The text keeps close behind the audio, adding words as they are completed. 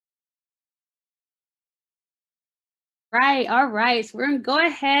Right, all right. So we're gonna go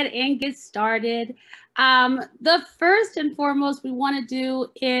ahead and get started. The first and foremost we want to do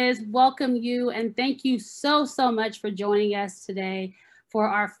is welcome you and thank you so much for joining us today for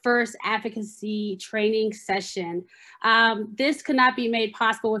our first advocacy training session. This could not be made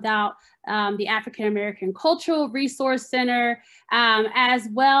possible without the African American Cultural Resource Center, as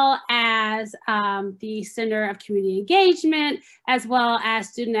well as the Center of Community Engagement, as well as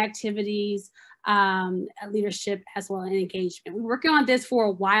student activities, leadership as well and engagement. We're working on this for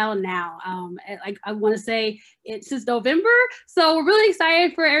a while now. Like I want to say it's since November. So we're really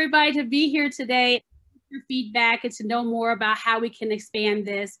excited for everybody to be here today, your feedback and to know more about how we can expand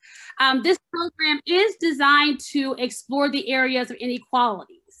this. This program is designed to explore the areas of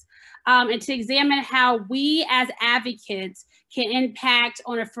inequalities and to examine how we as advocates can impact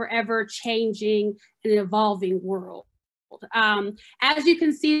on a forever changing and evolving world. As you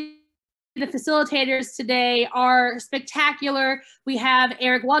can see, the facilitators today are spectacular. We have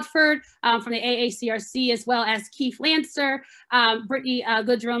Eric Watford from the AACRC, as well as Keith Lancer, Brittany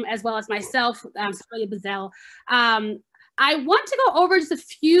Goodrum, as well as myself, Celia Bazell. I want to go over just a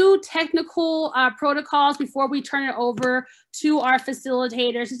few technical protocols before we turn it over to our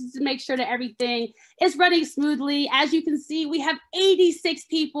facilitators, just to make sure that everything is running smoothly. As you can see, we have 86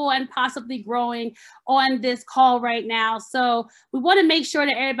 people and possibly growing on this call right now. So we want to make sure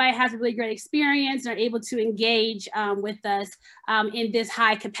that everybody has a really great experience and are able to engage with us in this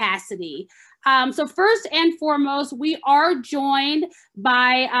high capacity. So first and foremost, we are joined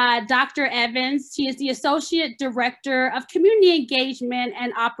by Dr. Evans. She is the Associate Director of Community Engagement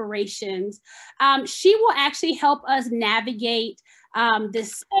and Operations. She will actually help us navigate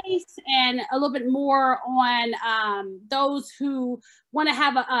this space and a little bit more on those who want to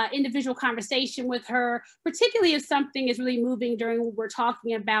have an individual conversation with her, particularly if something is really moving during what we're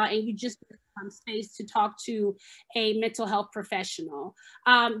talking about and you just space to talk to a mental health professional.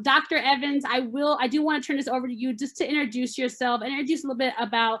 Dr. Evans, I do want to turn this over to you just to introduce yourself and introduce a little bit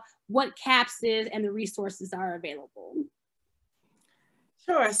about what CAPS is and the resources that are available.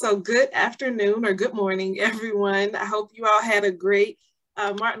 Sure. So good afternoon or good morning, everyone. I hope you all had a great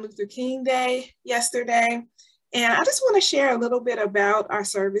Martin Luther King Day yesterday. And I just want to share a little bit about our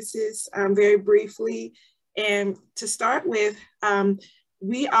services very briefly. And to start with,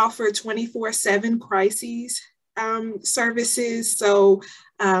 we offer 24/7 crises services. So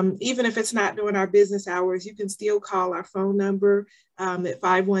even if it's not during our business hours, you can still call our phone number at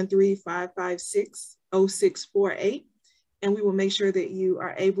 513-556-0648. And we will make sure that you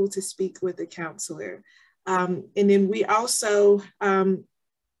are able to speak with a counselor. And then we also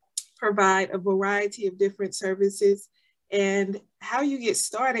provide a variety of different services. And how you get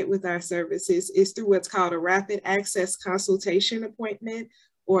started with our services is through what's called a rapid access consultation appointment,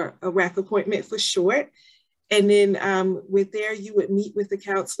 or a RAC appointment for short. And then with there, you would meet with the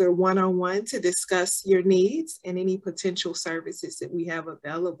counselor one-on-one to discuss your needs and any potential services that we have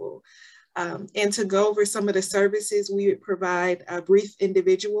available. And to go over some of the services, we would provide brief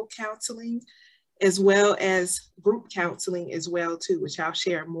individual counseling, as well as group counseling as well too, which I'll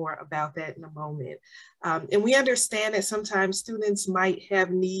share more about that in a moment. And we understand that sometimes students might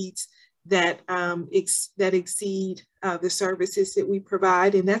have needs that exceed the services that we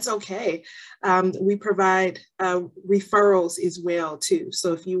provide, and that's okay. We provide referrals as well too.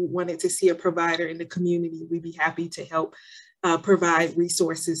 So if you wanted to see a provider in the community, we'd be happy to help provide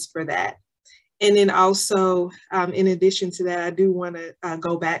resources for that. And then also, in addition to that, I do want to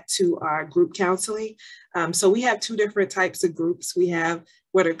go back to our group counseling. So we have two different types of groups. We have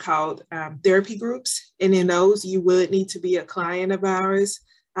what are called therapy groups. And in those, you would need to be a client of ours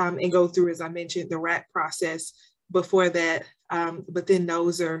and go through, as I mentioned, the RAC process before that. But then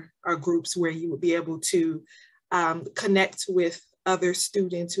those are groups where you would be able to connect with other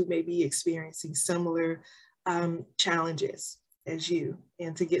students who may be experiencing similar challenges as you,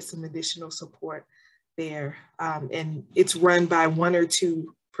 and to get some additional support there. And it's run by one or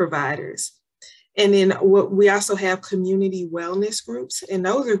two providers. And then we also have community wellness groups, and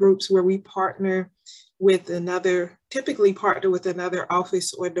those are groups where we partner with typically partner with another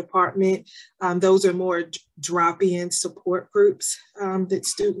office or department. Those are more drop-in support groups that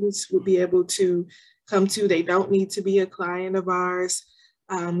students would be able to come to. They don't need to be a client of ours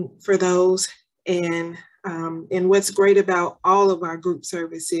for those. And what's great about all of our group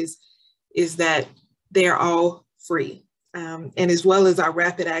services is that they're all free. And as well as our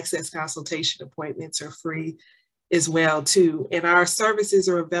rapid access consultation appointments are free as well too. And our services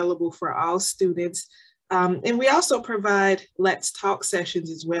are available for all students. And we also provide Let's Talk sessions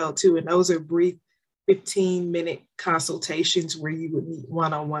as well too. And those are brief 15-minute consultations where you would meet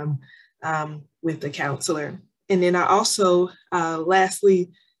one-on-one with the counselor. And then I also, lastly,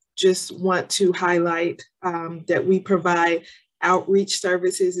 just want to highlight that we provide outreach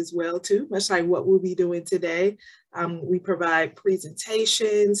services as well too, much like what we'll be doing today. We provide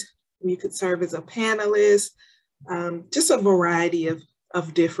presentations, we could serve as a panelist, just a variety of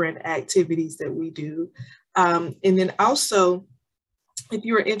different activities that we do. And then also, if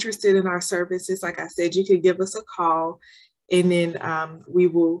you are interested in our services, like I said, you can give us a call, and then we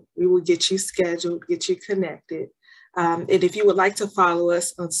will get you scheduled, get you connected. And if you would like to follow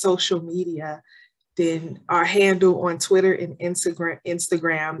us on social media, then our handle on Twitter and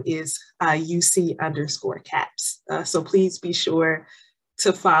Instagram is UC_CAPS. So please be sure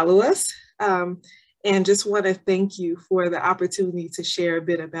to follow us. And just want to thank you for the opportunity to share a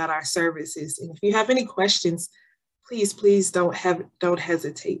bit about our services. And if you have any questions, please don't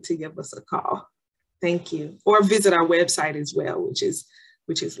hesitate to give us a call. Thank you. Or visit our website as well, which is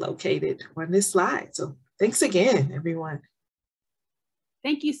located on this slide. So thanks again, everyone.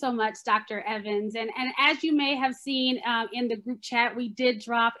 Thank you so much, Dr. Evans. And as you may have seen in the group chat, we did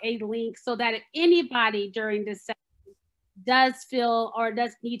drop a link so that if anybody during this session does feel or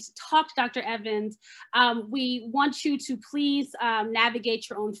does need to talk to Dr. Evans, we want you to please navigate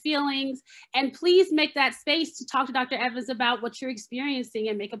your own feelings, and please make that space to talk to Dr. Evans about what you're experiencing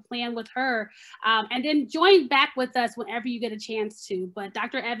and make a plan with her, and then join back with us whenever you get a chance to. But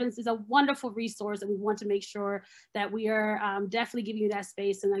Dr. Evans is a wonderful resource, and we want to make sure that we are definitely giving you that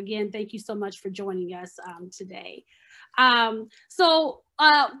space. And again, thank you so much for joining us today.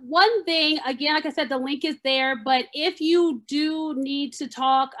 One thing, again, like I said, the link is there, but if you do need to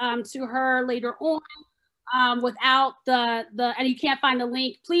talk to her later on without and you can't find the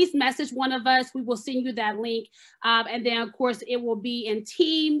link, please message one of us. We will send you that link. And then of course it will be in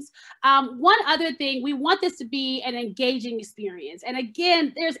Teams. One other thing, we want this to be an engaging experience. And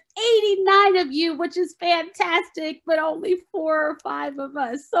again, there's 89 of you, which is fantastic, but only 4 or 5 of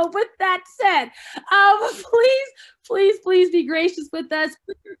us. So with that said, please be gracious with us.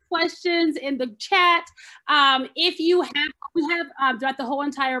 Put your questions in the chat. If you have, we have throughout the whole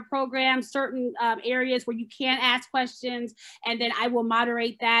entire program, certain areas where you can ask questions, and then I will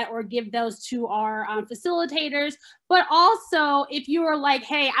moderate that or give those to our facilitators. But also, if you are like,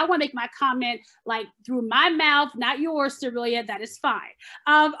 hey, I want to make my comment like through my mouth, not yours, Cerelia, that is fine.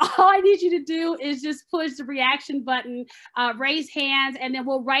 All I need you to do is just push the reaction button, raise hands, and then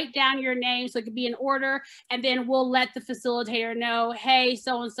we'll write down your name so it can be in order, and then we'll let the facilitator know, hey,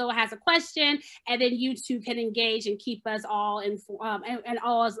 so-and-so has a question, and then you two can engage and keep us all informed and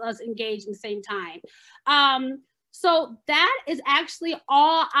all of us engaged in the same time. So that is actually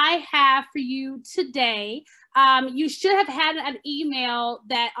all I have for you today. You should have had an email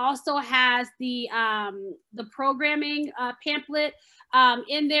that also has the programming pamphlet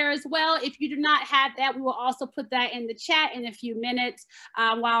in there as well. If you do not have that, we will also put that in the chat in a few minutes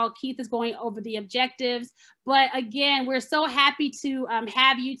while Keith is going over the objectives. But again, we're so happy to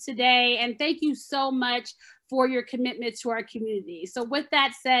have you today, and thank you so much for your commitment to our community. So with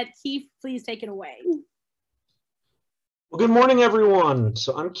that said, Keith, please take it away. Well, good morning, everyone.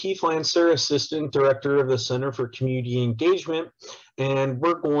 So I'm Keith Lancer, Assistant Director of the Center for Community Engagement, and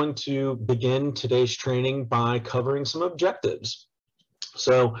we're going to begin today's training by covering some objectives.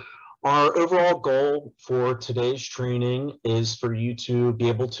 So our overall goal for today's training is for you to be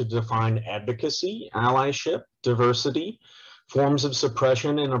able to define advocacy, allyship, diversity, forms of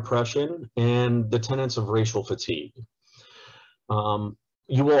suppression and oppression, and the tenets of racial fatigue.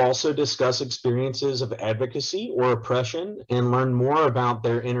 You will also discuss experiences of advocacy or oppression and learn more about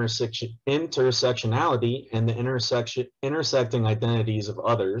their intersectionality and the intersecting identities of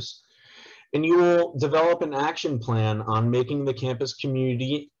others. And you will develop an action plan on making the campus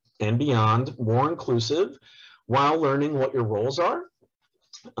community and beyond more inclusive while learning what your roles are,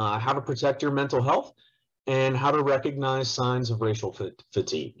 how to protect your mental health, and how to recognize signs of racial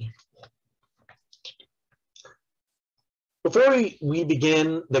fatigue. Before we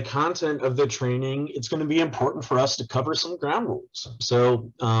begin the content of the training, it's going to be important for us to cover some ground rules.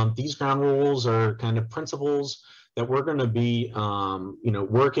 So these ground rules are kind of principles that we're going to be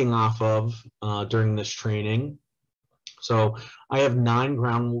working off of during this training. So I have 9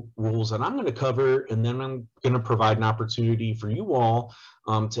 ground rules that I'm going to cover, and then I'm going to provide an opportunity for you all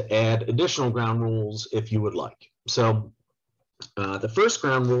to add additional ground rules if you would like. So the first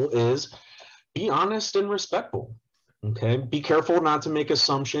ground rule is be honest and respectful. Okay, be careful not to make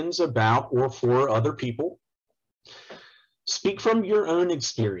assumptions about or for other people. Speak from your own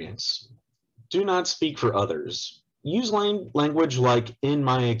experience. Do not speak for others. Use language like "in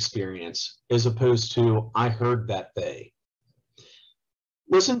my experience" as opposed to "I heard that they."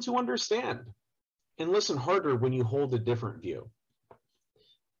 Listen to understand and listen harder when you hold a different view.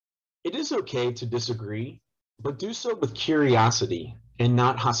 It is okay to disagree, but do so with curiosity and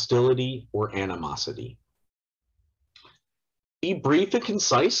not hostility or animosity. Be brief and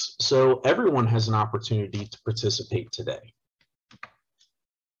concise so everyone has an opportunity to participate today.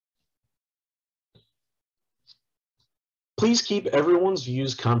 Please keep everyone's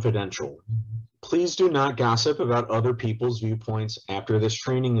views confidential. Please do not gossip about other people's viewpoints after this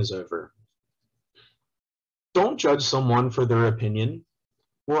training is over. Don't judge someone for their opinion.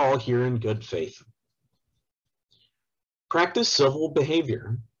 We're all here in good faith. Practice civil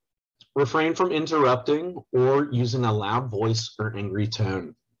behavior. Refrain from interrupting or using a loud voice or angry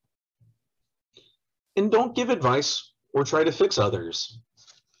tone. And don't give advice or try to fix others.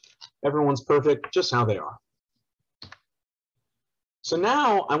 Everyone's perfect just how they are. So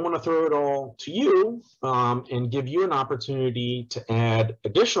now I want to throw it all to you and give you an opportunity to add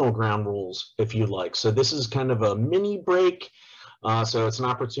additional ground rules if you'd like. So this is kind of a mini break. So it's an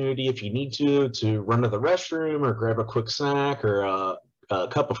opportunity if you need to run to the restroom or grab a quick snack or a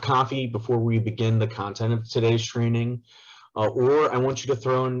cup of coffee before we begin the content of today's training. Or I want you to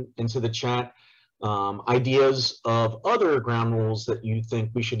throw into the chat ideas of other ground rules that you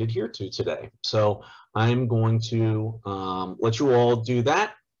think we should adhere to today. So I'm going to let you all do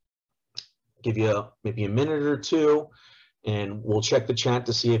that, give you maybe a minute or two, and we'll check the chat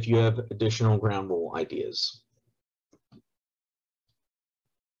to see if you have additional ground rule ideas.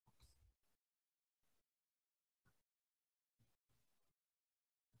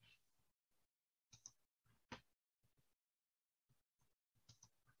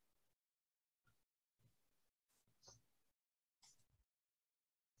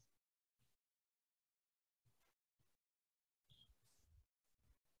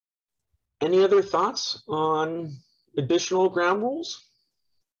 Any other thoughts on additional ground rules?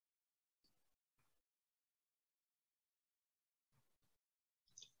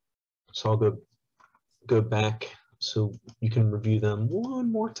 So I'll go back so you can review them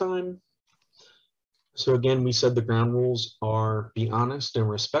one more time. So again, we said the ground rules are be honest and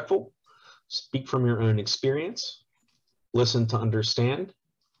respectful, speak from your own experience, listen to understand.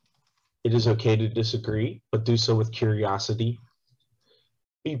 It is okay to disagree, but do so with curiosity.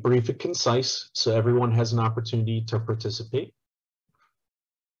 Be brief and concise so everyone has an opportunity to participate.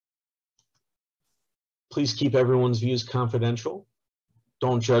 Please keep everyone's views confidential.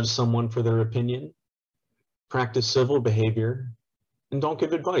 Don't judge someone for their opinion. Practice civil behavior, and don't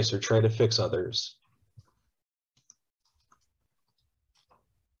give advice or try to fix others.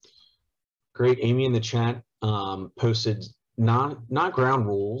 Great, Amy in the chat posted not ground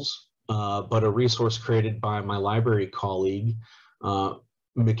rules, but a resource created by my library colleague,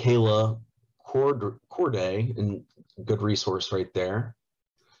 Michaela Corday, and good resource right there.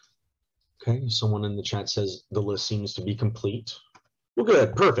 Okay, someone in the chat says the list seems to be complete. Well,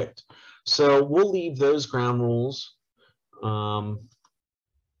 good, perfect. So we'll leave those ground rules. And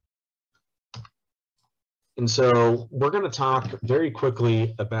so we're going to talk very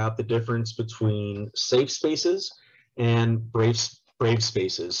quickly about the difference between safe spaces and brave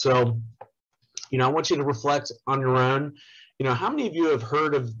spaces. So, I want you to reflect on your own. How many of you have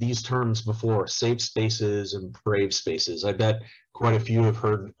heard of these terms before, safe spaces and brave spaces? I bet quite a few have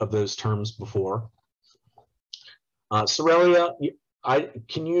heard of those terms before. Sorelia,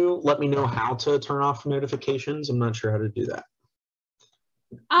 can you let me know how to turn off notifications? I'm not sure how to do that.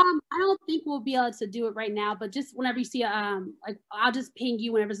 I don't think we'll be able to do it right now, but just whenever you see like I'll just ping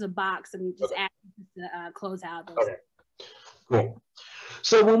you whenever there's a box and just ask you to close out those. Okay, cool.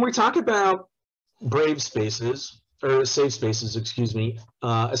 So when we talk about brave spaces, or safe spaces, excuse me,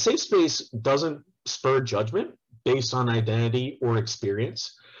 a safe space doesn't spur judgment based on identity or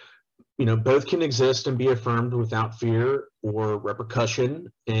experience. Both can exist and be affirmed without fear or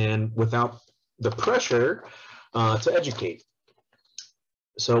repercussion and without the pressure to educate.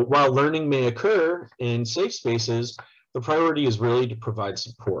 So while learning may occur in safe spaces, the priority is really to provide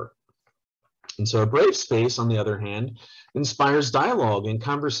support. And so a brave space, on the other hand, inspires dialogue and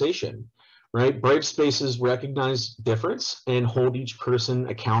conversation. Right? Brave spaces recognize difference and hold each person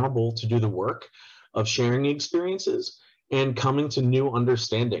accountable to do the work of sharing experiences and coming to new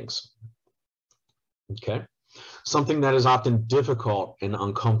understandings. Okay, something that is often difficult and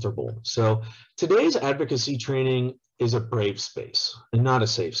uncomfortable. So today's advocacy training is a brave space and not a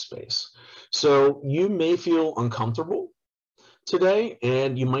safe space. So you may feel uncomfortable today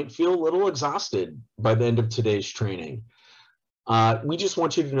and you might feel a little exhausted by the end of today's training. We just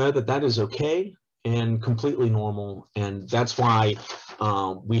want you to know that that is okay and completely normal. And that's why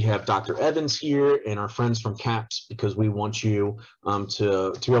we have Dr. Evans here and our friends from CAPS, because we want you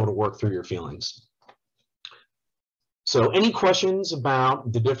to be able to work through your feelings. So any questions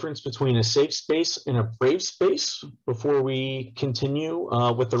about the difference between a safe space and a brave space before we continue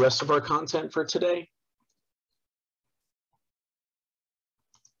with the rest of our content for today?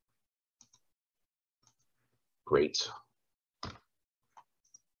 Great.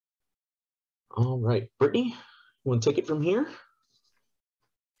 All right, Brittany, you want to take it from here?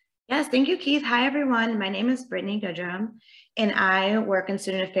 Yes, thank you, Keith. Hi, everyone. My name is Brittany Goodrum, and I work in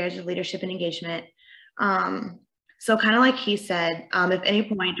Student Affairs with Leadership and Engagement. So kind of like he said, if at any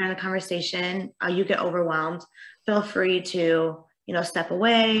point during the conversation you get overwhelmed, feel free to, step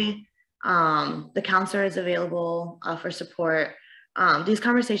away. The counselor is available for support. These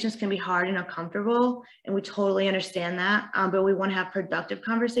conversations can be hard and uncomfortable, and we totally understand that, but we want to have productive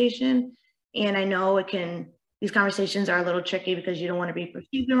conversation. And I know these conversations are a little tricky because you don't want to be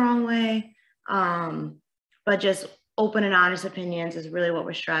perceived the wrong way, but just open and honest opinions is really what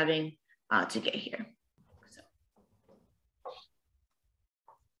we're striving to get here. So.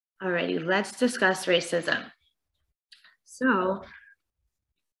 Alrighty, let's discuss racism. So,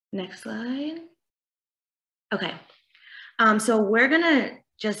 next slide. Okay, so we're gonna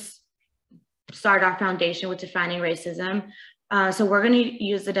just start our foundation with defining racism. So we're going to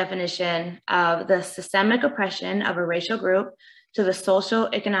use the definition of the systemic oppression of a racial group to the social,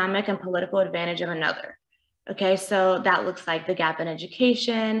 economic, and political advantage of another. Okay, so that looks like the gap in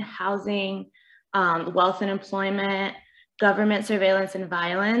education, housing, wealth and employment, government surveillance and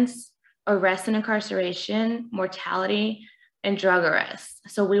violence, arrest and incarceration, mortality, and drug arrests.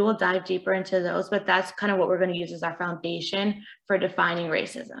 So we will dive deeper into those, but that's kind of what we're going to use as our foundation for defining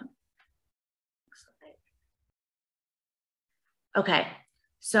racism. Okay,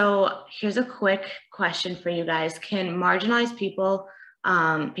 so here's a quick question for you guys. Can marginalized people,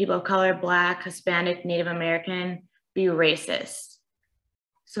 people of color, Black, Hispanic, Native American, be racist?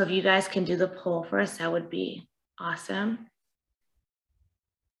 So if you guys can do the poll for us, that would be awesome.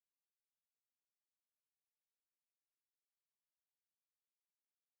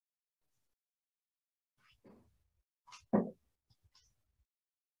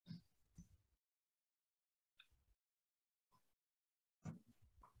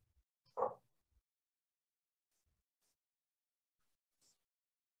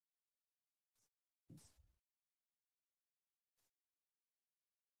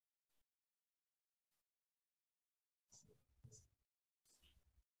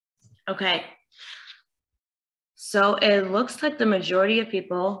 Okay, so it looks like the majority of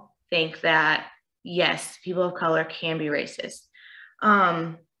people think that, yes, people of color can be racist.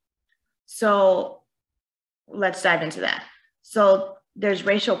 So let's dive into that. So there's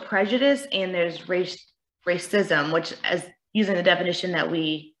racial prejudice and there's racism, which, as using the definition that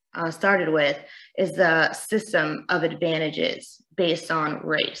we started with, is the system of advantages based on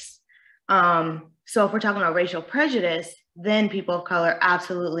race. So if we're talking about racial prejudice, then people of color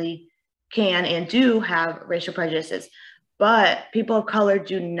absolutely can and do have racial prejudices, but people of color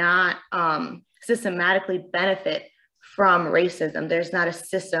do not systematically benefit from racism. There's not a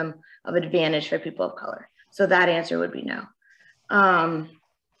system of advantage for people of color. So that answer would be no.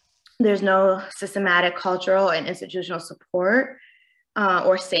 There's no systematic cultural and institutional support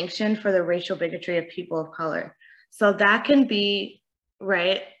or sanction for the racial bigotry of people of color. So that can be,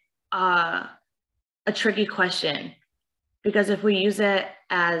 right, a tricky question. Because if we use it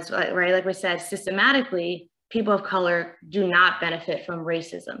as, right, like we said, systematically, people of color do not benefit from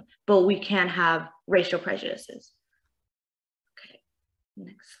racism, but we can have racial prejudices. Okay,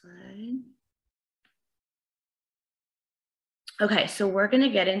 next slide. Okay, so we're gonna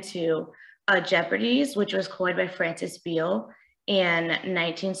get into jeopardies, which was coined by Francis Beale in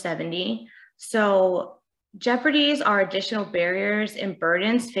 1970. So jeopardies are additional barriers and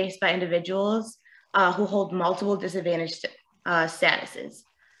burdens faced by individuals who hold multiple disadvantaged statuses,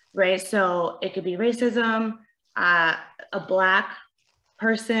 right? So it could be racism, a Black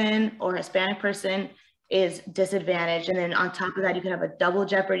person or Hispanic person is disadvantaged. And then on top of that, you could have a double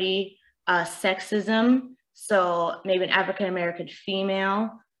jeopardy, sexism. So maybe an African-American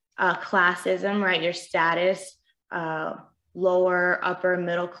female, classism, right? Your status, lower, upper,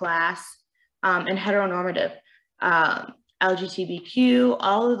 middle class, and heteronormative. LGBTQ,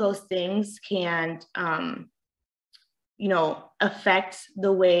 all of those things can, affect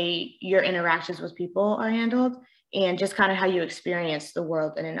the way your interactions with people are handled and just kind of how you experience the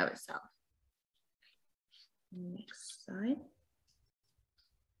world in and of itself. Next slide.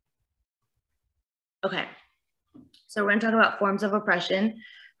 Okay, so we're gonna talk about forms of oppression,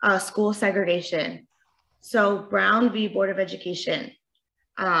 school segregation. So Brown v. Board of Education.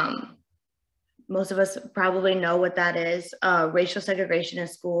 Most of us probably know what that is. Racial segregation in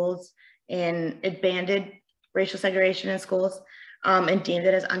schools, and it banded racial segregation in schools and deemed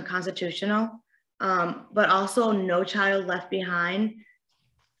it as unconstitutional. But also No Child Left Behind.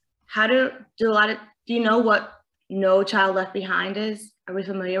 Do you know what No Child Left Behind is? Are we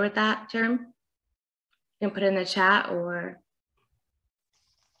familiar with that term? You can put it in the chat or.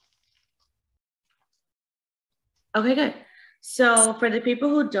 Okay, good. So for the people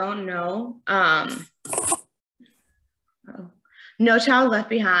who don't know, No Child Left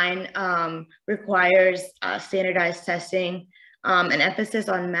Behind requires standardized testing, an emphasis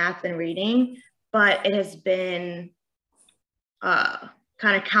on math and reading, but it has been kind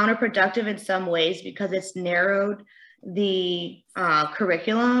of counterproductive in some ways because it's narrowed the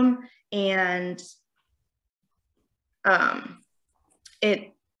curriculum and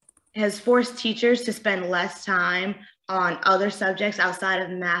it has forced teachers to spend less time on other subjects outside of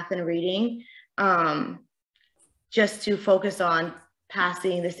math and reading, just to focus on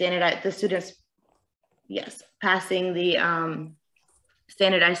passing the standardized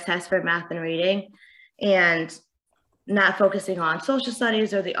test for math and reading, and not focusing on social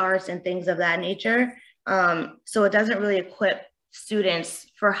studies or the arts and things of that nature. So it doesn't really equip students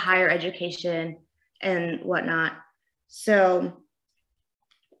for higher education and whatnot. So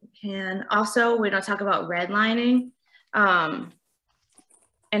we don't talk about redlining and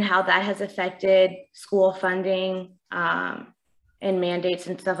how that has affected school funding and mandates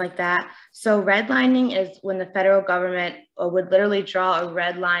and stuff like that. So redlining is when the federal government would literally draw a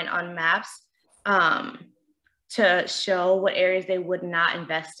red line on maps to show what areas they would not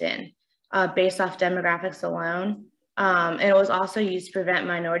invest in based off demographics alone. And it was also used to prevent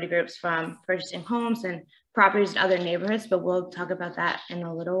minority groups from purchasing homes and properties in other neighborhoods, but we'll talk about that in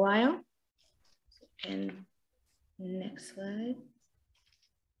a little while. And next slide.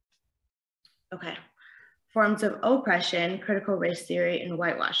 Okay, forms of oppression, critical race theory, and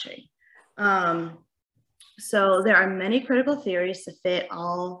whitewashing. So there are many critical theories to fit with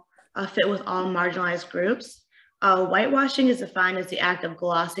all marginalized groups. Whitewashing is defined as the act of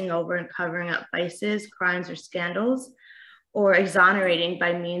glossing over and covering up vices, crimes, or scandals, or exonerating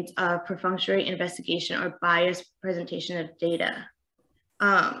by means of perfunctory investigation or biased presentation of data.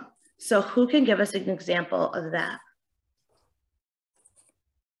 So who can give us an example of that?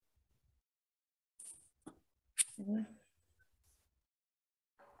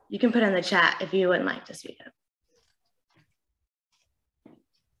 You can put in the chat if you would like to speak up.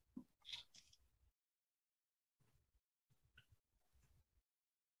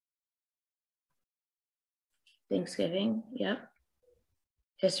 Thanksgiving, yep.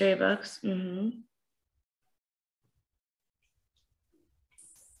 History books, Yep.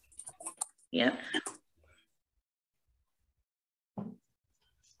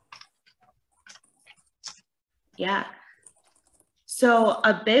 Yeah. So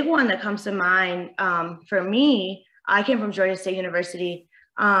a big one that comes to mind for me, I came from Georgia State University.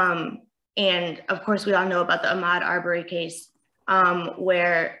 And of course, we all know about the Ahmaud Arbery case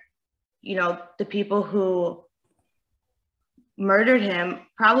where, the people who murdered him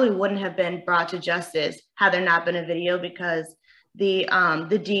probably wouldn't have been brought to justice had there not been a video, because the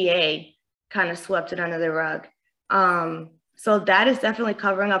DA kind of swept it under the rug. So that is definitely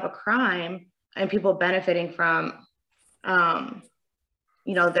covering up a crime and people benefiting from,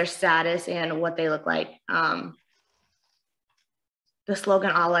 their status and what they look like. The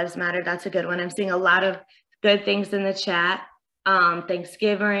slogan, All Lives Matter, that's a good one. I'm seeing a lot of good things in the chat.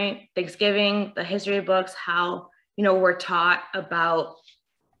 Thanksgiving, the history books, how, we're taught about,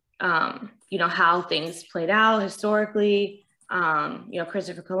 how things played out historically,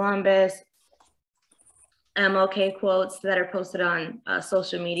 Christopher Columbus, MLK quotes that are posted on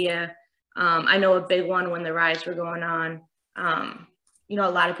social media. I know a big one when the riots were going on, a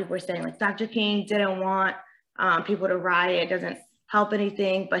lot of people were saying like Dr. King didn't want people to riot, it doesn't help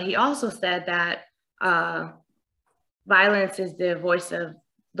anything. But he also said that violence is the voice of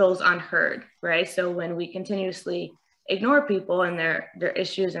those unheard, right? So when we continuously ignore people and their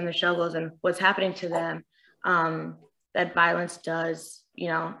issues and their struggles and what's happening to them, that violence does,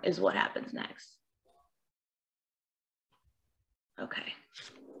 is what happens next. Okay.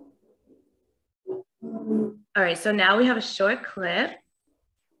 All right, so now we have a short clip.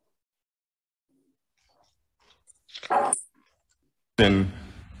 Been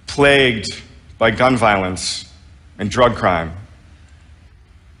plagued by gun violence and drug crime.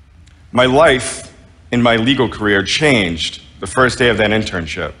 My life in my legal career changed the first day of that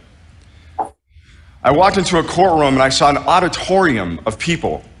internship. I walked into a courtroom and I saw an auditorium of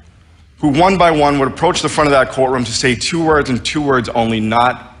people who one by one would approach the front of that courtroom to say 2 words and 2 words only,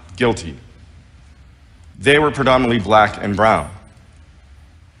 not guilty. They were predominantly black and brown.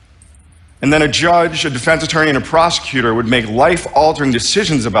 And then a judge, a defense attorney, and a prosecutor would make life-altering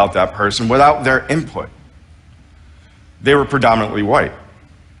decisions about that person without their input. They were predominantly white.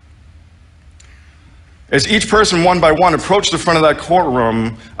 As each person, one by one, approached the front of that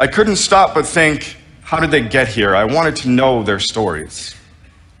courtroom, I couldn't stop but think, how did they get here? I wanted to know their stories.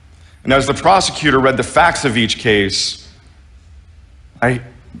 And as the prosecutor read the facts of each case, I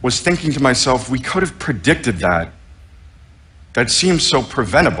was thinking to myself, we could have predicted that. That seems so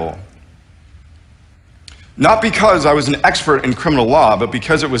preventable. Not because I was an expert in criminal law, but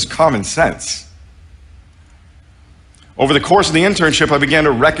because it was common sense. Over the course of the internship, I began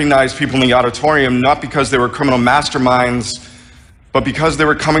to recognize people in the auditorium, not because they were criminal masterminds, but because they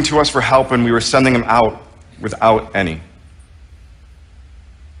were coming to us for help and we were sending them out without any.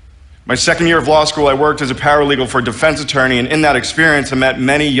 My second year of law school, I worked as a paralegal for a defense attorney, and in that experience, I met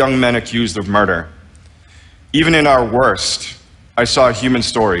many young men accused of murder. Even in our worst, I saw human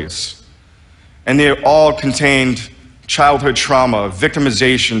stories, and they all contained childhood trauma,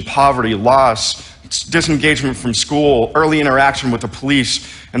 victimization, poverty, loss, disengagement from school, early interaction with the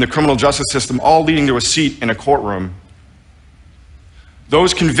police and the criminal justice system, all leading to a seat in a courtroom.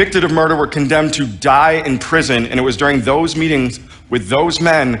 Those convicted of murder were condemned to die in prison, and it was during those meetings with those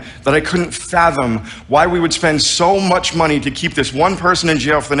men that I couldn't fathom why we would spend so much money to keep this one person in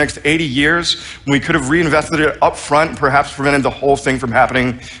jail for the next 80 years when we could have reinvested it up front and perhaps prevented the whole thing from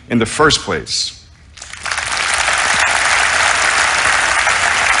happening in the first place.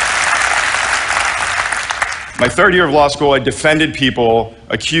 My third year of law school, I defended people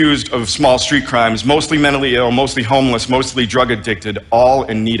accused of small street crimes, mostly mentally ill, mostly homeless, mostly drug addicted, all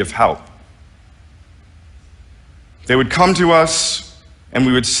in need of help. They would come to us, and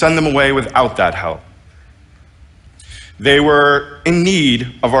we would send them away without that help. They were in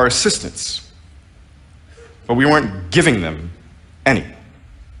need of our assistance, but we weren't giving them any.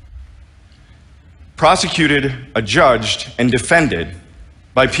 Prosecuted, adjudged, and defended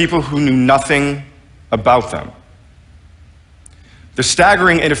by people who knew nothing about them. The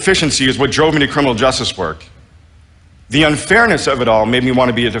staggering inefficiency is what drove me to criminal justice work. The unfairness of it all made me want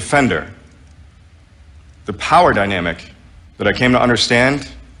to be a defender. The power dynamic that I came to understand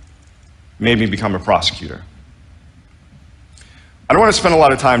made me become a prosecutor. I don't want to spend a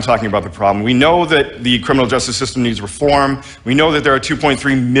lot of time talking about the problem. We know that the criminal justice system needs reform. We know that there are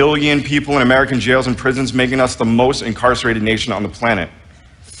 2.3 million people in American jails and prisons, making us the most incarcerated nation on the planet.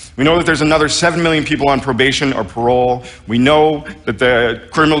 We know that there's another 7 million people on probation or parole. We know that the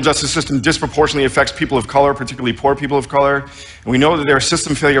criminal justice system disproportionately affects people of color, particularly poor people of color. And we know that there are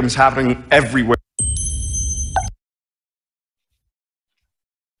system failures happening everywhere.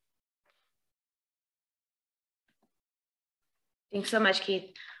 Thanks so much,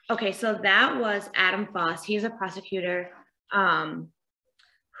 Keith. Okay, so that was Adam Foss. He's a prosecutor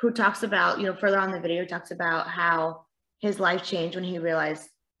who talks about, further on the video, talks about how his life changed when he realized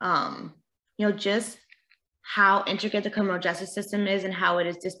just how intricate the criminal justice system is and how it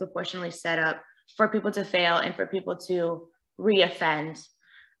is disproportionately set up for people to fail and for people to reoffend.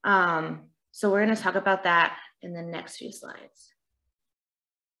 So we're going to talk about that in the next few slides.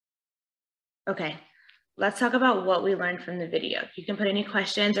 Okay, let's talk about what we learned from the video. You can put any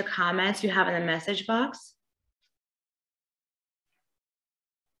questions or comments you have in the message box.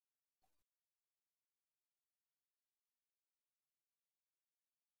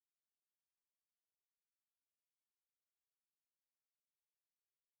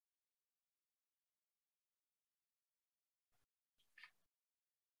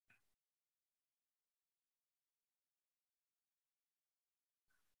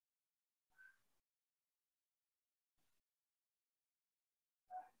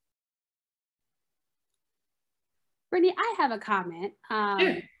 Brittany, I have a comment. Sure.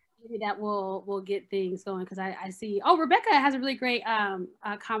 Maybe that will get things going, because I see, Rebecca has a really great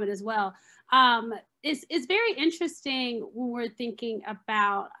comment as well. It's very interesting when we're thinking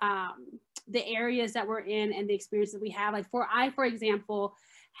about the areas that we're in and the experience that we have. Like for example,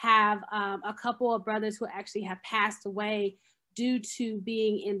 have a couple of brothers who actually have passed away due to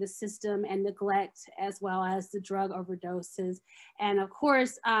being in the system and neglect, as well as the drug overdoses. And of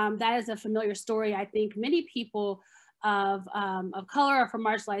course, that is a familiar story. I think many people of color or from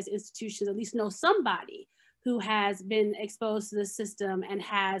marginalized institutions at least know somebody who has been exposed to the system and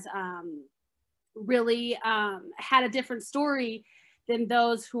has really had a different story than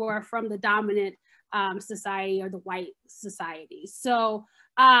those who are from the dominant society or the white society. So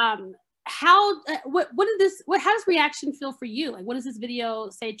how does reaction feel for you? Like, what does this video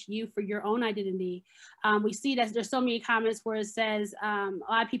say to you for your own identity? We see that there's so many comments where it says, a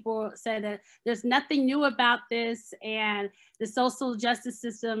lot of people said that there's nothing new about this and the social justice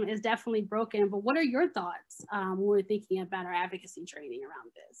system is definitely broken. But what are your thoughts when we're thinking about our advocacy training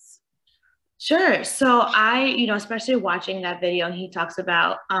around this? Sure. So especially watching that video, and he talks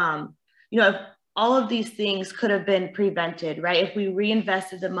about, if all of these things could have been prevented, right? If we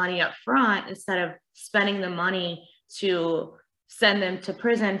reinvested the money up front instead of spending the money to send them to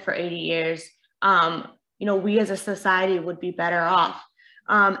prison for 80 years, we as a society would be better off.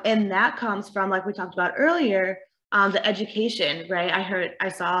 And that comes from, like we talked about earlier, the education, right? I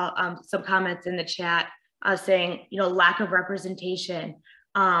saw some comments in the chat saying, lack of representation.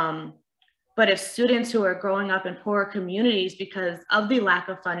 But if students who are growing up in poor communities because of the lack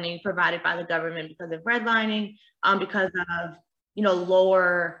of funding provided by the government, because of redlining, because of,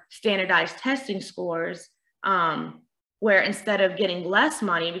 lower standardized testing scores, where instead of getting less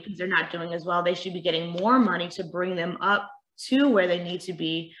money because they're not doing as well, they should be getting more money to bring them up to where they need to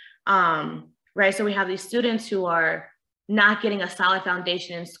be, right? So we have these students who are not getting a solid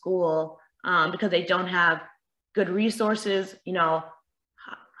foundation in school because they don't have good resources,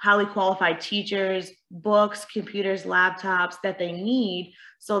 highly qualified teachers, books, computers, laptops that they need.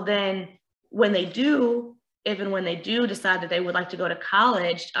 So then when they do decide that they would like to go to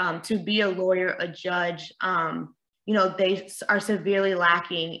college to be a lawyer, a judge, they are severely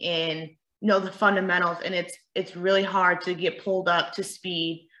lacking in, the fundamentals. And it's really hard to get pulled up to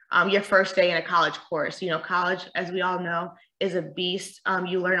speed your first day in a college course. College, as we all know, is a beast.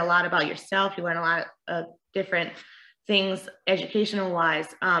 You learn a lot about yourself. You learn a lot of different things educational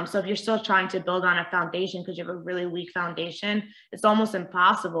wise. So if you're still trying to build on a foundation because you have a really weak foundation, it's almost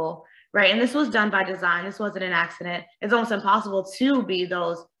impossible, right? And this was done by design. This wasn't an accident. It's almost impossible to be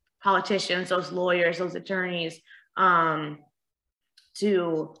those politicians, those lawyers, those attorneys, to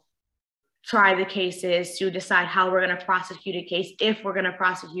try the cases, to decide how we're going to prosecute a case, if we're going to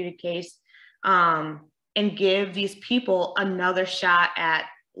prosecute a case, and give these people another shot at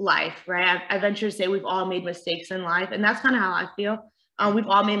life, right? I venture to say we've all made mistakes in life, and that's kind of how I feel. We've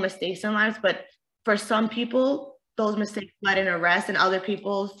all made mistakes in lives, but for some people, those mistakes led in arrest, and other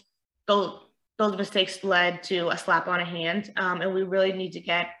people's those mistakes led to a slap on a hand. And we really need to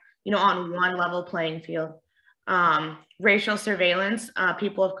get, on one level playing field. Racial surveillance,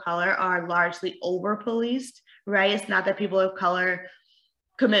 people of color are largely over-policed, right? It's not that people of color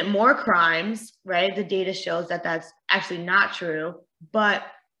commit more crimes, right? The data shows that that's actually not true, but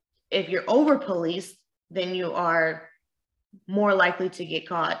if you're over-policed, then you are more likely to get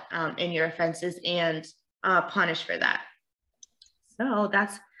caught in your offenses and punished for that. So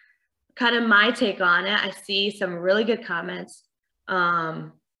that's kind of my take on it. I see some really good comments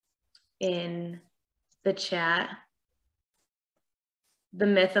in the chat. The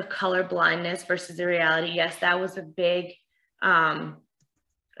myth of color blindness versus the reality. Yes, that was a big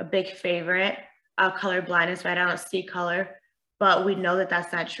favorite. Color blindness, right? I don't see color. But we know that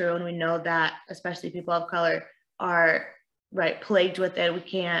that's not true. And we know that especially people of color are, right, plagued with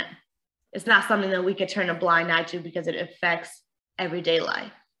it. It's not something that we could turn a blind eye to because it affects everyday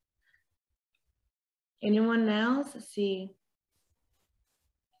life. Anyone else? Let's see.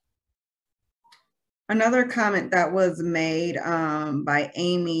 Another comment that was made by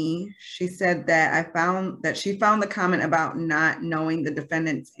Amy, she said that she found the comment about not knowing the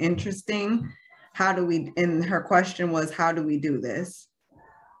defendants interesting. And her question was, how do we do this?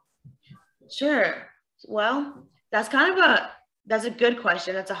 Sure. Well, that's a good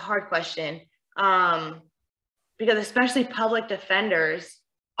question. That's a hard question. Because especially public defenders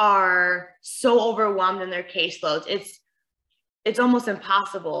are so overwhelmed in their caseloads. It's almost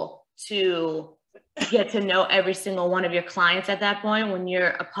impossible to get to know every single one of your clients at that point when you're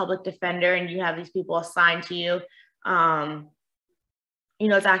a public defender and you have these people assigned to you.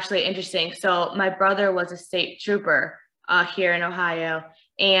 It's actually interesting. So my brother was a state trooper here in Ohio,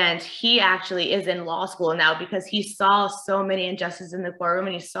 and he actually is in law school now because he saw so many injustices in the courtroom,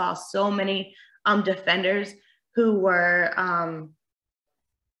 and he saw so many defenders who were,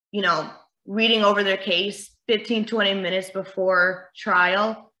 reading over their case 15, 20 minutes before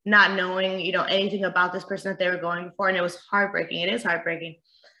trial, not knowing, anything about this person that they were going for. And it was heartbreaking. It is heartbreaking.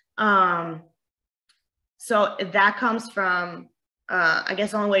 So that comes from, I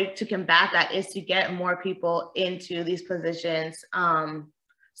guess the only way to combat that is to get more people into these positions.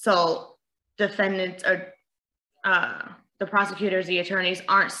 So defendants or the prosecutors, the attorneys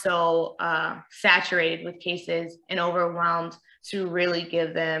aren't so saturated with cases and overwhelmed to really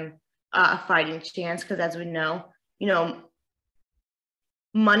give them a fighting chance. Because as we know,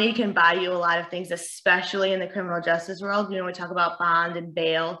 money can buy you a lot of things, especially in the criminal justice world. You know, we talk about bond and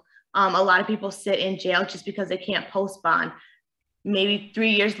bail. A lot of people sit in jail just because they can't post bond. Maybe 3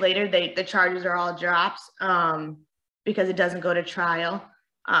 years later, the charges are all dropped because it doesn't go to trial.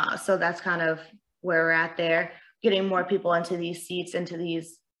 So that's kind of where we're at there, getting more people into these seats, into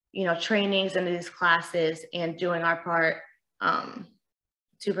these, you know, trainings, into these classes, and doing our part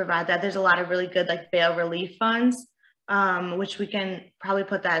to provide that. There's a lot of really good like bail relief funds, which we can probably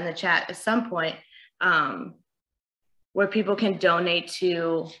put that in the chat at some point, where people can donate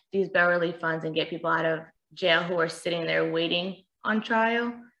to these bail relief funds and get people out of jail who are sitting there waiting on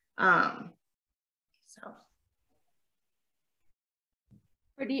trial.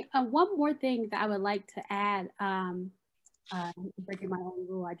 Brittany, one more thing that I would like to add, breaking my own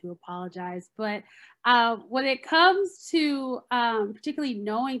rule, I do apologize, but when it comes to particularly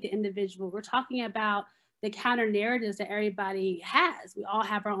knowing the individual, we're talking about the counter narratives that everybody has. We all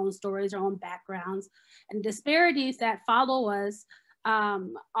have our own stories, our own backgrounds, and disparities that follow us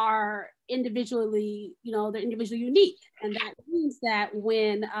are individually, you know, they're individually unique. And that means that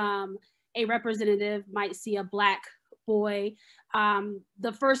when a representative might see a Black boy,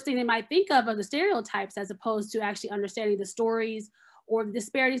 the first thing they might think of are the stereotypes, as opposed to actually understanding the stories or the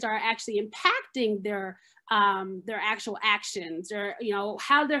disparities are actually impacting their actual actions, or, you know,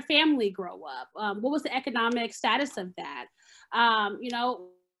 how their family grow up. What was the economic status of that? You know,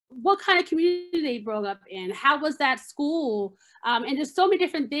 what kind of community they grew up in? How was that school? And there's so many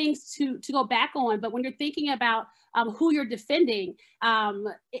different things to go back on. But when you're thinking about who you're defending,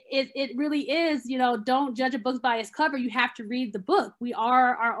 it really is, you know, don't judge a book by its cover. You have to read the book. We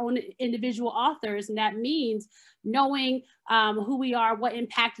are our own individual authors, and that means knowing who we are, what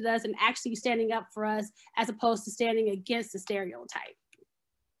impacted us, and actually standing up for us as opposed to standing against the stereotype.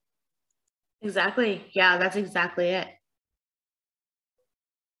 Exactly. Yeah, that's exactly it.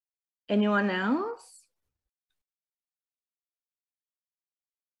 Anyone else?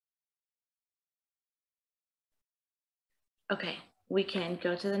 Okay, we can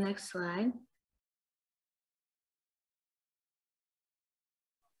go to the next slide.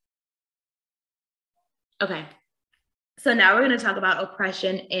 Okay, so now we're going to talk about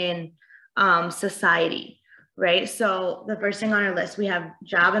oppression in society, right? So the first thing on our list, we have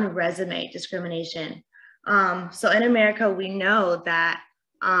job and resume discrimination. So in America, we know that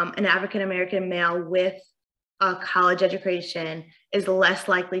an African-American male with a college education is less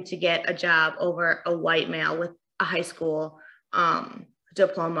likely to get a job over a white male with a high school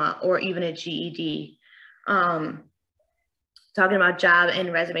diploma or even a GED. Talking about job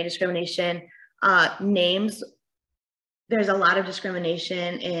and resume discrimination, names, there's a lot of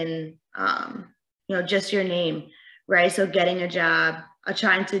discrimination in, you know, just your name, right? So getting a job,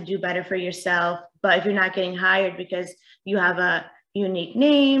 trying to do better for yourself, but if you're not getting hired because you have a unique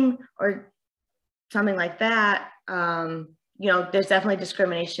name or something like that, you know, there's definitely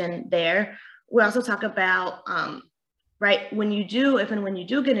discrimination there. We also talk about, right, when you do, if and when you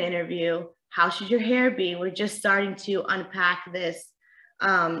do get an interview, how should your hair be? We're just starting to unpack this,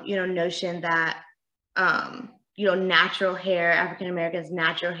 you know, notion that, you know, natural hair, African-Americans'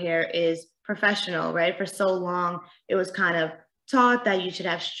 natural hair is professional, right? For so long, it was kind of taught that you should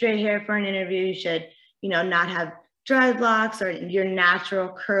have straight hair for an interview. You should, you know, not have dreadlocks, or your natural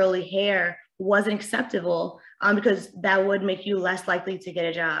curly hair wasn't acceptable because that would make you less likely to get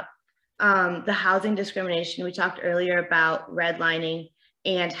a job. The housing discrimination, we talked earlier about redlining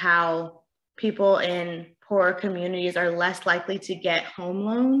and how people in poorer communities are less likely to get home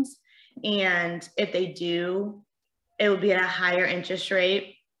loans. And if they do, it would be at a higher interest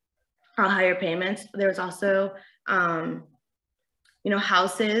rate or higher payments. There's also, you know,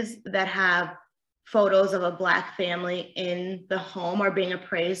 houses that have photos of a Black family in the home are being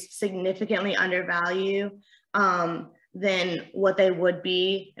appraised significantly undervalued than what they would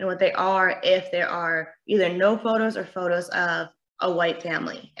be and what they are if there are either no photos or photos of a white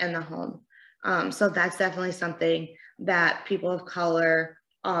family in the home. So that's definitely something that people of color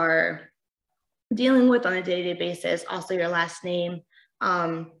are dealing with on a day-to-day basis. Also your last name,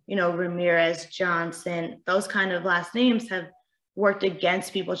 you know, Ramirez, Johnson, those kind of last names have worked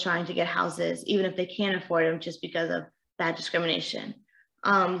against people trying to get houses, even if they can't afford them, just because of that discrimination.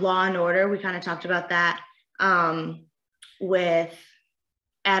 Law and order, we kind of talked about that with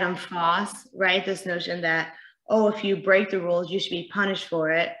Adam Foss, right? This notion that, oh, if you break the rules, you should be punished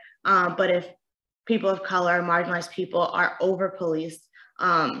for it. But if people of color, marginalized people are over-policed,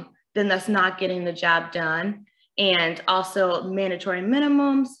 then that's not getting the job done. And also mandatory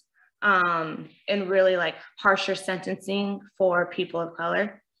minimums, and really like harsher sentencing for people of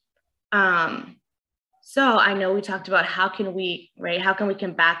color. So I know we talked about how can we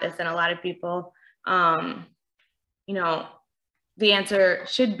combat this? And a lot of people, you know, the answer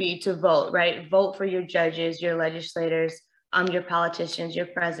should be to vote, right? Vote for your judges, your legislators, your politicians, your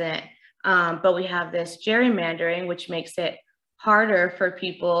president. But we have this gerrymandering, which makes it harder for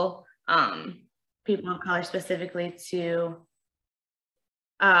people, people of color specifically, to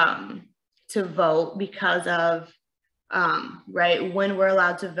vote because of, right, when we're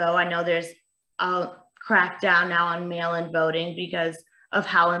allowed to vote. I know there's a crackdown now on mail-in voting because of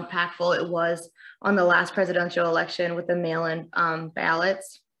how impactful it was on the last presidential election with the mail-in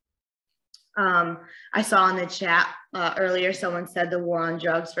ballots. I saw in the chat earlier, someone said the war on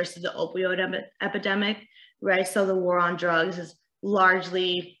drugs versus the opioid epidemic, right? So the war on drugs is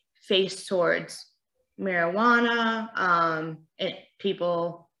largely faced towards marijuana, and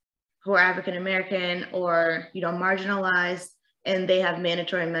people who are African-American or, marginalized, and they have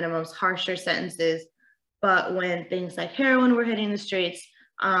mandatory minimums, harsher sentences. But when things like heroin were hitting the streets,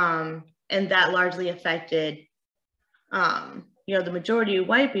 and that largely affected, the majority of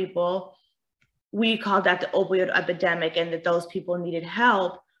white people, we called that the opioid epidemic, and that those people needed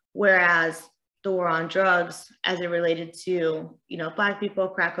help. Whereas the war on drugs, as it related to, Black people,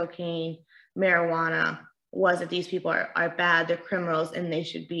 crack cocaine, marijuana, was that these people are bad, they're criminals, and they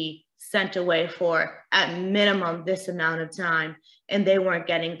should be sent away for at minimum this amount of time. And they weren't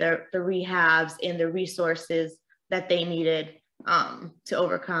getting the rehabs and the resources that they needed to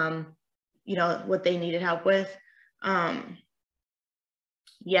overcome, what they needed help with.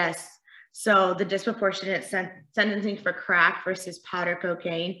 Yes. So the disproportionate sentencing for crack versus powder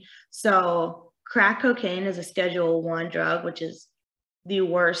cocaine. So crack cocaine is a Schedule I drug, which is the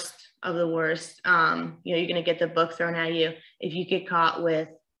worst of the worst. You're going to get the book thrown at you if you get caught with,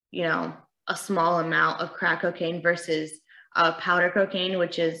 a small amount of crack cocaine versus powder cocaine,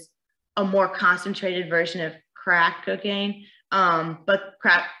 which is a more concentrated version of crack cocaine. But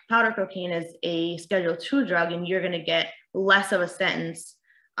powder cocaine is a Schedule II drug, and you're going to get less of a sentence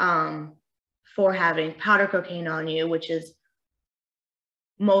for having powder cocaine on you, which is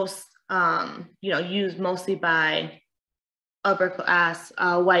used mostly by upper class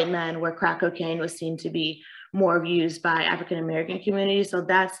white men, where crack cocaine was seen to be more used by African-American communities. So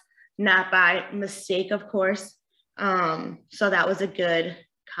that's not by mistake, of course. So that was a good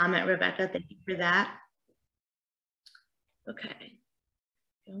comment, Rebecca. Thank you for that. Okay.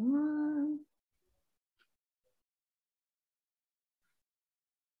 Go on.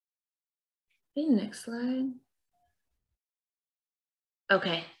 Okay, next slide.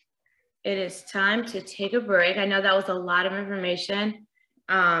 Okay, it is time to take a break. I know that was a lot of information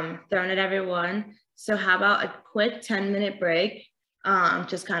thrown at everyone. So how about a quick 10-minute break?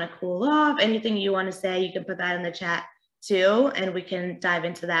 Just kind of cool off. Anything you want to say, you can put that in the chat too, and we can dive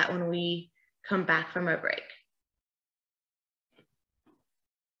into that when we come back from our break.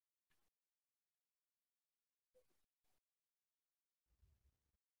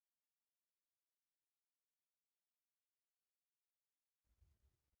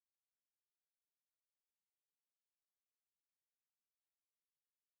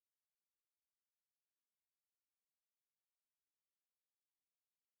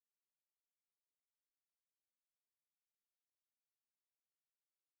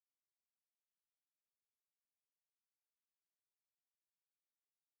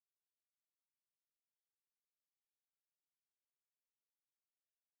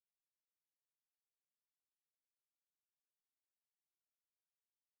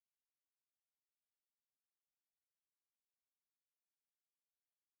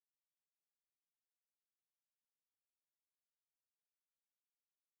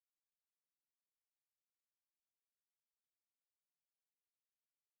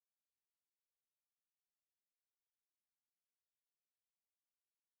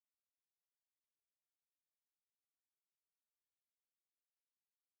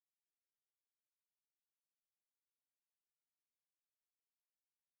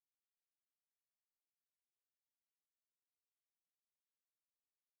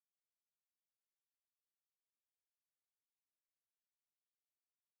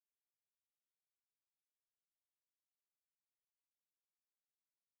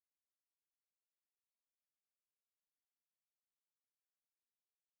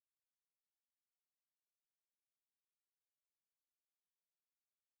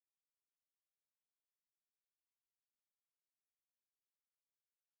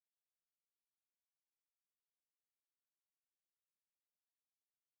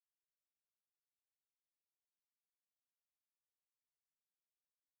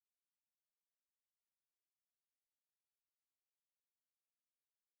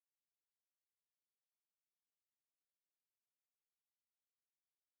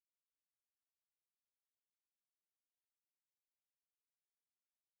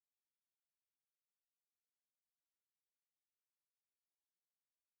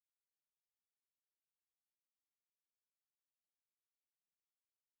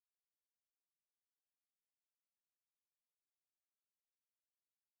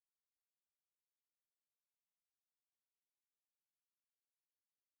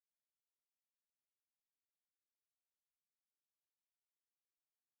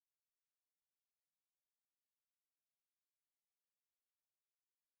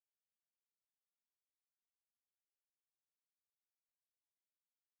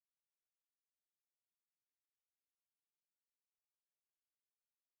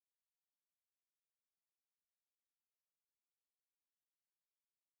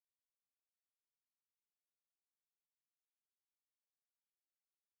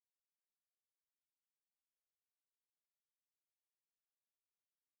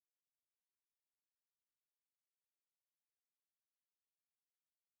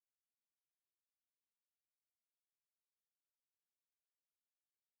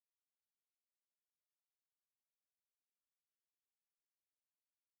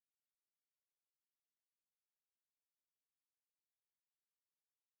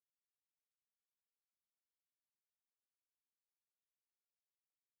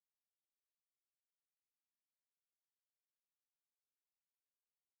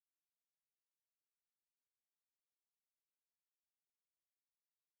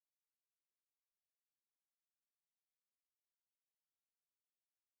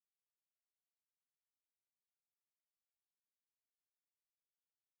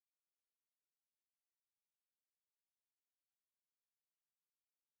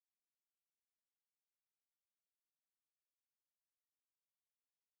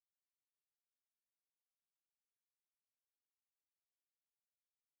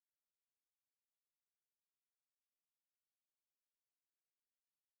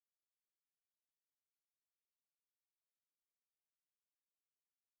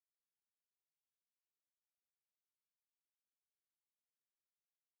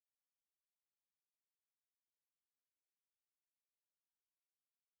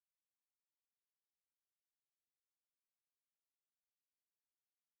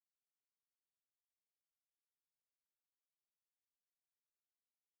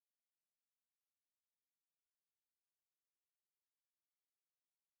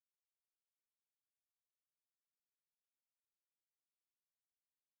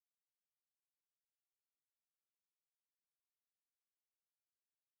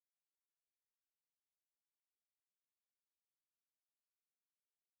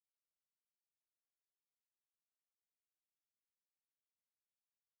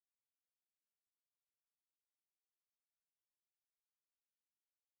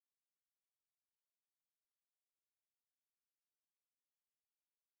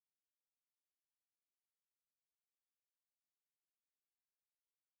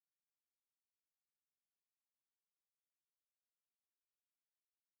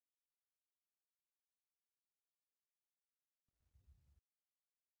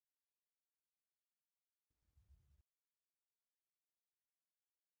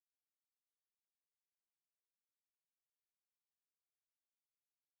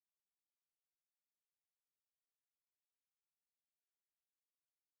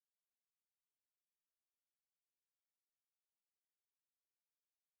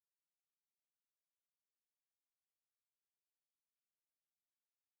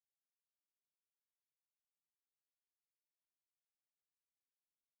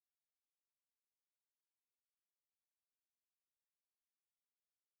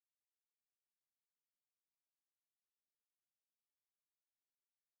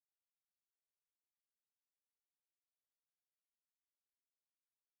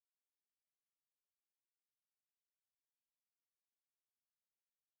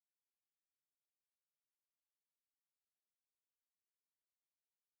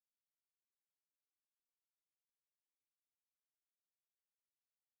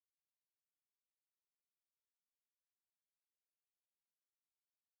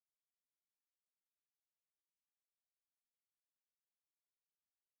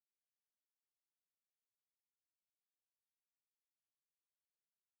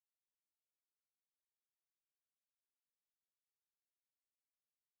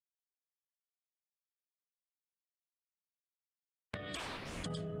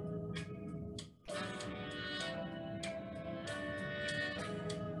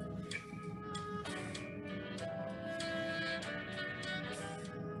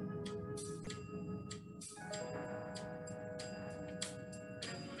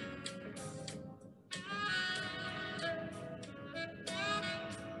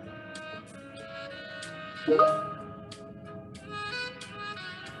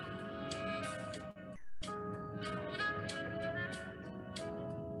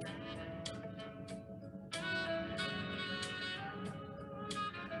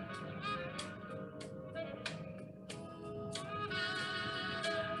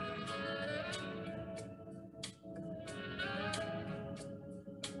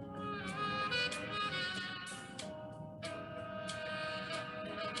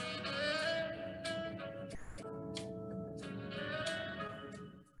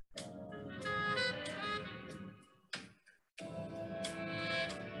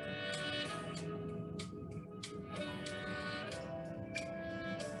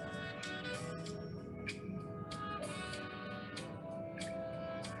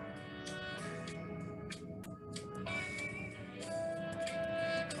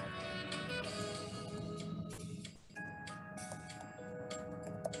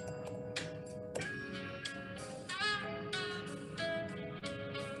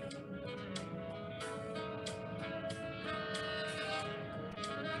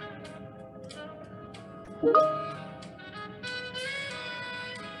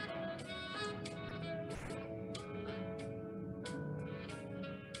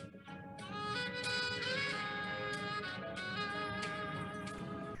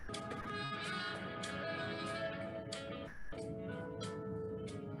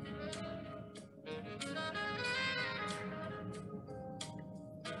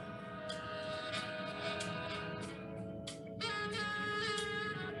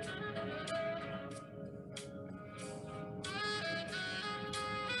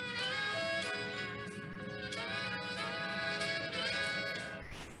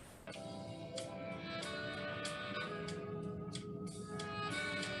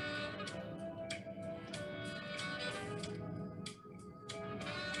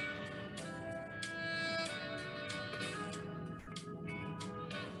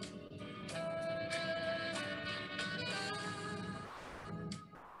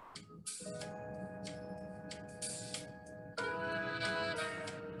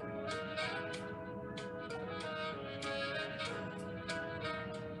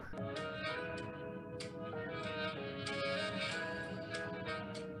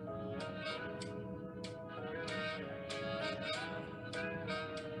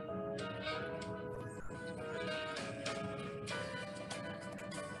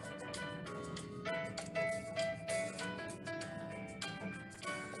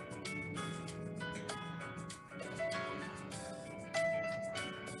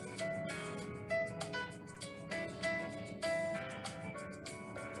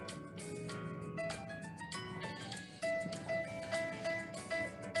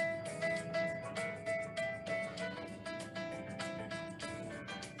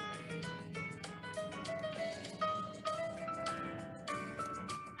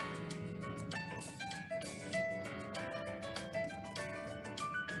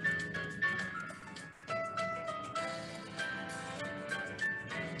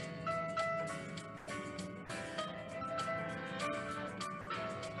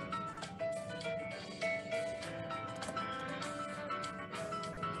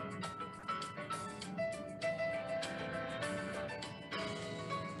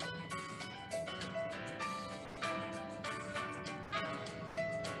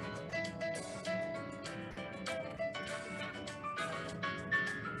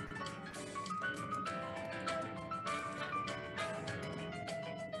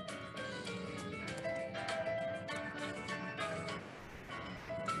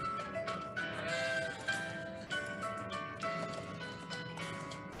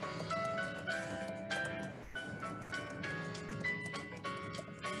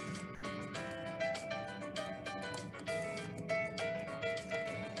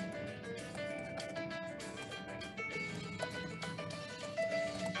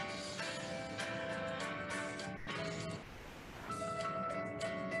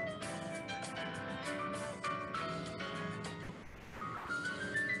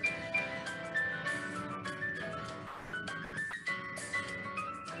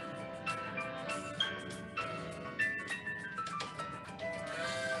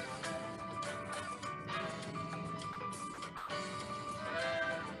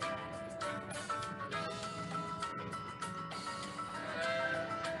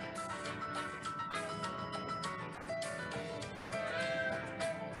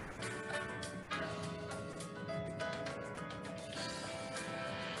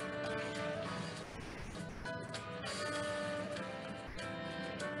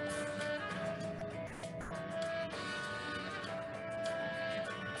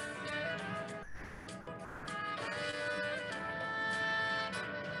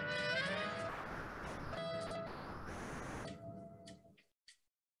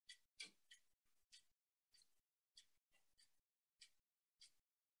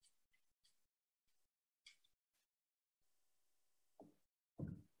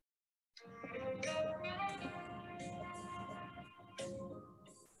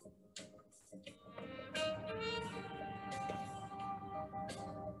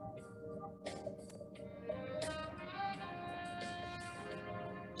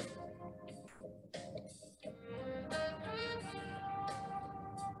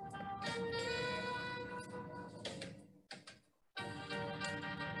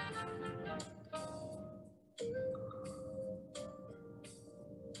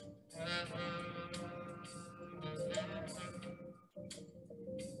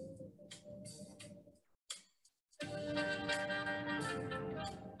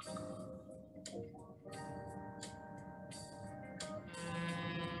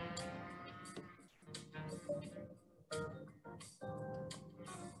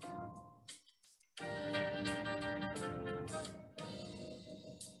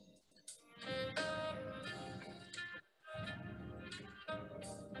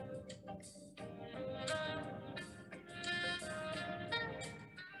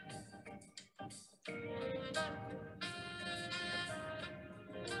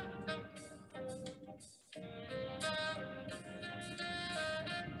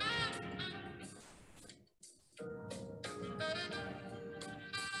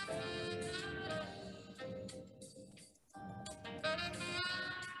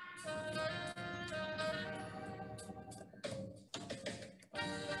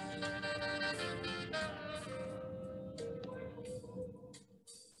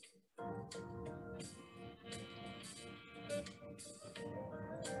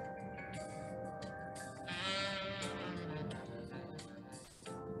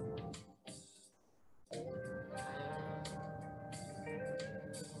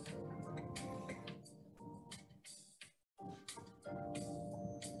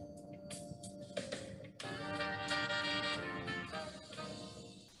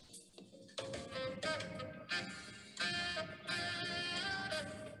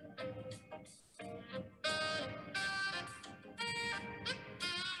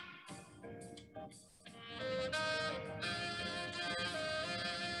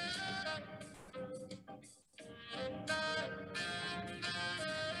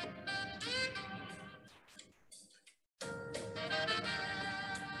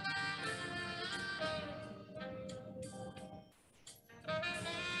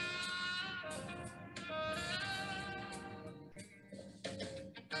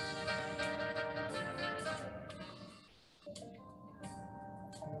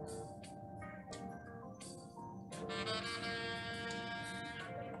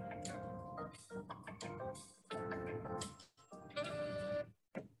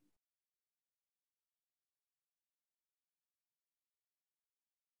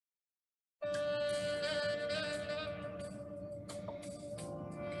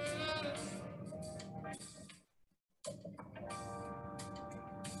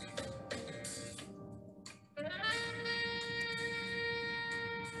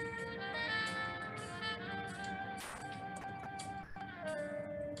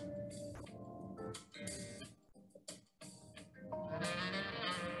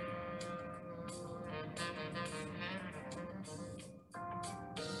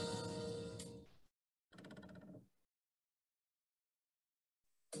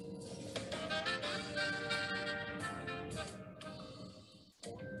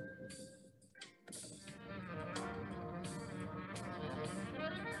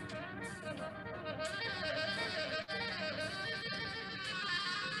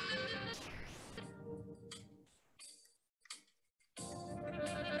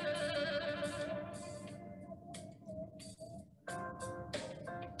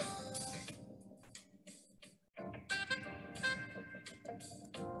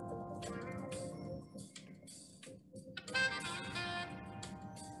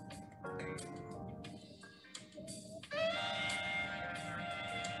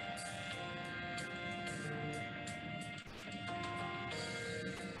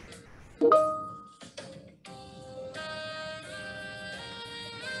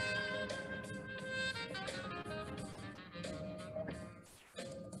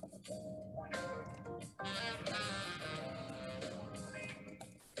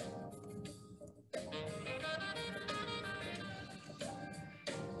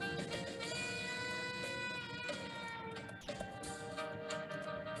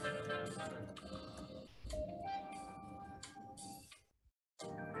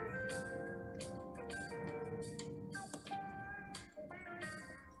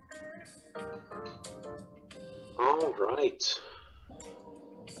 All right.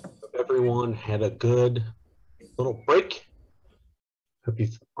 Hope everyone had a good little break. Hope you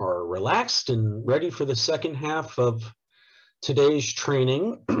are relaxed and ready for the second half of today's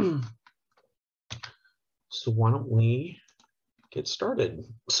training. So why don't we get started?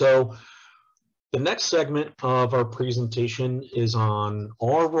 So the next segment of our presentation is on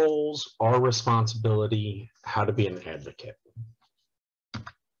our roles, our responsibility, how to be an advocate.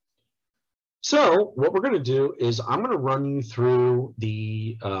 So what we're going to do is I'm going to run you through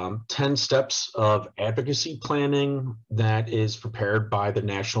the 10 steps of advocacy planning that is prepared by the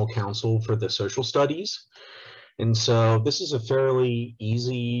National Council for the Social Studies. And so this is a fairly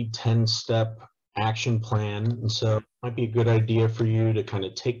easy 10-step action plan. And so it might be a good idea for you to kind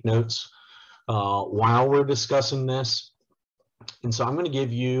of take notes while we're discussing this. And so I'm going to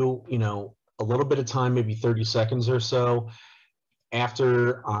give you, a little bit of time, maybe 30 seconds or so,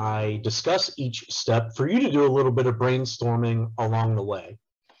 after I discuss each step for you to do a little bit of brainstorming along the way.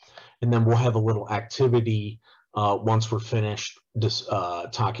 And then we'll have a little activity once we're finished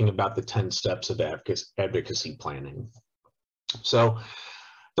talking about the 10 steps of advocacy planning. So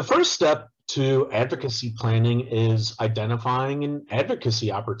the first step to advocacy planning is identifying an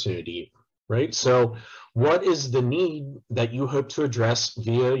advocacy opportunity, right? So what is the need that you hope to address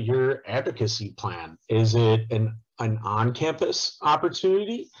via your advocacy plan? Is it an on-campus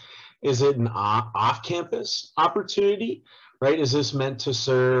opportunity? Is it an off-campus opportunity, right? Is this meant to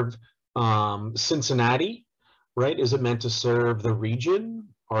serve Cincinnati, right? Is it meant to serve the region,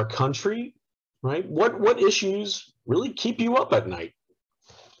 our country, right? What issues really keep you up at night,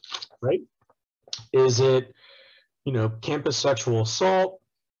 right? Is it, campus sexual assault,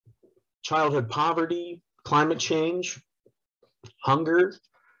 childhood poverty, climate change, hunger,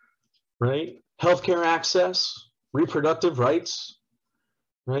 right? Healthcare access, reproductive rights,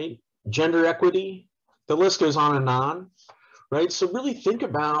 right? Gender equity, the list goes on, right? So really think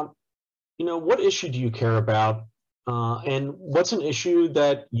about, what issue do you care about? And what's an issue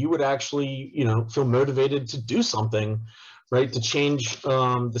that you would actually, feel motivated to do something, right? To change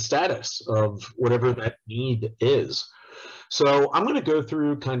the status of whatever that need is. So I'm going to go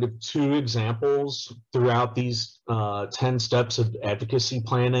through kind of 2 examples throughout these 10 steps of advocacy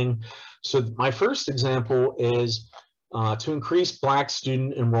planning. So my first example is to increase Black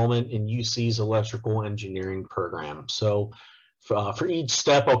student enrollment in UC's electrical engineering program. So for each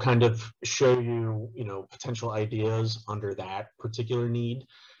step, I'll kind of show you, potential ideas under that particular need.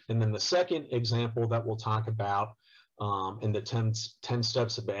 And then the second example that we'll talk about in the 10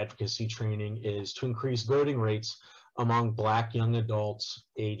 steps of advocacy training is to increase voting rates among Black young adults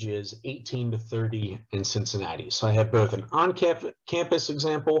ages 18 to 30 in Cincinnati. So I have both an on-campus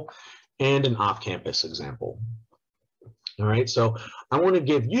example and an off-campus example. All right, so I want to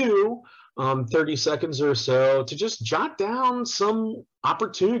give you 30 seconds or so to just jot down some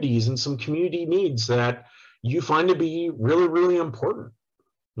opportunities and some community needs that you find to be really, really important.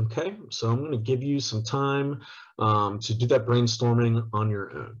 Okay, so I'm going to give you some time to do that brainstorming on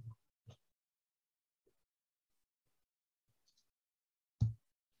your own.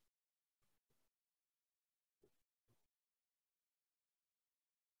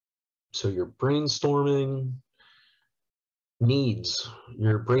 So you're brainstorming needs,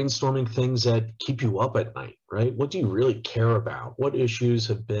 you're brainstorming things that keep you up at night, right? What do you really care about? What issues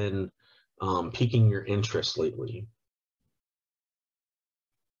have been piquing your interest lately?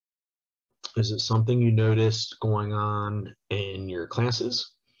 Is it something you noticed going on in your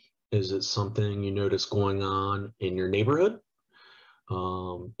classes? Is it something you noticed going on in your neighborhood?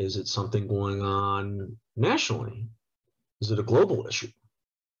 Is it something going on nationally? Is it a global issue?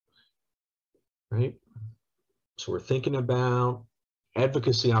 Right? So we're thinking about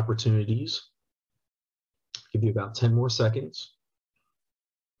advocacy opportunities. Give you about 10 more seconds.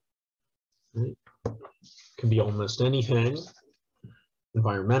 Right? Can be almost anything.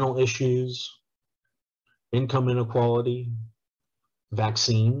 Environmental issues, income inequality,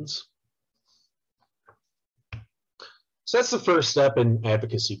 vaccines. So that's the first step in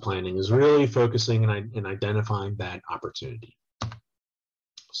advocacy planning, is really focusing and identifying that opportunity.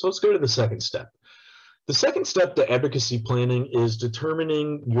 So let's go to the second step. The second step to advocacy planning is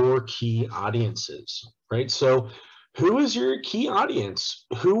determining your key audiences, right? So who is your key audience?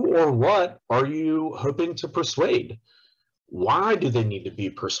 Who or what are you hoping to persuade? Why do they need to be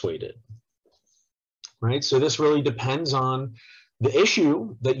persuaded, right? So this really depends on the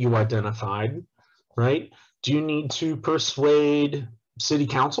issue that you identified, right? Do you need to persuade city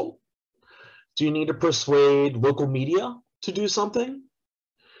council? Do you need to persuade local media to do something?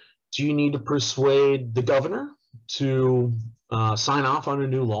 Do you need to persuade the governor to sign off on a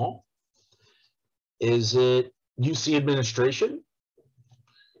new law? Is it UC administration?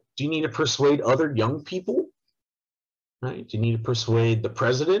 Do you need to persuade other young people? right? Do you need to persuade the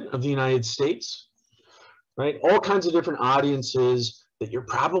President of the United States, right? All kinds of different audiences that you're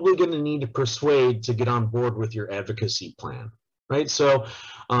probably going to need to persuade to get on board with your advocacy plan, right? So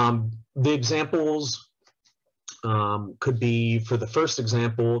the examples could be, for the first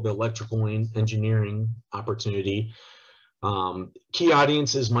example, the electrical engineering opportunity. Key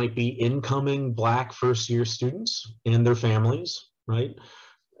audiences might be incoming Black first-year students and their families, right?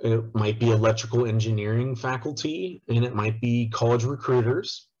 It might be electrical engineering faculty, and it might be college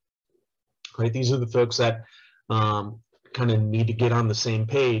recruiters, right? These are the folks that kind of need to get on the same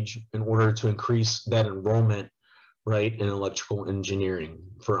page in order to increase that enrollment, right, in electrical engineering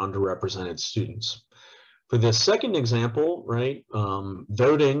for underrepresented students. For this second example, right,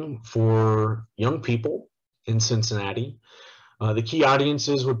 voting for young people in Cincinnati, the key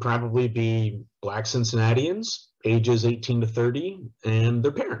audiences would probably be Black Cincinnatians, ages 18 to 30, and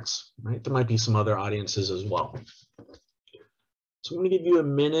their parents, right? There might be some other audiences as well. So I'm going to give you a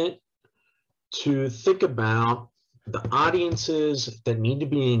minute to think about the audiences that need to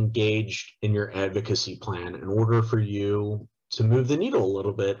be engaged in your advocacy plan in order for you to move the needle a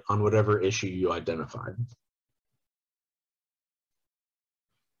little bit on whatever issue you identified.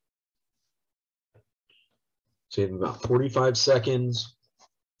 So you have about 45 seconds.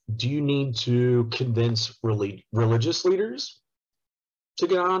 Do you need to convince religious leaders to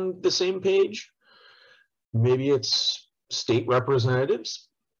get on the same page? Maybe it's state representatives,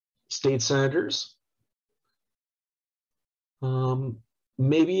 state senators.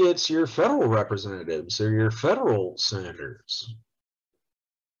 Maybe it's your federal representatives or your federal senators.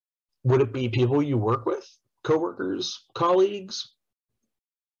 Would it be people you work with, coworkers, colleagues,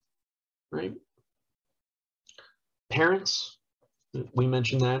 right? Parents, we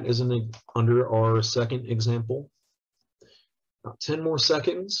mentioned that as under our second example. About 10 more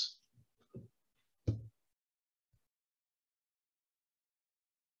seconds.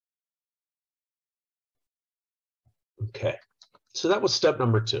 Okay, so that was step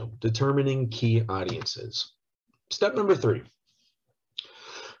number 2, determining key audiences. Step number 3,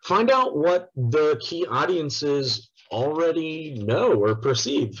 find out what the key audiences already know or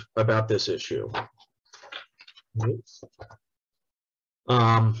perceive about this issue.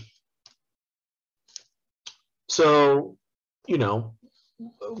 So, you know,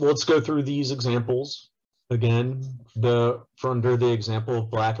 let's go through these examples again. Under the example of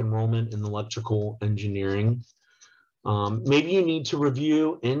Black enrollment in electrical engineering, maybe you need to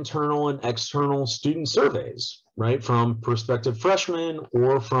review internal and external student surveys, right, from prospective freshmen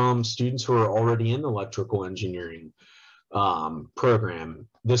or from students who are already in the electrical engineering program.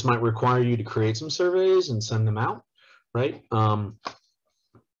 This might require you to create some surveys and send them out, right?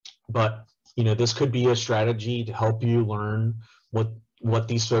 But you know, this could be a strategy to help you learn what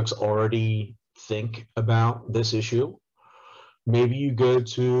these folks already think about this issue. Maybe you go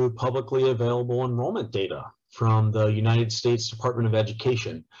to publicly available enrollment data from the United States Department of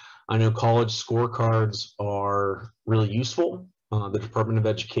Education. I know college scorecards are really useful. The Department of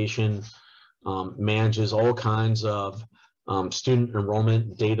Education manages all kinds of student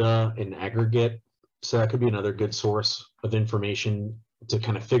enrollment data in aggregate. So that could be another good source of information to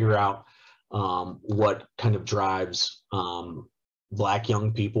kind of figure out what kind of drives Black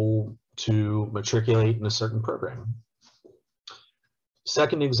young people to matriculate in a certain program.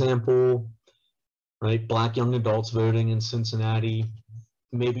 Second example, right, Black young adults voting in Cincinnati.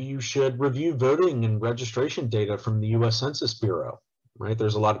 Maybe you should review voting and registration data from the US Census Bureau, right?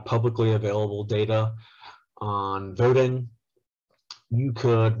 There's a lot of publicly available data on voting. You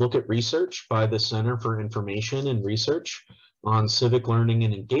could look at research by the Center for Information and Research on civic learning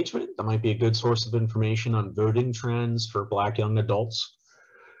and engagement. That might be a good source of information on voting trends for Black young adults,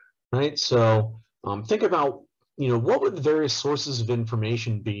 right? So think about, you know, what would the various sources of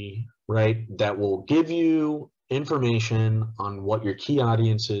information be, right, that will give you information on what your key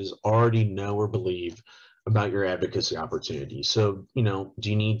audiences already know or believe about your advocacy opportunity. So, you know,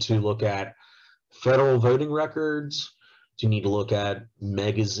 do you need to look at federal voting records? Do you need to look at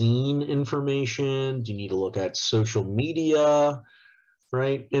magazine information? Do you need to look at social media,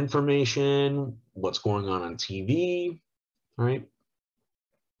 right, information? What's going on TV, right?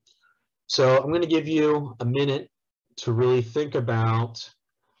 So I'm going to give you a minute to really think about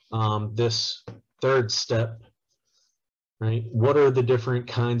this third step, right? What are the different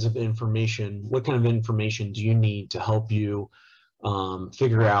kinds of information? What kind of information do you need to help you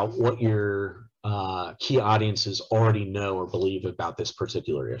figure out what your key audiences already know or believe about this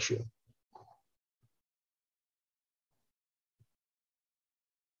particular issue?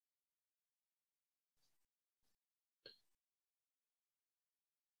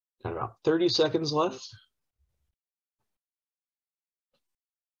 Got about 30 seconds left.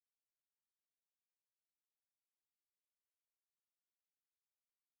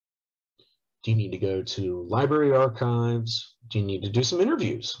 Do you need to go to library archives? Do you need to do some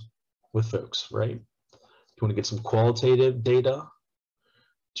interviews with folks, right? Do you want to get some qualitative data?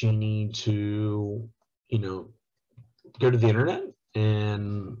 Do you need to, go to the internet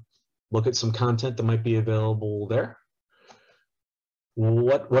and look at some content that might be available there?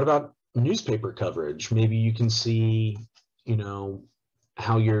 What about newspaper coverage? Maybe you can see,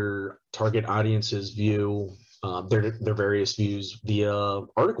 how your target audiences view their various views via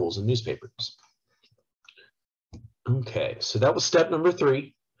articles in newspapers. Okay, so that was step number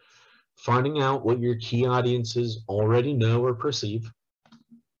 3, finding out what your key audiences already know or perceive.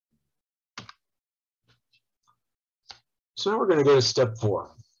 So now we're going to go to step 4.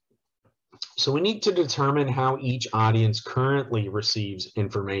 So we need to determine how each audience currently receives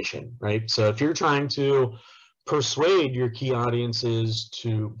information, right? So if you're trying to persuade your key audiences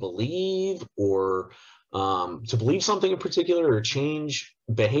to believe or to believe something in particular or change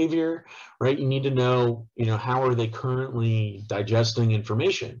behavior, right? You need to know, how are they currently digesting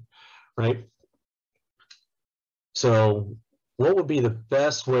information, right? So what would be the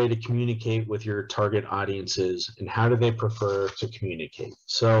best way to communicate with your target audiences, and how do they prefer to communicate?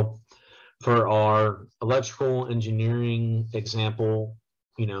 So for our electrical engineering example,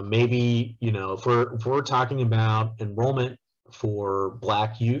 maybe, if we're talking about enrollment for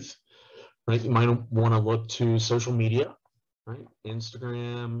Black youth, right, you might want to look to social media, right?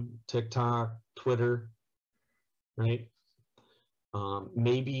 Instagram, TikTok, Twitter, right?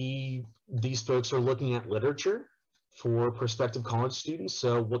 Maybe these folks are looking at literature for prospective college students.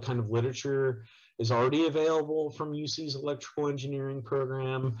 So what kind of literature is already available from UC's electrical engineering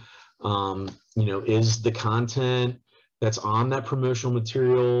program? Is the content that's on that promotional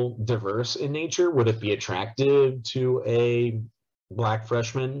material diverse in nature? Would it be attractive to a Black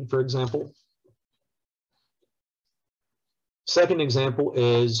freshman, for example? Second example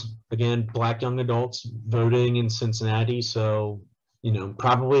is, again, Black young adults voting in Cincinnati. So,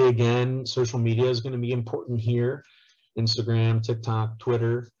 probably, again, social media is going to be important here. Instagram, TikTok,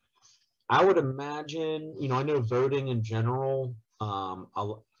 Twitter. I would imagine, I know voting in general,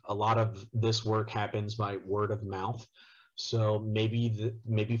 a lot of this work happens by word of mouth. So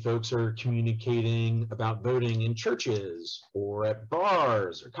maybe folks are communicating about voting in churches or at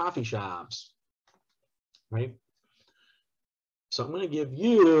bars or coffee shops, right? So I'm going to give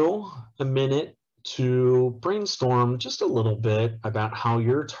you a minute to brainstorm just a little bit about how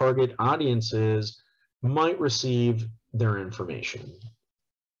your target audiences might receive their information.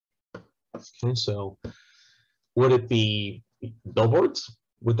 Okay, so would it be billboards?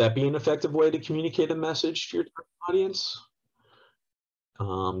 Would that be an effective way to communicate a message to your target audience?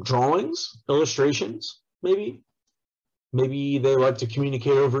 Drawings, illustrations, maybe? Maybe they like to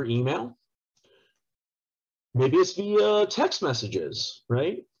communicate over email. Maybe it's via text messages,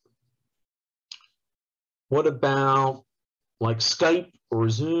 right? What about like Skype or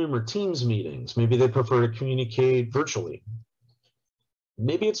Zoom or Teams meetings? Maybe they prefer to communicate virtually.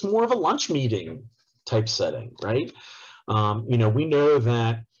 Maybe it's more of a lunch meeting type setting, right? We know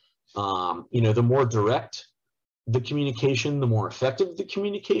that, the more direct the communication, the more effective the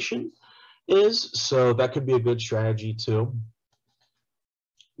communication is. So that could be a good strategy too.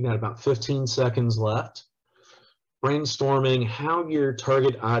 You got about 15 seconds left. Brainstorming how your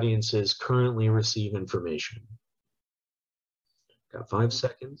target audiences currently receive information. Got 5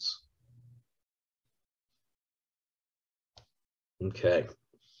 seconds. Okay.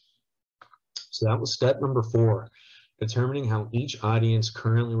 So that was step number 4, determining how each audience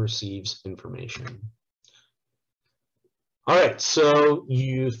currently receives information. All right, so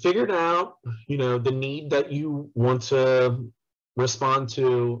you figured out, the need that you want to respond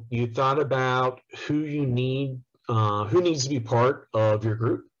to. You thought about who needs to be part of your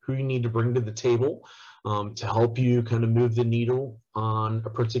group, who you need to bring to the table to help you kind of move the needle on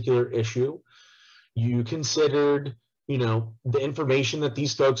a particular issue. You considered, the information that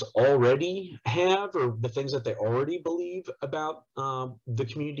these folks already have, or the things that they already believe about the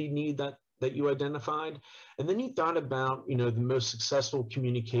community need that you identified. And then you thought about, the most successful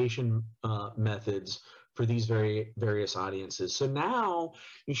communication methods for these various audiences. So now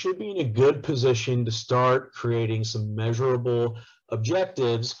you should be in a good position to start creating some measurable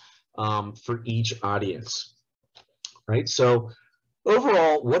objectives for each audience, right? So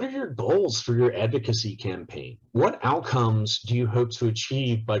overall, what are your goals for your advocacy campaign? What outcomes do you hope to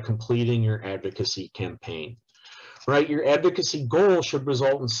achieve by completing your advocacy campaign? Right, your advocacy goal should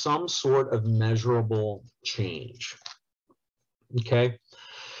result in some sort of measurable change. Okay,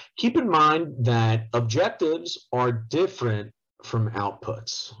 keep in mind that objectives are different from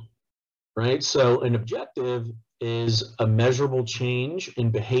outputs, right? So an objective is a measurable change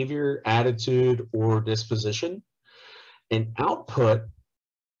in behavior, attitude, or disposition. And output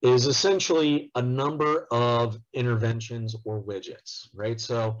is essentially a number of interventions or widgets, right?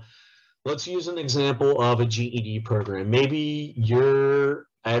 So let's use an example of a GED program. Maybe your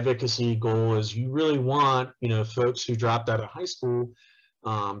advocacy goal is you really want, folks who dropped out of high school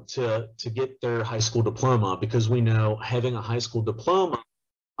to get their high school diploma, because we know having a high school diploma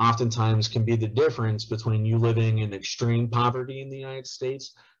oftentimes can be the difference between you living in extreme poverty in the United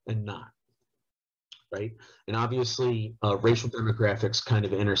States and not. Right? And obviously, racial demographics kind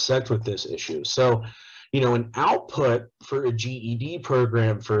of intersect with this issue. So, an output for a GED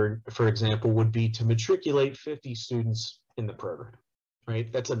program, for example, would be to matriculate 50 students in the program, right?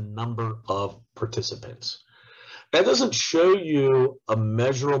 That's a number of participants. That doesn't show you a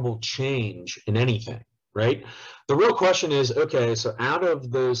measurable change in anything, right? The real question is, okay, so out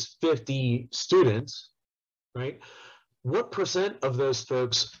of those 50 students, right, what percent of those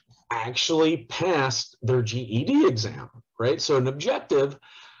folks actually passed their GED exam, right? So an objective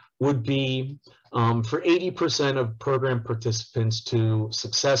would be for 80% of program participants to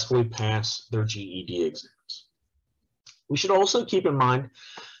successfully pass their GED exams. We should also keep in mind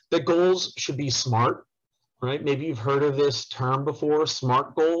that goals should be SMART, right? Maybe you've heard of this term before,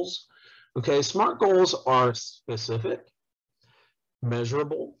 SMART goals. Okay, SMART goals are specific,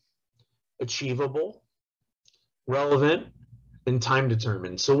 measurable, achievable, relevant, and time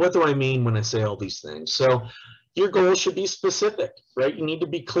determined. So what do I mean when I say all these things? So your goals should be specific, right? You need to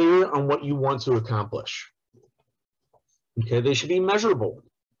be clear on what you want to accomplish. Okay, they should be measurable.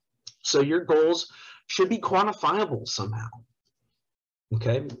 So your goals should be quantifiable somehow.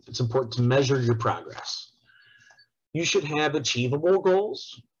 Okay, it's important to measure your progress. You should have achievable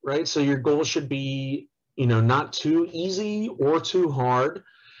goals, right? So your goals should be, not too easy or too hard.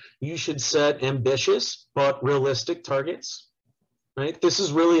 You should set ambitious but realistic targets. Right? This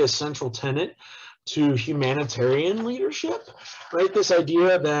is really a central tenet to humanitarian leadership, right? This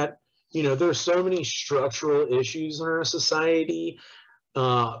idea that, there's so many structural issues in our society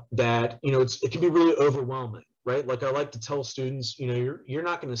that, it can be really overwhelming, right? Like I like to tell students, you're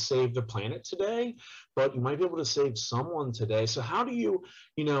not going to save the planet today, but you might be able to save someone today. So how do you,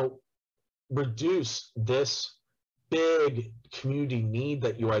 reduce this big community need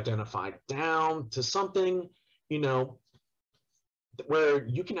that you identified down to something, where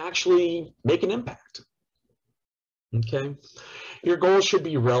you can actually make an impact, okay? Your goals should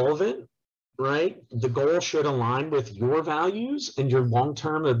be relevant, right? The goal should align with your values and your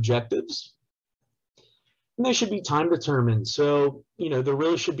long-term objectives. And they should be time determined. So, there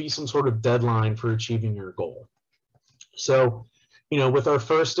really should be some sort of deadline for achieving your goal. So, with our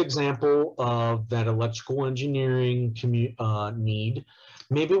first example of that electrical engineering need,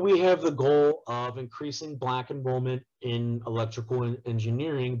 maybe we have the goal of increasing Black enrollment in electrical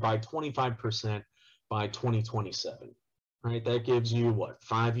engineering by 25% by 2027, right? That gives you, what,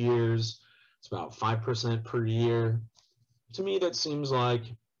 5 years? It's about 5% per year. To me, that seems like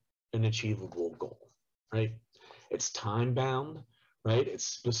an achievable goal, right? It's time-bound, right? It's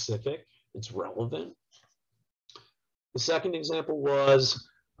specific, it's relevant. The second example was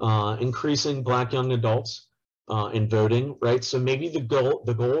increasing Black young adults in voting, right? So maybe the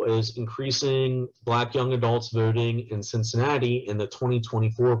goal is increasing Black young adults voting in Cincinnati in the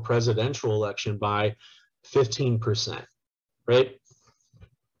 2024 presidential election by 15%, right?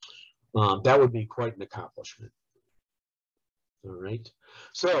 That would be quite an accomplishment. All right.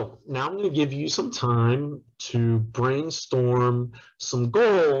 So now I'm going to give you some time to brainstorm some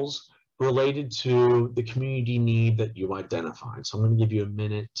goals related to the community need that you identified. So I'm going to give you a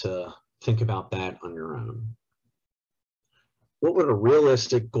minute to think about that on your own. What would a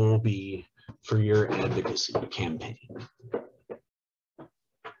realistic goal be for your advocacy campaign?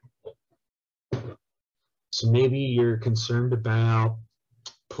 So maybe you're concerned about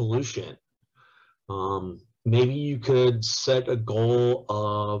pollution. Maybe you could set a goal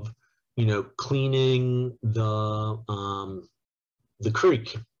of, cleaning the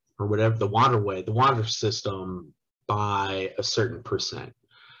creek or whatever, the waterway, the water system by a certain percent.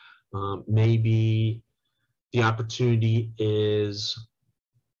 Maybe the opportunity is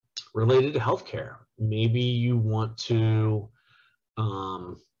related to healthcare. Maybe you want to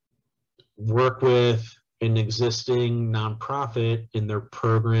work with an existing nonprofit in their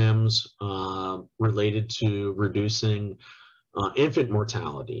programs related to reducing infant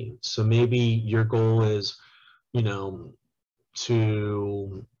mortality. So maybe your goal is,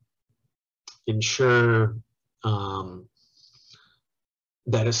 to ensure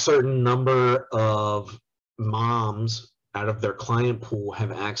that a certain number of moms out of their client pool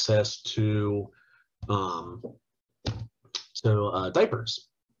have access to So diapers,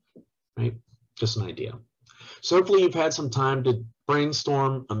 right? Just an idea. So hopefully you've had some time to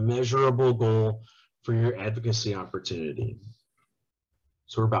brainstorm a measurable goal for your advocacy opportunity.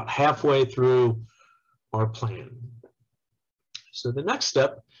 So we're about halfway through our plan. So the next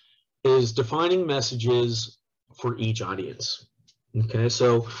step is defining messages for each audience. Okay,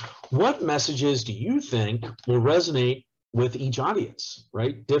 so what messages do you think will resonate with each audience,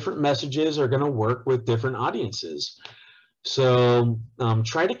 right? Different messages are going to work with different audiences. So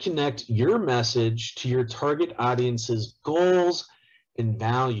try to connect your message to your target audience's goals and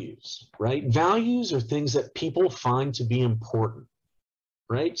values, right? Values are things that people find to be important,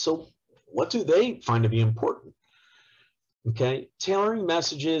 right? So what do they find to be important? Okay, tailoring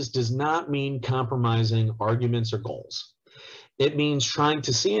messages does not mean compromising arguments or goals. It means trying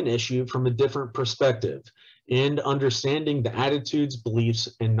to see an issue from a different perspective and understanding the attitudes, beliefs,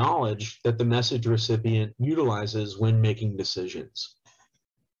 and knowledge that the message recipient utilizes when making decisions.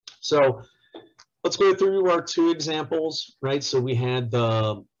 So let's go through our two examples, right? So we had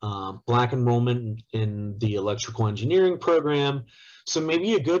the Black enrollment in the electrical engineering program. So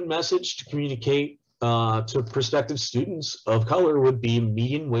maybe a good message to communicate to prospective students of color would be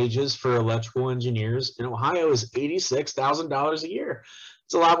median wages for electrical engineers in Ohio is $86,000 a year.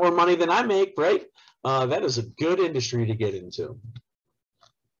 It's a lot more money than I make, right? That is a good industry to get into,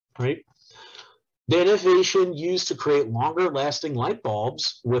 right? The innovation used to create longer lasting light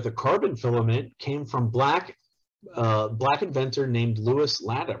bulbs with a carbon filament came from Black inventor named Lewis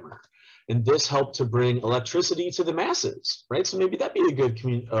Latimer. And this helped to bring electricity to the masses, right? So maybe that'd be a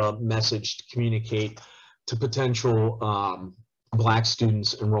good message to communicate to potential Black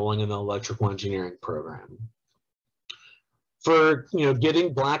students enrolling in the electrical engineering program. For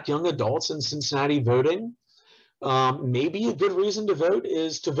getting Black young adults in Cincinnati voting, maybe a good reason to vote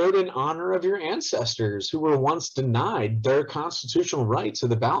is to vote in honor of your ancestors who were once denied their constitutional right to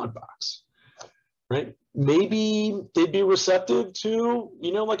the ballot box, right? Maybe they'd be receptive to,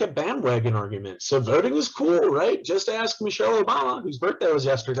 like a bandwagon argument. So voting is cool, right? Just ask Michelle Obama, whose birthday was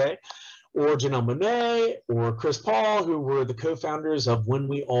yesterday, or Janelle Monáe, or Chris Paul, who were the co-founders of When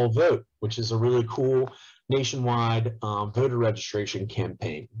We All Vote, which is a really cool nationwide voter registration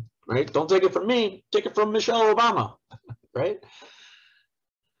campaign, right? Don't take it from me, take it from Michelle Obama, right?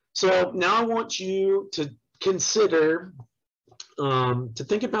 So now I want you to consider to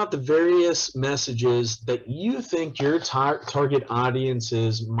think about the various messages that you think your target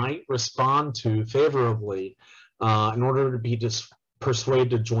audiences might respond to favorably in order to be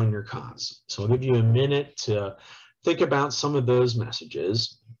persuaded to join your cause. So I'll give you a minute to think about some of those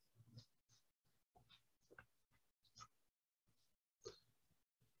messages.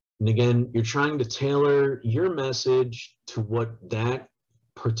 And again, you're trying to tailor your message to what that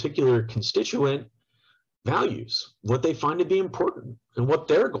particular constituent values, what they find to be important, and what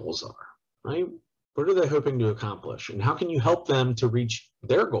their goals are, right? What are they hoping to accomplish? And how can you help them to reach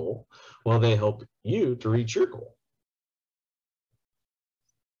their goal while they help you to reach your goal?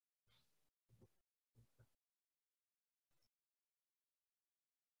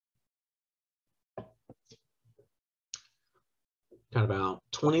 Got about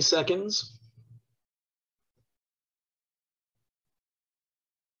 20 seconds.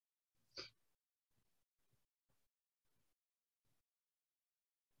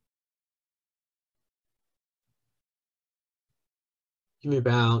 Give me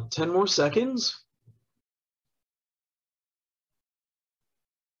about 10 more seconds.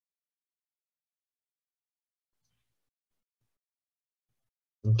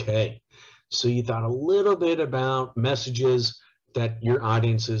 Okay, so you thought a little bit about messages that your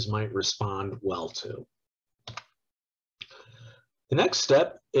audiences might respond well to. The next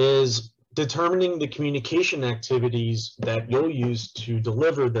step is determining the communication activities that you'll use to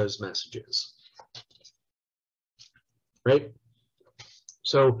deliver those messages, right?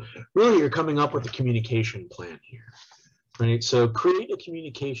 So really you're coming up with a communication plan here, right? So create a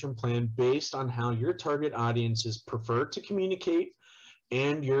communication plan based on how your target audiences prefer to communicate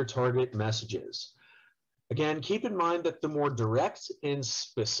and your target messages. Again, keep in mind that the more direct and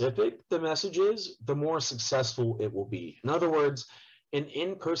specific the message is, the more successful it will be. In other words, an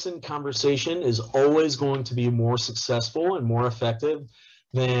in-person conversation is always going to be more successful and more effective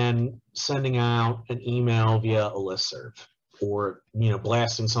than sending out an email via a listserv or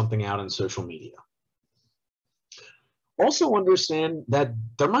blasting something out on social media. Also understand that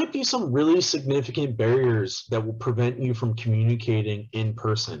there might be some really significant barriers that will prevent you from communicating in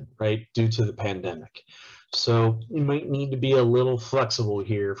person, right, due to the pandemic. So you might need to be a little flexible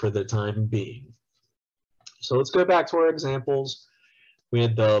here for the time being. So let's go back to our examples. We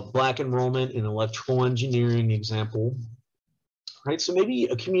had the Black enrollment in electrical engineering example. right? So maybe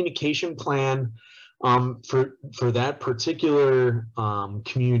a communication plan for that particular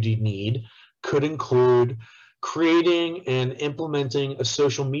community need could include creating and implementing a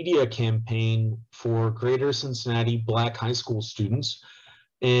social media campaign for Greater Cincinnati Black high school students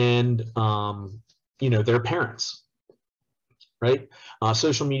and their parents, right?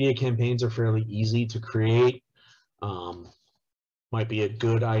 Social media campaigns are fairly easy to create. Might be a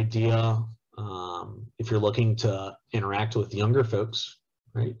good idea if you're looking to interact with younger folks,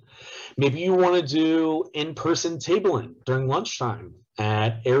 right? Maybe you want to do in-person tabling during lunchtime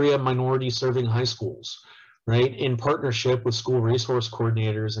at area minority serving high schools, right? In partnership with school resource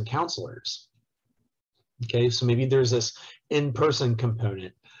coordinators and counselors. Okay, so maybe there's this in-person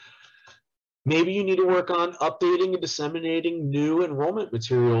component. Maybe you need to work on updating and disseminating new enrollment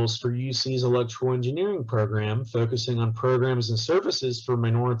materials for UC's electrical engineering program, focusing on programs and services for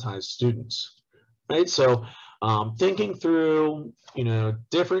minoritized students, right? So thinking through,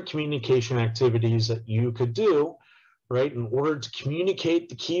 different communication activities that you could do, right, in order to communicate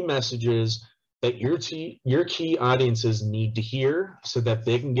the key messages that your key audiences need to hear so that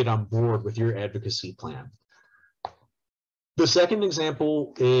they can get on board with your advocacy plan. The second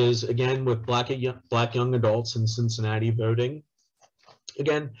example is, again, with Black young adults in Cincinnati voting.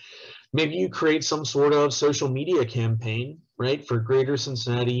 Again, maybe you create some sort of social media campaign, right, for Greater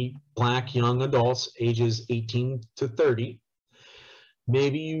Cincinnati Black young adults ages 18 to 30.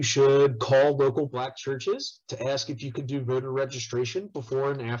 Maybe you should call local Black churches to ask if you could do voter registration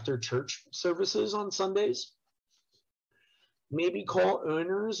before and after church services on Sundays. Maybe call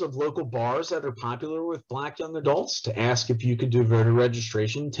owners of local bars that are popular with Black young adults to ask if you could do voter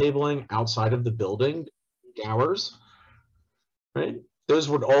registration tabling outside of the building hours, right? Those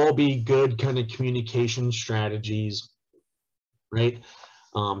would all be good kind of communication strategies, right,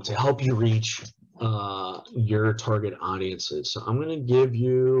 to help you reach your target audiences. So I'm going to give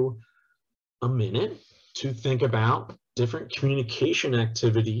you a minute to think about different communication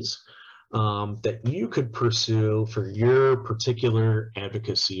activities that you could pursue for your particular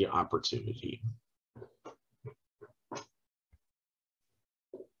advocacy opportunity.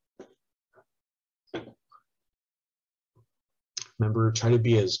 Remember, try to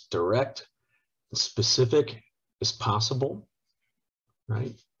be as direct and specific as possible,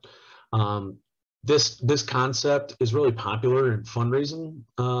 right? This concept is really popular in fundraising,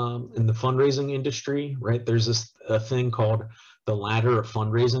 in the fundraising industry, right? There's a thing called the ladder of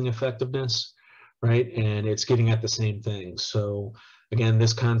fundraising effectiveness, right? And it's getting at the same thing. So again,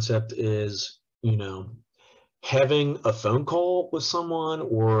 this concept is, having a phone call with someone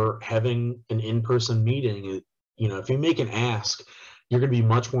or having an in-person meeting. If you make an ask, you're going to be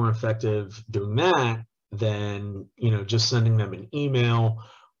much more effective doing that than, just sending them an email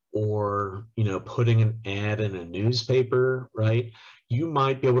or, putting an ad in a newspaper, right? You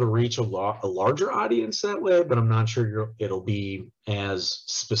might be able to reach a larger audience that way, but I'm not sure it'll be as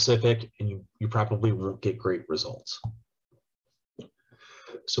specific, and you probably won't get great results.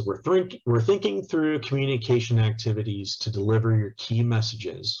 So we're thinking through communication activities to deliver your key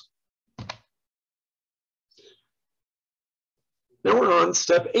messages. Now we're on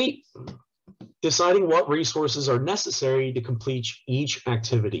step 8, deciding what resources are necessary to complete each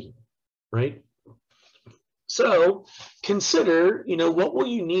activity, right? So consider, what will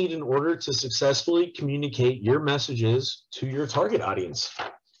you need in order to successfully communicate your messages to your target audience?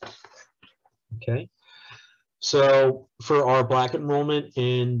 Okay. So for our Black enrollment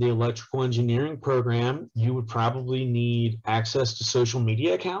in the electrical engineering program, you would probably need access to social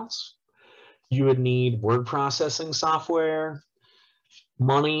media accounts. You would need word processing software,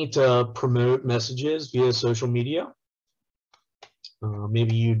 money to promote messages via social media.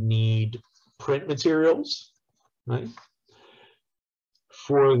 Maybe you'd need print materials, right?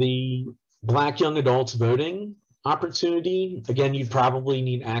 For the Black young adults voting opportunity, again, you'd probably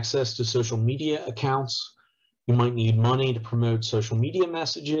need access to social media accounts. You might need money to promote social media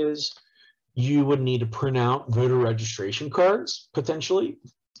messages. You would need to print out voter registration cards, potentially.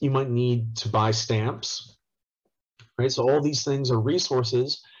 You might need to buy stamps, right? So all these things are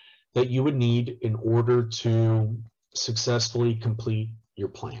resources that you would need in order to successfully complete your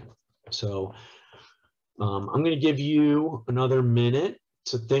plan. So I'm going to give you another minute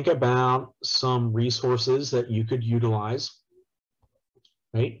to think about some resources that you could utilize,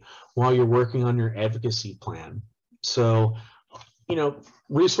 right, while you're working on your advocacy plan. So,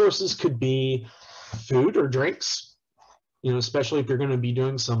 resources could be food or drinks, especially if you're going to be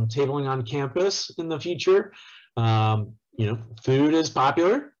doing some tabling on campus in the future. Food is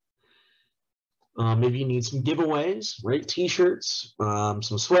popular. Maybe you need some giveaways, right? T-shirts, some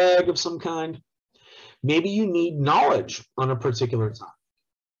swag of some kind. Maybe you need knowledge on a particular topic.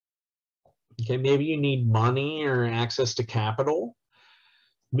 Okay, maybe you need money or access to capital.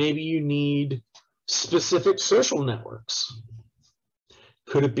 Maybe you need specific social networks.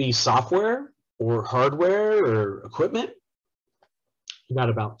 Could it be software or hardware or equipment? You got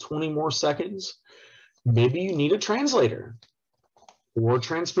about 20 more seconds. Maybe you need a translator or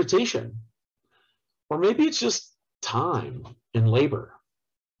transportation, or maybe it's just time and labor,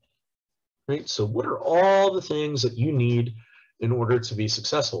 right? So what are all the things that you need in order to be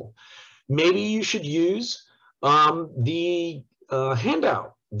successful? Maybe you should use the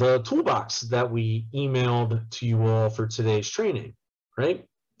handout, the toolbox that we emailed to you all for today's training, right?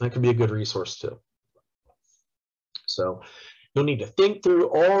 That could be a good resource too. So you'll need to think through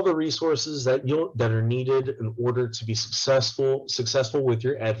all the resources that are needed in order to be successful with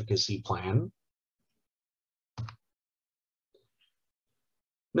your advocacy plan.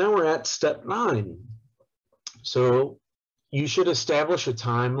 Now we're at step 9. So you should establish a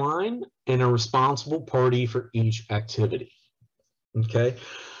timeline and a responsible party for each activity. Okay,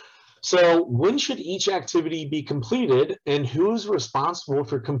 so when should each activity be completed and who's responsible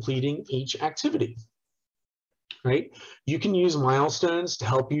for completing each activity? Right? You can use milestones to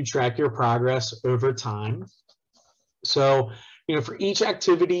help you track your progress over time. So, you know, for each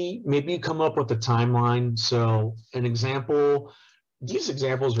activity, maybe you come up with a timeline. So an example, these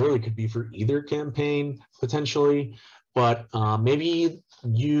examples really could be for either campaign potentially, but maybe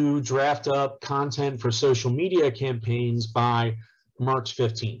you draft up content for social media campaigns by March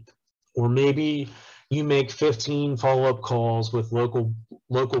 15th, or maybe you make 15 follow-up calls with local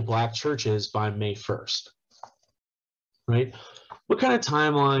Black churches by May 1st. Right? What kind of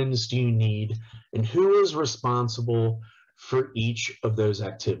timelines do you need and who is responsible for each of those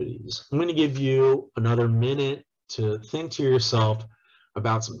activities? I'm going to give you another minute to think to yourself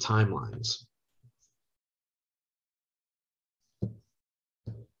about some timelines.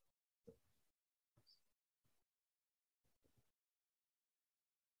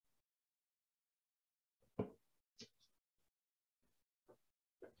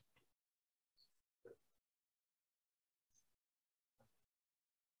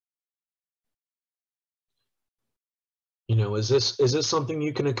 You know, is this something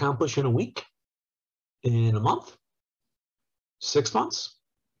you can accomplish in a week, in a month, 6 months,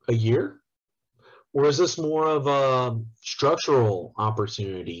 a year? Or is this more of a structural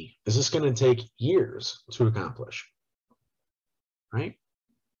opportunity? Is this going to take years to accomplish? Right?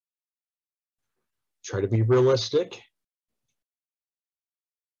 Try to be realistic.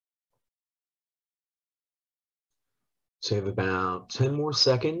 Save about 10 more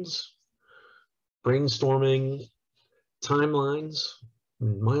seconds. Brainstorming timelines,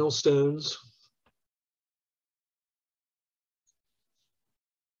 milestones.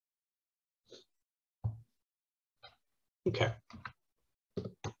 Okay.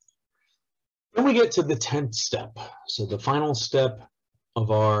 Then we get to the 10th step. So the final step of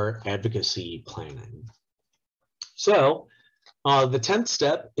our advocacy planning. So the 10th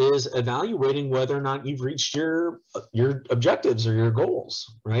step is evaluating whether or not you've reached your objectives or your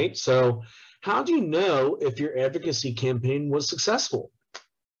goals, right? So how do you know if your advocacy campaign was successful,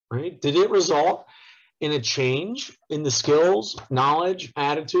 right? Did it result in a change in the skills, knowledge,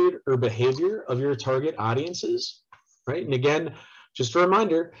 attitude, or behavior of your target audiences, right? And again, just a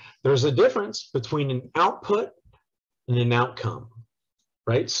reminder, there's a difference between an output and an outcome,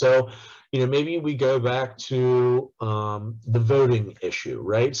 right? So, you know, maybe we go back to the voting issue,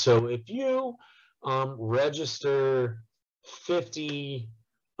 right? So if you register 50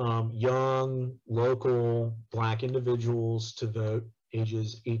 young local Black individuals to vote,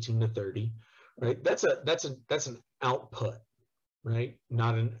 ages 18 to 30, right? That's an output, right?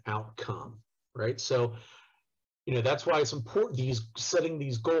 Not an outcome, right? So, you know, that's why it's important. Setting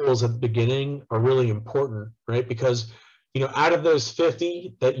these goals at the beginning are really important, right? Because, you know, out of those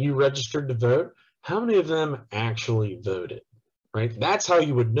 50 that you registered to vote, how many of them actually voted, right? That's how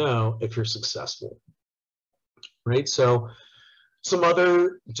you would know if you're successful, right? So some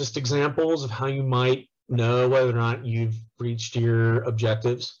other just examples of how you might know whether or not you've reached your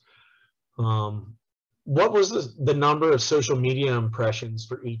objectives. What was the number of social media impressions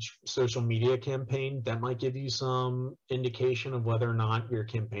for each social media campaign? That might give you some indication of whether or not your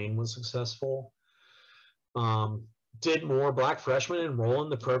campaign was successful. Did more Black freshmen enroll in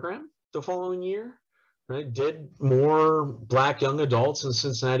the program the following year? Right? Did more Black young adults in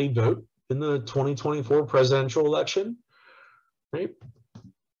Cincinnati vote in the 2024 presidential election? Right?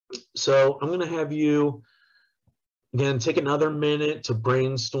 So I'm going to have you, again, take another minute to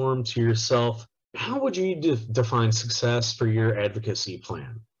brainstorm to yourself, how would you define success for your advocacy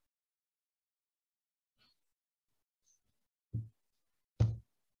plan?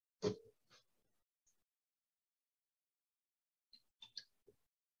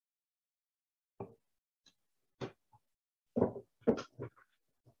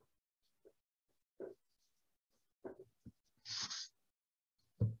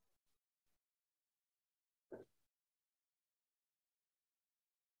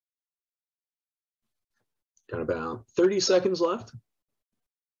 Got about 30 seconds left.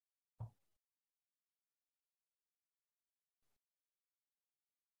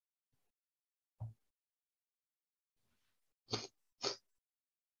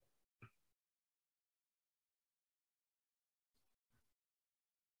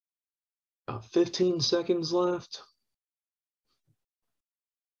 About 15 seconds left.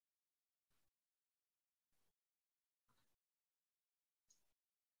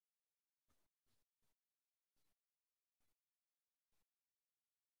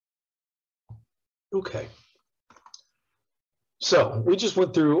 Okay. So we just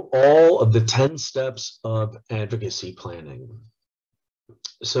went through all of the 10 steps of advocacy planning.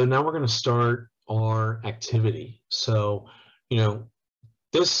 So now we're going to start our activity. So, you know,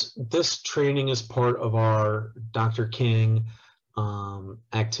 this training is part of our Dr. King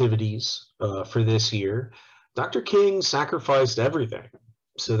activities for this year. Dr. King sacrificed everything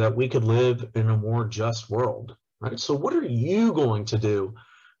so that we could live in a more just world, right? So what are you going to do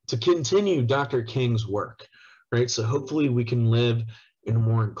to continue Dr. King's work, right? So hopefully we can live in a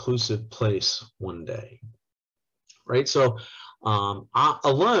more inclusive place one day, right? So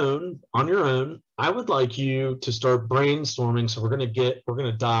alone, on your own, I would like you to start brainstorming. So we're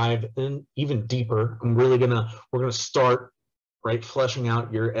gonna dive in even deeper. We're gonna start, right, fleshing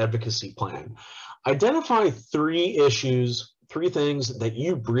out your advocacy plan. Identify 3 issues, 3 things that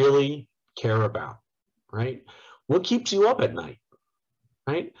you really care about, right? What keeps you up at night,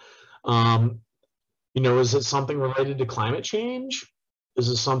 right? You know, is it something related to climate change? Is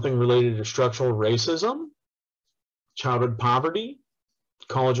it something related to structural racism, childhood poverty,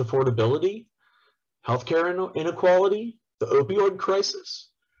 college affordability, healthcare inequality, the opioid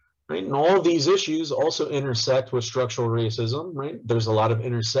crisis, right? And all of these issues also intersect with structural racism, right? There's a lot of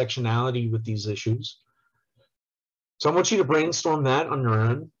intersectionality with these issues. So I want you to brainstorm that on your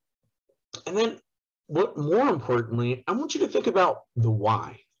own. And then more importantly, I want you to think about the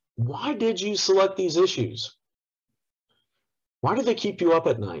why. Why did you select these issues? Why do they keep you up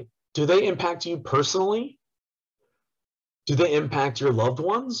at night? Do they impact you personally? Do they impact your loved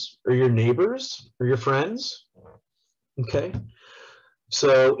ones or your neighbors or your friends? Okay.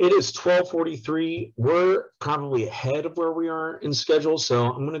 So it is 12:43. We're probably ahead of where we are in schedule. So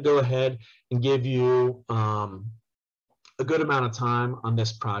I'm going to go ahead and give you a good amount of time on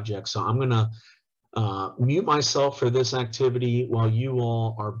this project. So I'm going to mute myself for this activity while you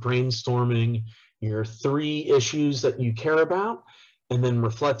all are brainstorming your 3 issues that you care about, and then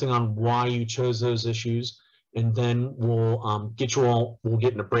reflecting on why you chose those issues. And then we'll get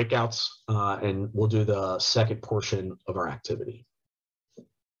into breakouts and we'll do the second portion of our activity.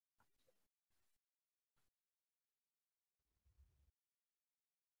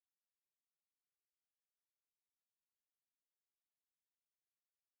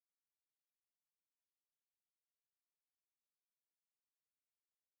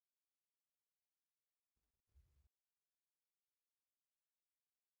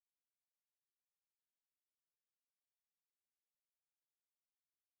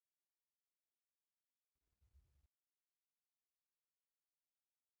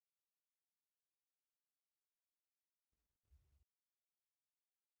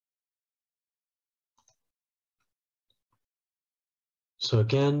 So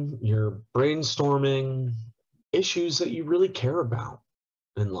again, you're brainstorming issues that you really care about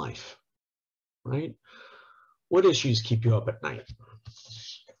in life, right? What issues keep you up at night?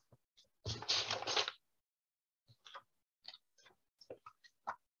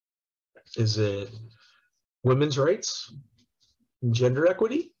 Is it women's rights, gender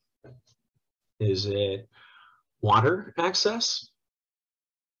equity? Is it water access?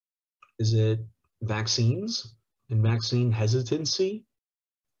 Is it vaccines and vaccine hesitancy?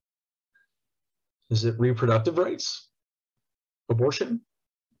 Is it reproductive rights, abortion,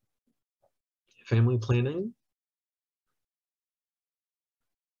 family planning,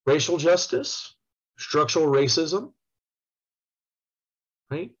 racial justice, structural racism,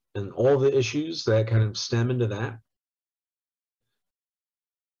 right? And all the issues that kind of stem into that.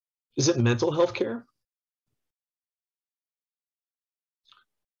 Is it mental health care?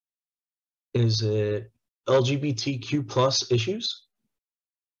 Is it LGBTQ plus issues?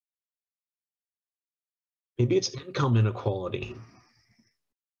 Maybe it's income inequality.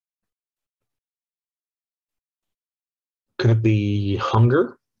 Could it be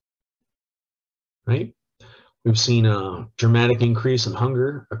hunger, right? We've seen a dramatic increase in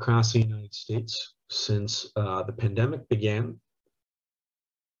hunger across the United States since the pandemic began.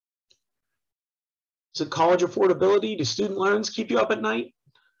 Is it college affordability? Do student loans keep you up at night?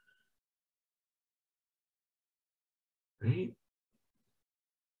 Right?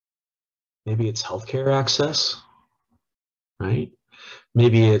 Maybe it's healthcare access, right?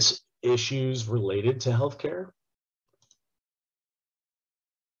 Maybe it's issues related to healthcare.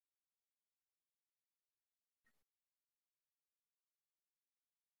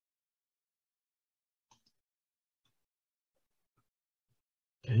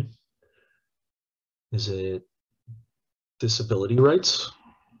 Okay. Is it disability rights?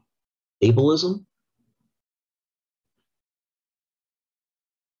 Ableism?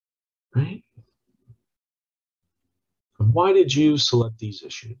 Right? And why did you select these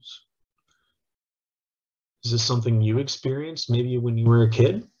issues? Is this something you experienced maybe when you were a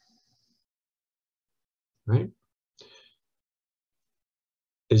kid? Right?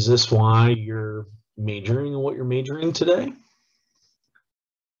 Is this why you're majoring in what you're majoring today?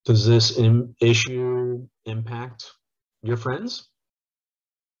 Does this issue impact your friends?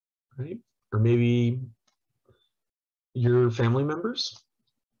 Right? Or maybe your family members?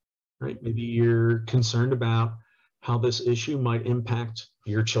 Right? Maybe you're concerned about how this issue might impact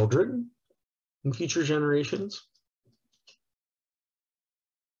your children and future generations.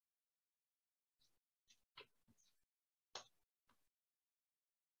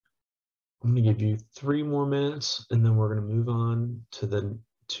 I'm going to give you 3 more minutes, and then we're going to move on to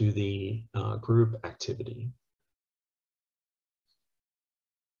the group activity.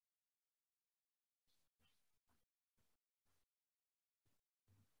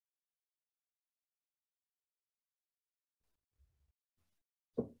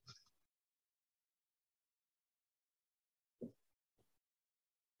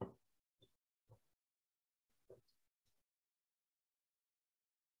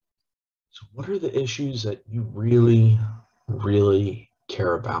 So what are the issues that you really, really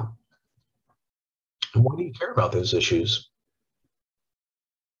care about? And why do you care about those issues?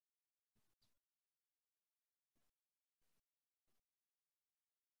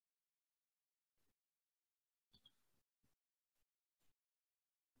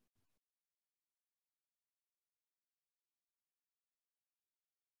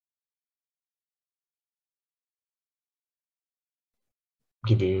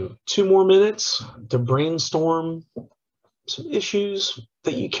 Give you 2 more minutes to brainstorm some issues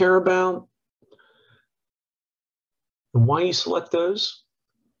that you care about and why you select those.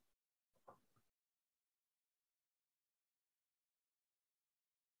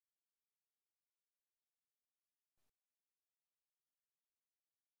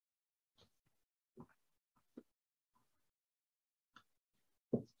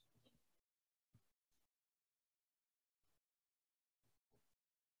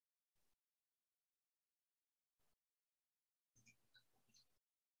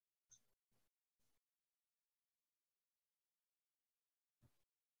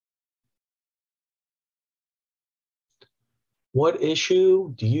 What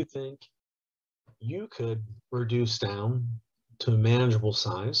issue do you think you could reduce down to a manageable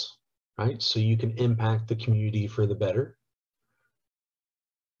size, right? So you can impact the community for the better.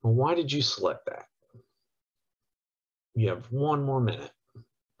 Well, why did you select that? You have 1 more minute.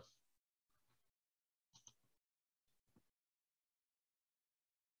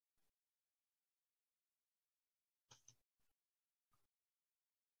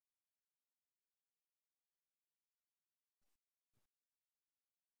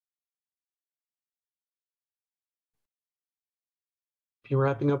 If you're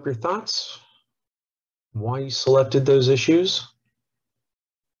wrapping up your thoughts, why you selected those issues,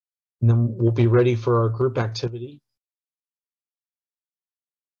 and then we'll be ready for our group activity.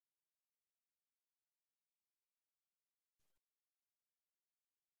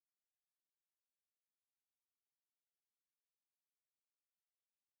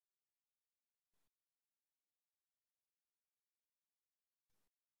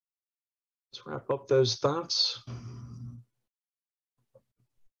 Let's wrap up those thoughts.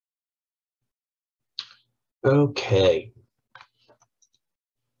 Okay.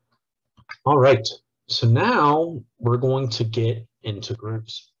 All right. So now we're going to get into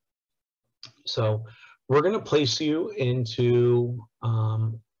groups. So we're going to place you into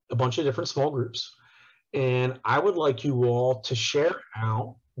a bunch of different small groups. And I would like you all to share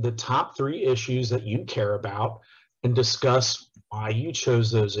out the top 3 issues that you care about and discuss why you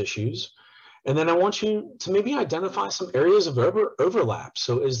chose those issues. And then I want you to maybe identify some areas of overlap.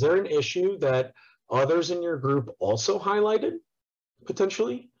 So is there an issue that others in your group also highlighted,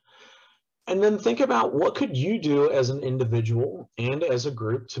 potentially? And then think about what could you do as an individual and as a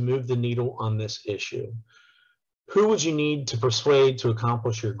group to move the needle on this issue? Who would you need to persuade to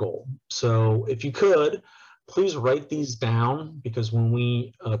accomplish your goal? So if you could, please write these down, because when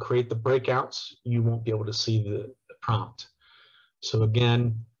we create the breakouts, you won't be able to see the prompt. So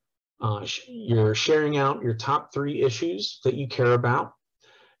again, You're sharing out your top 3 issues that you care about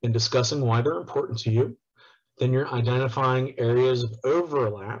and discussing why they're important to you. Then you're identifying areas of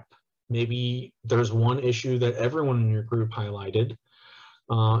overlap. Maybe there's one issue that everyone in your group highlighted.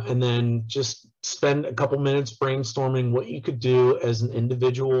 And then just spend a couple minutes brainstorming what you could do as an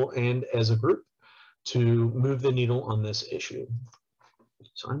individual and as a group to move the needle on this issue.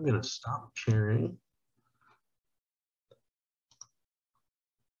 So I'm going to stop sharing.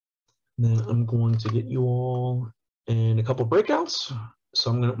 Then I'm going to get you all in a couple breakouts.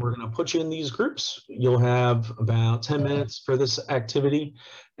 So we're going to put you in these groups. You'll have about 10 minutes for this activity,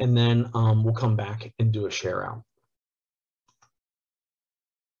 and then we'll come back and do a share out.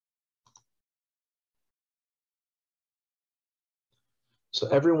 So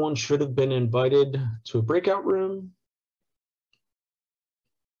everyone should have been invited to a breakout room.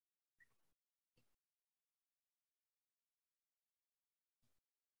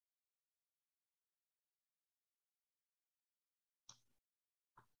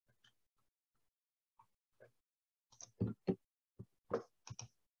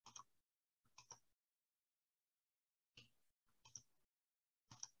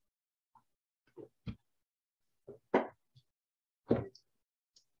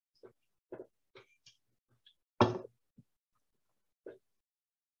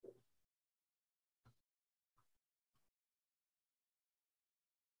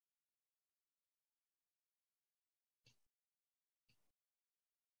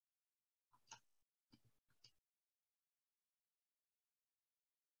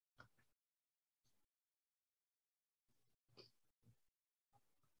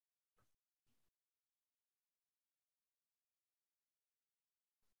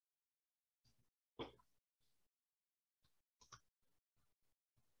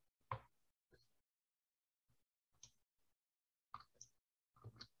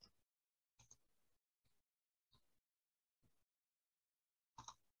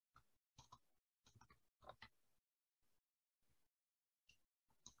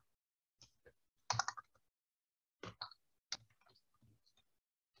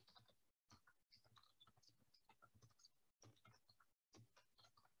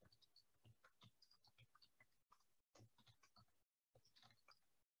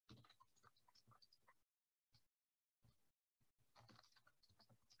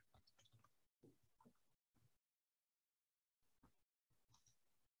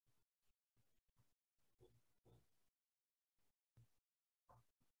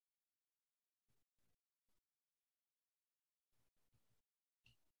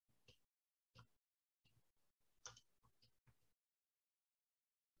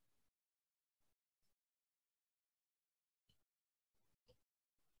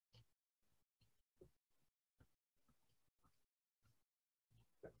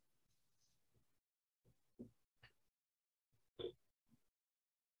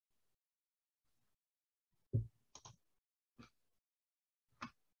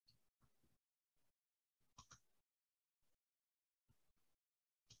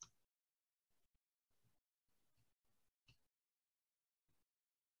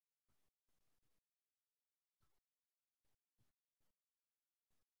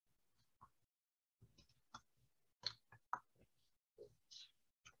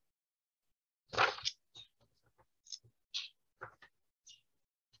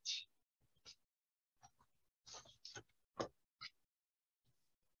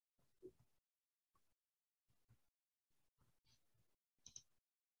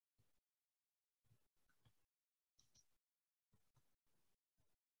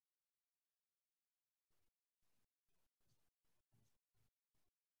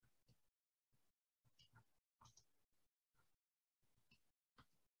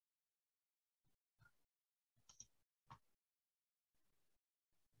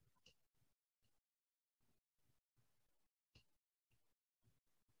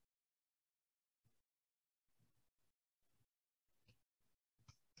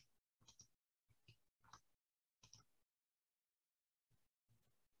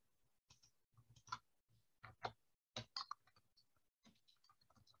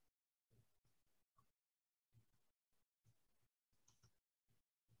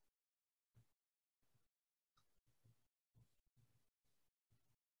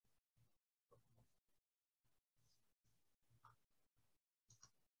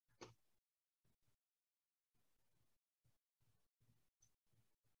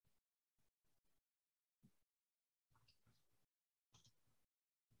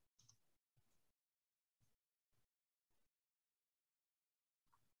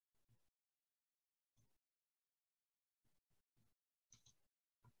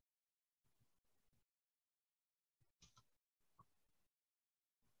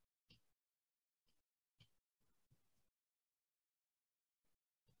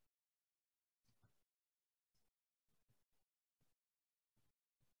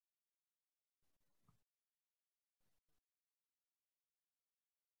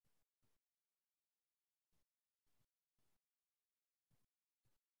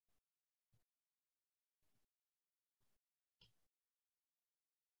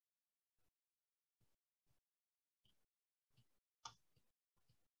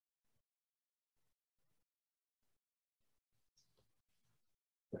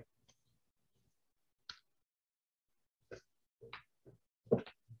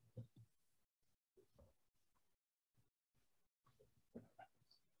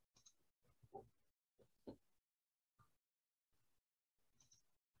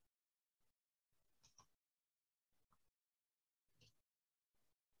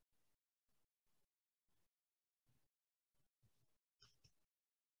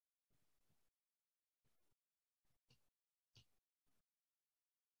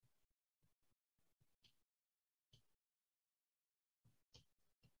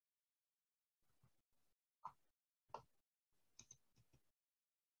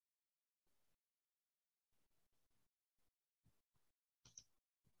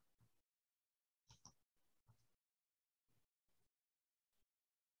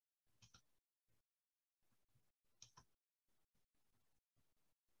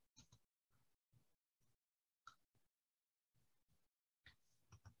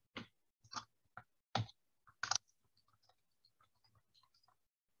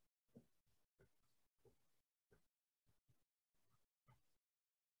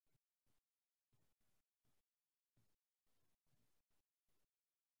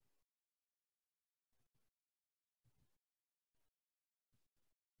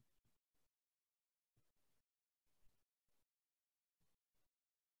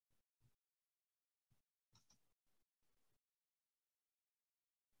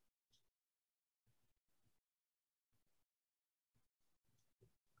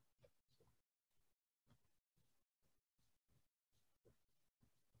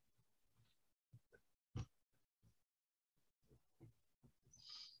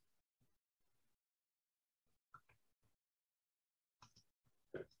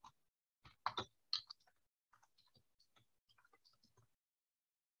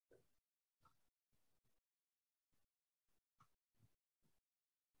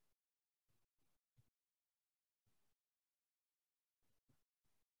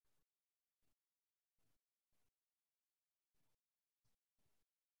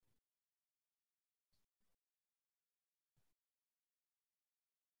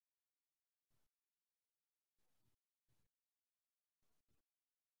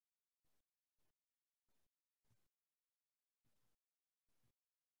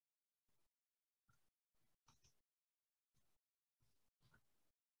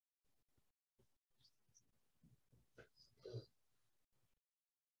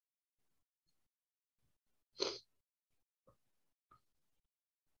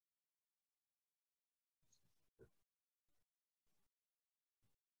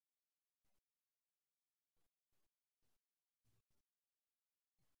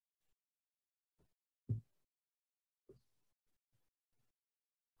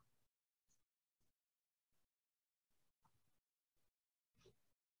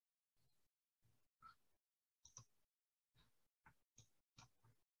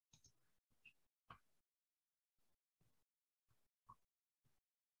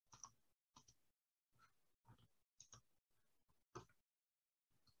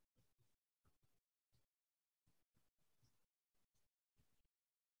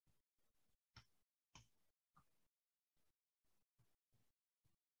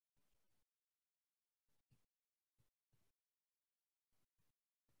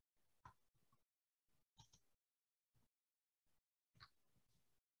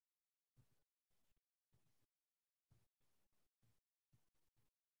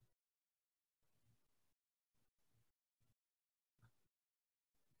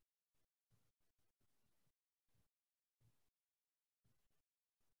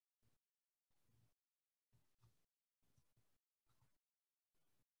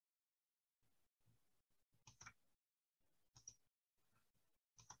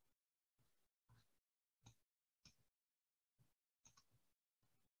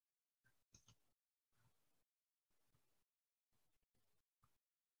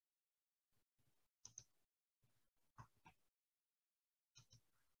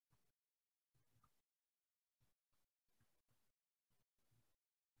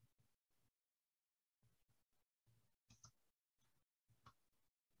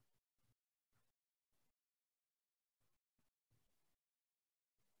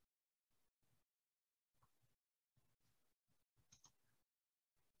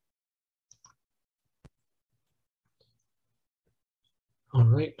 All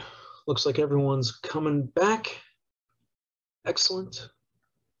right, looks like everyone's coming back. Excellent.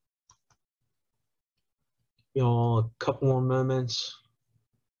 Y'all a couple more moments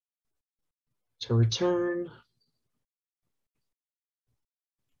to return.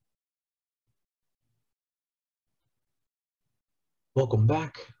 Welcome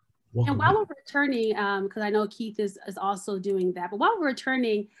back. And while we're returning, because I know Keith is also doing that, but while we're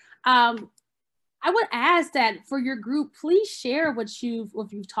returning, I would ask that for your group, please share what you've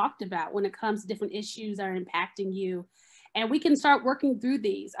talked about when it comes to different issues that are impacting you. And we can start working through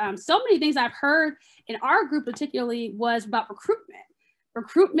these. So many things I've heard in our group particularly was about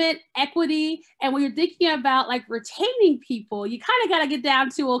recruitment, equity. And when you're thinking about like retaining people, you kind of got to get down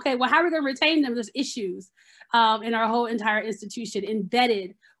to, okay, well, how are we going to retain them? There's issues in our whole entire institution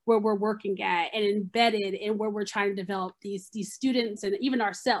embedded where we're working at and embedded in where we're trying to develop these students and even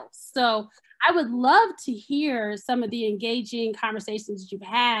ourselves. So I would love to hear some of the engaging conversations that you've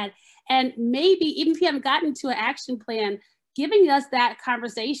had, and maybe even if you haven't gotten to an action plan, giving us that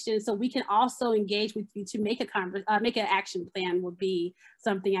conversation so we can also engage with you to make an action plan would be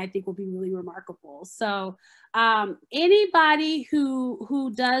something I think will be really remarkable. So anybody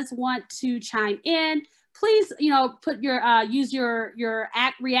who does want to chime in, please, put your use your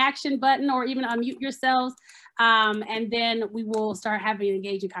reaction button or even unmute yourselves, and then we will start having an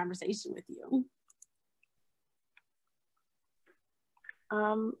engaging conversation with you.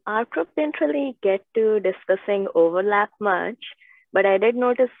 Our group didn't really get to discussing overlap much, but I did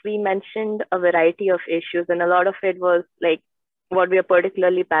notice we mentioned a variety of issues, and a lot of it was like what we are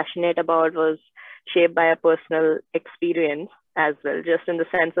particularly passionate about was shaped by a personal experience as well, just in the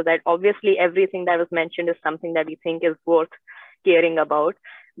sense of that obviously everything that was mentioned is something that we think is worth caring about,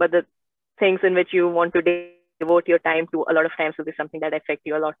 but the things in which you want to devote your time to a lot of times will be something that affect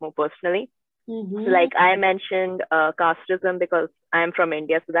you a lot more personally. Mm-hmm. So like I mentioned casteism because I'm from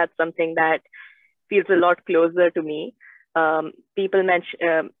India, so that's something that feels a lot closer to me. People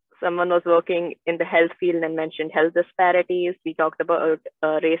mentioned, someone was working in the health field and mentioned health disparities. We talked about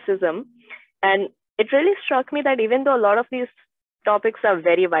racism. And it really struck me that even though a lot of these topics are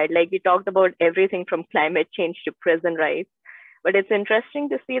very wide, like we talked about everything from climate change to prison rights, but it's interesting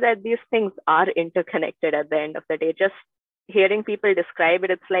to see that these things are interconnected at the end of the day. Just hearing people describe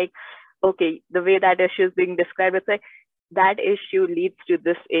it, it's like, okay, the way that issue is being described, it's like that issue leads to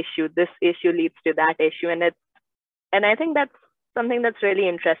this issue leads to that issue. And I think that's something that's really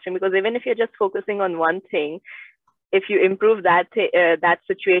interesting, because even if you're just focusing on one thing, if you improve that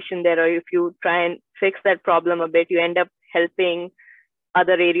situation there, or if you try and fix that problem a bit, you end up helping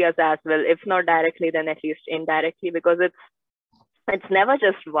other areas as well, if not directly, then at least indirectly, because it's never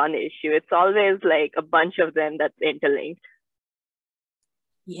just one issue. It's always like a bunch of them that's interlinked.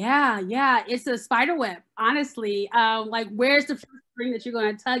 Yeah, it's a spider web, honestly. Like, where's the first string that you're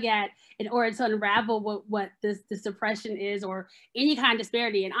going to tug at in order to unravel what this oppression is, or any kind of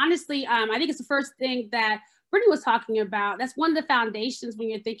disparity? And honestly, I think it's the first thing that Brittany was talking about. That's one of the foundations when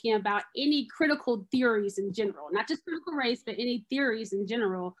you're thinking about any critical theories in general, not just critical race, but any theories in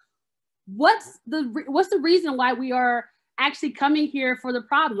general. What's the reason why we are actually coming here for the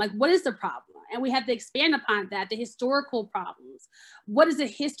problem? Like, what is the problem? And we have to expand upon that, the historical problems. What is the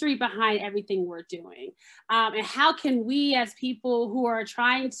history behind everything we're doing? And how can we as people who are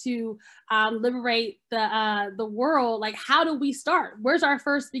trying to liberate the world, like, how do we start? Where's our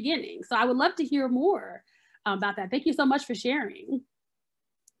first beginning? So I would love to hear more about that. Thank you so much for sharing.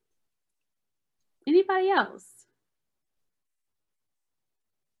 Anybody else?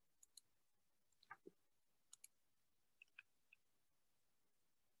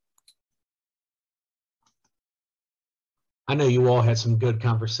 I know you all had some good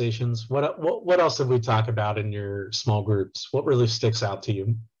conversations. What else did we talk about in your small groups? What really sticks out to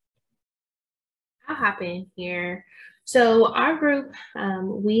you? I'll hop in here. So our group,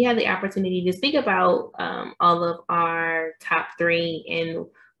 we had the opportunity to speak about all of our top three. And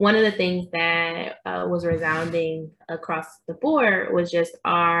one of the things that was resounding across the board was just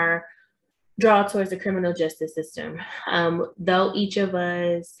our draw towards the criminal justice system. Though each of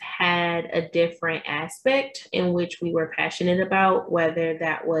us had a different aspect in which we were passionate about, whether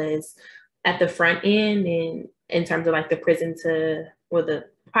that was at the front end in terms of like the prison or the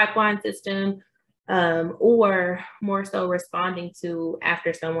pipeline system, or more so responding to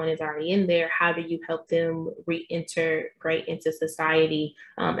after someone is already in there, how do you help them reintegrate into society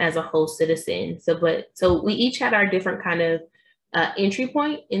as a whole citizen? So we each had our different kind of entry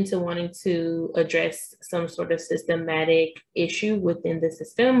point into wanting to address some sort of systematic issue within the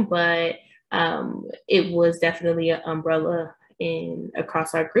system, but it was definitely an umbrella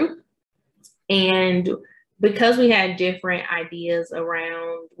across our group. And because we had different ideas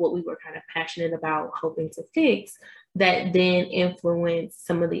around what we were kind of passionate about hoping to fix, that then influenced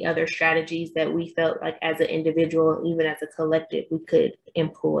some of the other strategies that we felt like as an individual, even as a collective, we could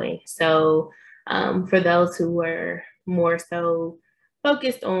employ. So for those who were more so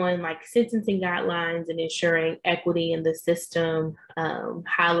focused on like sentencing guidelines and ensuring equity in the system,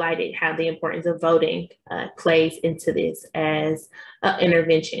 highlighted how the importance of voting plays into this as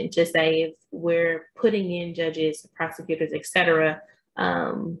intervention. To say if we're putting in judges, prosecutors, et cetera,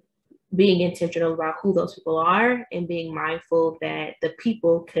 being intentional about who those people are and being mindful that the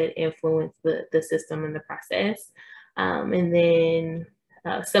people could influence the system and the process. And then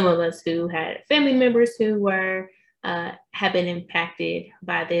some of us who had family members who were have been impacted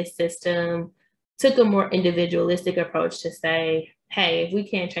by this system took a more individualistic approach to say, hey, if we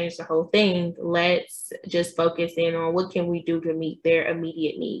can't change the whole thing, let's just focus in on what can we do to meet their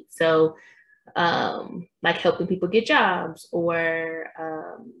immediate needs. So like helping people get jobs or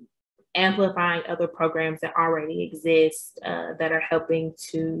amplifying other programs that already exist that are helping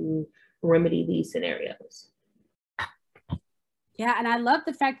to remedy these scenarios. Yeah, and I love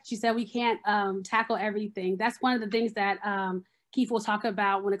the fact that you said we can't tackle everything. That's one of the things that Keith will talk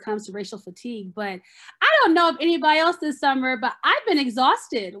about when it comes to racial fatigue. But I don't know if anybody else this summer, but I've been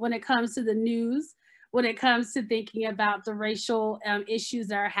exhausted when it comes to the news, when it comes to thinking about the racial issues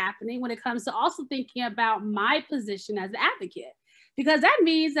that are happening, when it comes to also thinking about my position as an advocate. Because that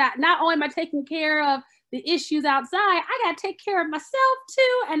means that not only am I taking care of the issues outside, I got to take care of myself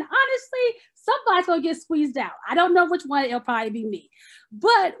too. And honestly, somebody's going to get squeezed out. I don't know which one. It'll probably be me.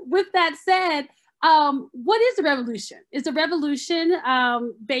 But with that said, what is the revolution? Is the revolution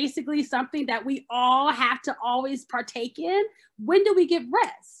basically something that we all have to always partake in? When do we get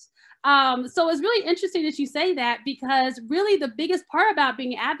rest? So it's really interesting that you say that, because really the biggest part about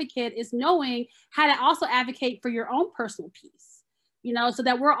being an advocate is knowing how to also advocate for your own personal peace, you know, so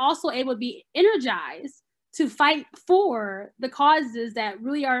that we're also able to be energized to fight for the causes that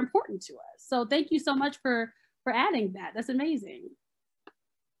really are important to us. So thank you so much for adding that. That's amazing.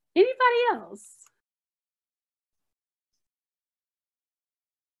 Anybody else?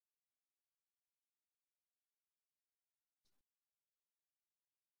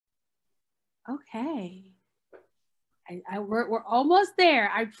 Okay. We're almost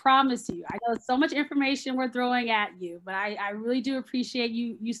there. I promise you. I know so much information we're throwing at you, but I really do appreciate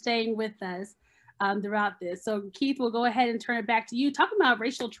you staying with us throughout this. So Keith, we'll go ahead and turn it back to you. Talking about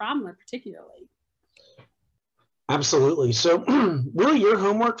racial trauma particularly. Absolutely. So really your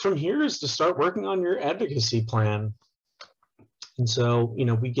homework from here is to start working on your advocacy plan. And so, you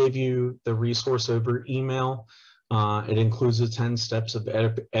know, we gave you the resource over email. It includes the 10 steps of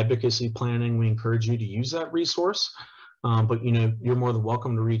advocacy planning. We encourage you to use that resource. But, you know, you're more than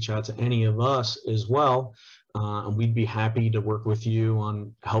welcome to reach out to any of us as well. And we'd be happy to work with you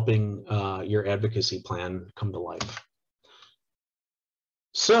on helping your advocacy plan come to life.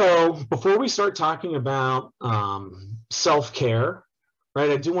 So before we start talking about self-care, right,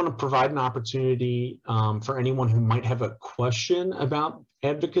 I do want to provide an opportunity for anyone who might have a question about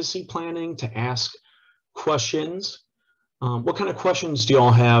advocacy planning to ask questions. What kind of questions do you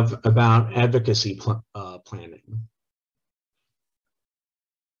all have about advocacy planning?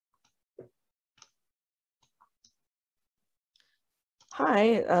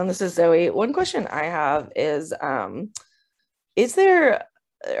 Hi, this is Zoe. One question I have is there,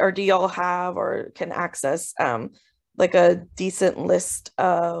 or do y'all have or can access like a decent list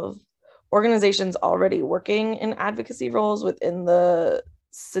of organizations already working in advocacy roles within the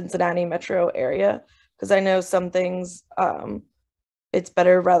Cincinnati metro area? Because I know some things, it's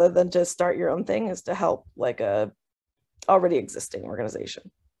better rather than just start your own thing is to help like a already existing organization.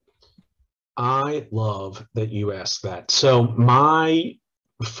 I love that you asked that. So my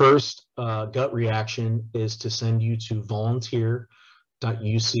first gut reaction is to send you to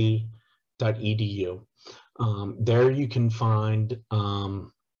volunteer.uc.edu. There you can find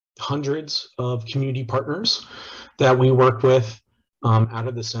hundreds of community partners that we work with out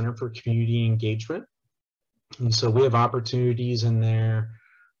of the Center for Community Engagement. And so we have opportunities in there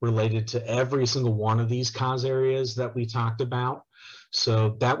related to every single one of these cause areas that we talked about.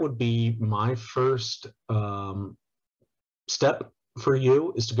 So that would be my first step for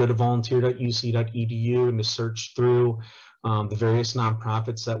you, is to go to volunteer.uc.edu and to search through the various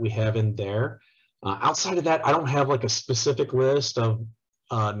nonprofits that we have in there. Outside of that, I don't have like a specific list of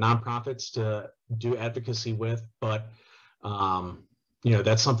nonprofits to do advocacy with, but you know,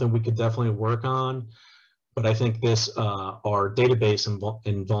 that's something we could definitely work on. But I think this, our database in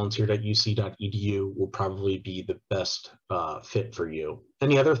volunteer.uc.edu will probably be the best fit for you.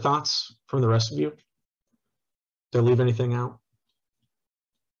 Any other thoughts from the rest of you? Did I leave anything out?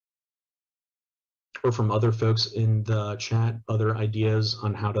 Or from other folks in the chat, other ideas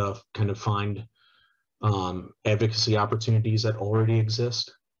on how to kind of find advocacy opportunities that already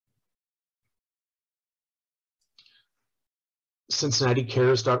exist?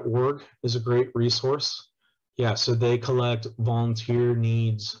 CincinnatiCares.org is a great resource. Yeah, so they collect volunteer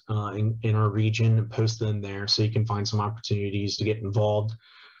needs in our region and post them there, so you can find some opportunities to get involved.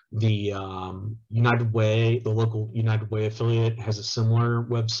 The United Way, the local United Way affiliate, has a similar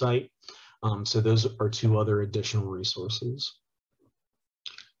website. So those are two other additional resources.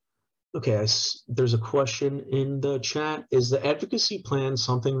 Okay, there's a question in the chat. Is the advocacy plan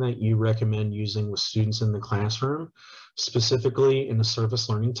something that you recommend using with students in the classroom, specifically in a service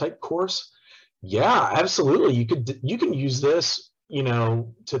learning type course? Yeah, absolutely. You can use this, you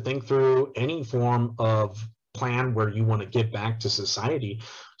know, to think through any form of plan where you want to give back to society.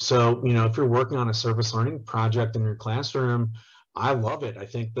 So, you know, if you're working on a service learning project in your classroom, I love it. I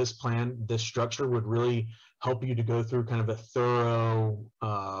think this plan, this structure would really help you to go through kind of a thorough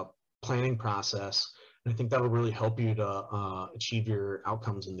planning process. And I think that will really help you to achieve your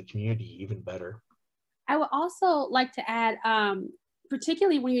outcomes in the community even better. I would also like to add,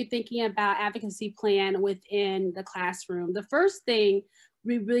 particularly when you're thinking about advocacy plan within the classroom, the first thing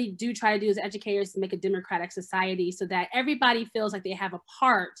we really do try to do as educators to make a democratic society so that everybody feels like they have a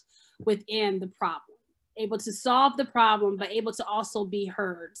part within the problem, able to solve the problem, but able to also be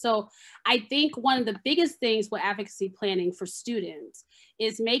heard. So I think one of the biggest things with advocacy planning for students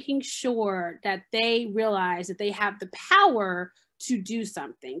is making sure that they realize that they have the power to do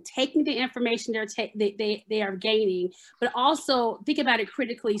something, taking the information they are gaining, but also think about it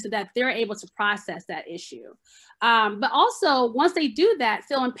critically so that they're able to process that issue. But also, once they do that,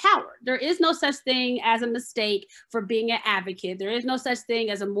 feel empowered. There is no such thing as a mistake for being an advocate. There is no such thing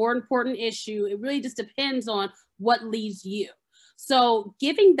as a more important issue. It really just depends on what leads you. So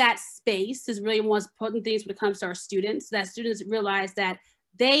giving that space is really one of the important things when it comes to our students, that students realize that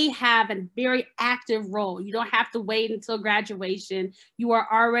they have a very active role. You don't have to wait until graduation. You are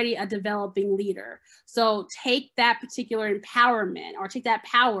already a developing leader. So take that particular empowerment or take that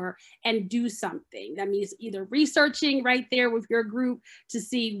power and do something. That means either researching right there with your group to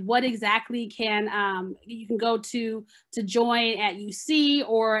see what exactly can you can go to join at UC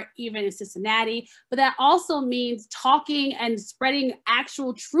or even in Cincinnati. But that also means talking and spreading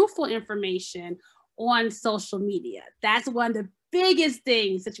actual truthful information on social media. That's one of the biggest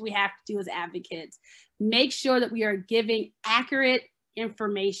things that we have to do as advocates. Make sure that we are giving accurate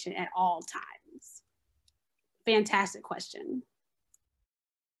information at all times. Fantastic question.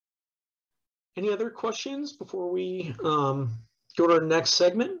 Any other questions before we go to our next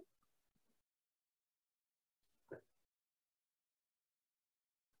segment?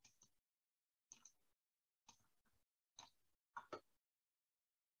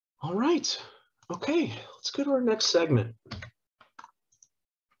 All right. Okay, let's go to our next segment.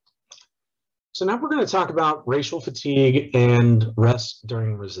 So now we're going to talk about racial fatigue and rest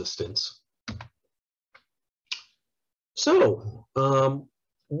during resistance. So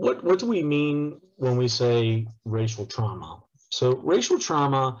what do we mean when we say racial trauma? So racial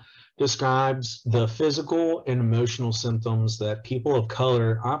trauma describes the physical and emotional symptoms that people of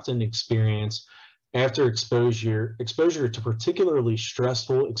color often experience after exposure to particularly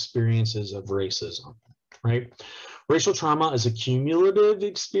stressful experiences of racism, right? Racial trauma is a cumulative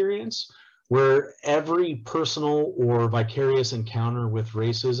experience where every personal or vicarious encounter with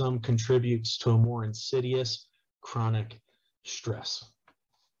racism contributes to a more insidious chronic stress,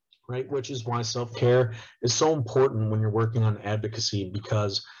 right? Which is why self-care is so important when you're working on advocacy,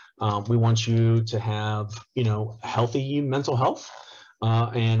 because we want you to have, you know, healthy mental health,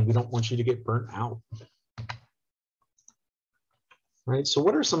 and we don't want you to get burnt out, right? So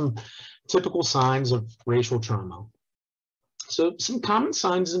what are some typical signs of racial trauma? So some common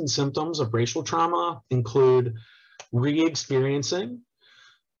signs and symptoms of racial trauma include re-experiencing.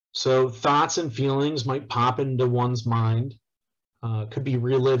 So thoughts and feelings might pop into one's mind. Could be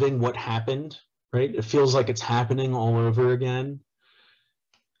reliving what happened, right? It feels like it's happening all over again.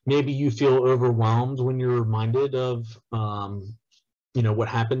 Maybe you feel overwhelmed when you're reminded of, you know, what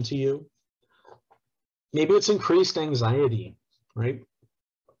happened to you. Maybe it's increased anxiety, right?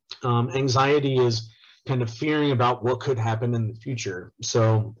 Anxiety is kind of fearing about what could happen in the future.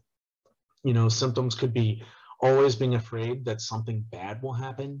 So, you know, symptoms could be always being afraid that something bad will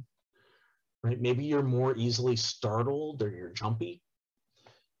happen, right? Maybe you're more easily startled or you're jumpy.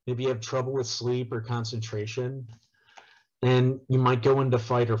 Maybe you have trouble with sleep or concentration, and you might go into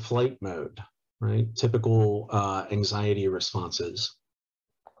fight or flight mode, right? Typical anxiety responses.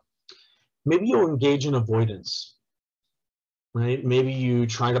 Maybe you'll engage in avoidance, right? Maybe you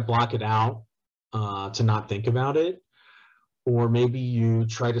try to block it out to not think about it, or maybe you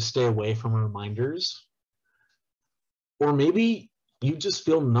try to stay away from reminders, or maybe you just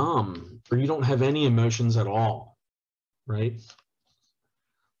feel numb or you don't have any emotions at all, right?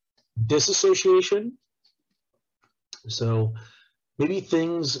 Disassociation. So maybe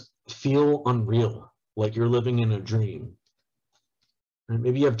things feel unreal, like you're living in a dream. Right?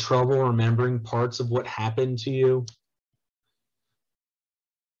 Maybe you have trouble remembering parts of what happened to you.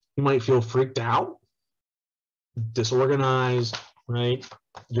 You might feel freaked out, disorganized, right?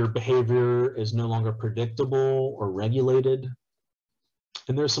 Your behavior is no longer predictable or regulated.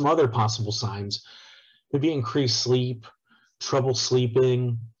 And there's some other possible signs. Maybe increased sleep, trouble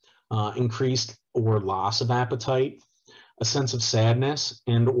sleeping, increased or loss of appetite, a sense of sadness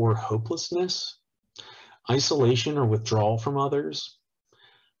and or hopelessness, isolation or withdrawal from others,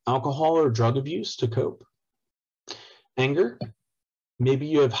 alcohol or drug abuse to cope, anger. Maybe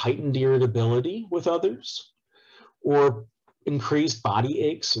you have heightened irritability with others, or increased body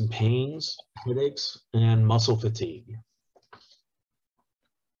aches and pains, headaches, and muscle fatigue.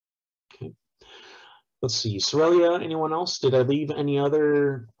 Okay. Let's see, Sorelia, anyone else? Did I leave any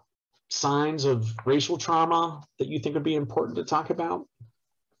other signs of racial trauma that you think would be important to talk about?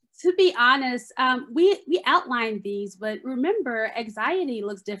 To be honest, we outlined these, but remember, anxiety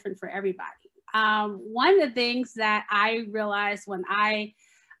looks different for everybody. One of the things that I realized when I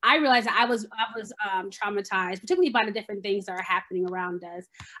realized that I was traumatized, particularly by the different things that are happening around us.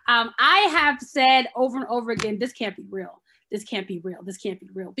 I have said over and over again, this can't be real. This can't be real. This can't be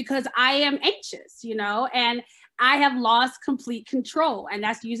real, because I am anxious, you know, and I have lost complete control. And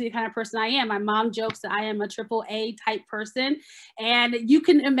that's usually the kind of person I am. My mom jokes that I am a AAA type person. And you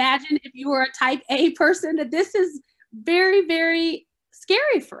can imagine, if you were a type A person, that this is very, very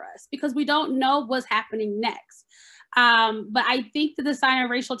scary for us, because we don't know what's happening next. But I think that the sign of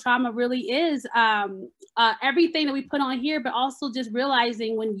racial trauma really is everything that we put on here, but also just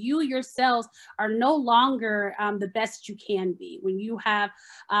realizing when you yourselves are no longer the best you can be, when you have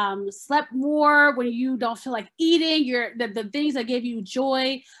slept more, when you don't feel like eating, the things that give you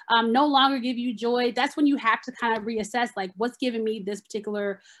joy no longer give you joy. That's when you have to kind of reassess, like, what's giving me this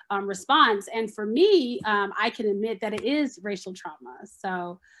particular response. And for me, I can admit that it is racial trauma.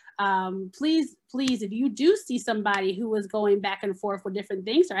 So please, if you do see somebody who is going back and forth with different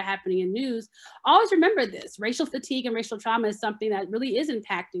things that are happening in news, always remember this: racial fatigue and racial trauma is something that really is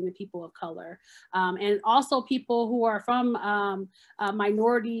impacting the people of color, and also people who are from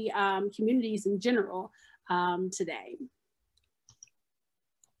minority communities in general today.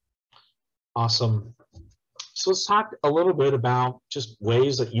 Awesome. So let's talk a little bit about just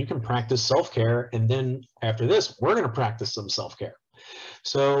ways that you can practice self-care. And then after this, we're going to practice some self-care.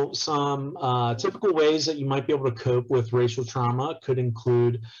 So some typical ways that you might be able to cope with racial trauma could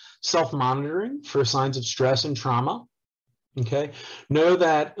include self-monitoring for signs of stress and trauma. Okay, know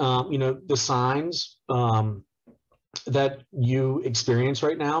that you know the signs that you experience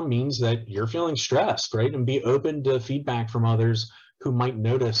right now means that you're feeling stressed, right? And be open to feedback from others who might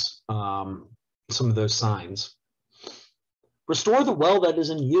notice some of those signs. Restore the well that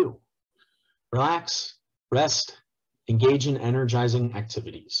is in you. Relax, rest, engage in energizing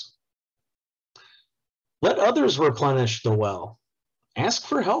activities. Let others replenish the well. Ask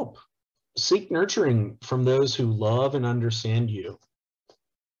for help. Seek nurturing from those who love and understand you.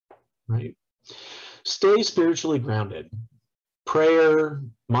 Right? Stay spiritually grounded. Prayer,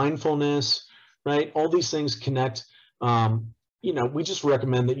 mindfulness, right? All these things connect. You know, we just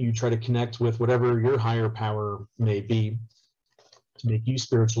recommend that you try to connect with whatever your higher power may be to make you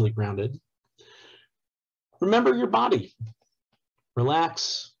spiritually grounded. Remember your body.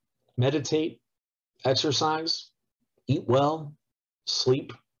 Relax, meditate, exercise, eat well,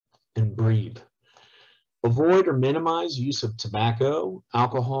 sleep, and breathe. Avoid or minimize use of tobacco,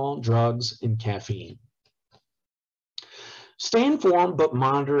 alcohol, drugs, and caffeine. Stay informed, but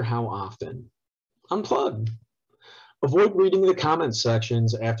monitor how often. Unplug. Avoid reading the comment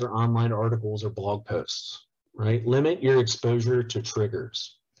sections after online articles or blog posts, right? Limit your exposure to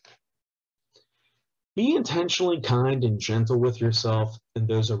triggers. Be intentionally kind and gentle with yourself and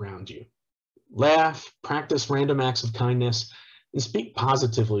those around you. Laugh, practice random acts of kindness, and speak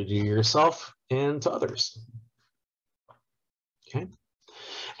positively to yourself and to others. Okay.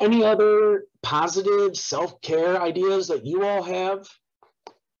 Any other positive self-care ideas that you all have?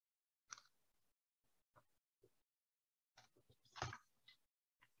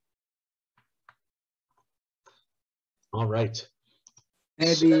 All right.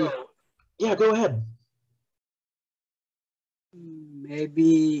 Maybe. So, yeah, go ahead.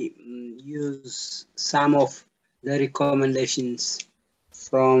 Maybe use some of the recommendations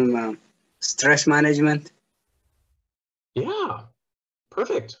from stress management. Yeah,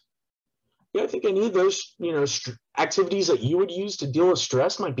 perfect. Yeah, I think any of those, activities that you would use to deal with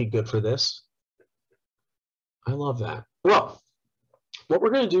stress might be good for this. I love that. Well, what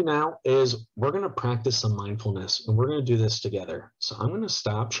we're going to do now is we're going to practice some mindfulness, and we're going to do this together. So I'm going to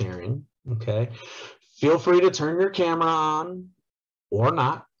stop sharing, okay? Feel free to turn your camera on or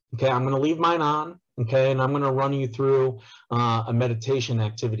not, okay? I'm going to leave mine on, okay? And I'm going to run you through a meditation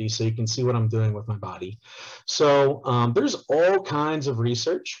activity so you can see what I'm doing with my body. So there's all kinds of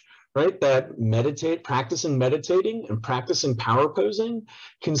research, right, that practicing meditating and practicing power posing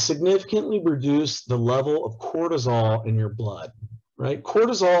can significantly reduce the level of cortisol in your blood, right?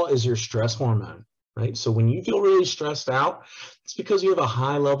 Cortisol is your stress hormone, right? So when you feel really stressed out, it's because you have a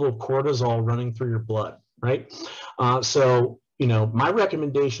high level of cortisol running through your blood, right? My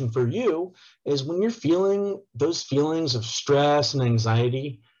recommendation for you is when you're feeling those feelings of stress and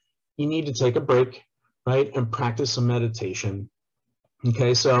anxiety, you need to take a break, right, and practice some meditation.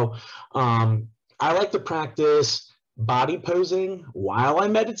 Okay, so I like to practice body posing while I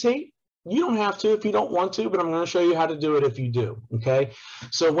meditate. You don't have to if you don't want to, but I'm going to show you how to do it if you do, okay?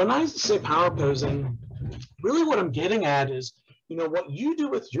 So when I say power posing, really what I'm getting at is, what you do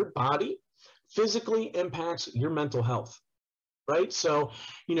with your body physically impacts your mental health, right? So,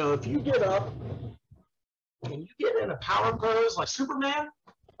 if you get up and you get in a power pose like Superman,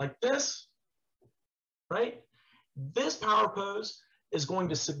 like this, right? This power pose is going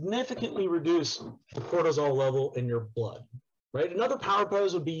to significantly reduce the cortisol level in your blood, right? Another power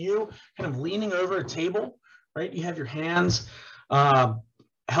pose would be you kind of leaning over a table, right? You have your hands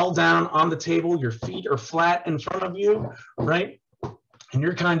held down on the table, your feet are flat in front of you, right? And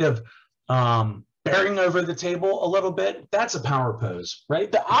you're kind of bearing over the table a little bit. That's a power pose,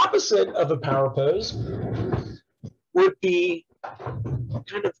 right? The opposite of a power pose would be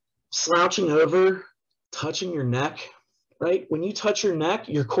kind of slouching over, touching your neck, right? When you touch your neck,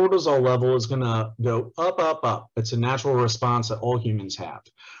 your cortisol level is going to go up, up, up. It's a natural response that all humans have,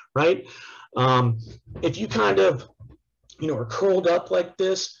 right? If you kind of, are curled up like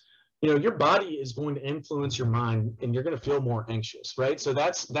this, your body is going to influence your mind and you're going to feel more anxious, right? So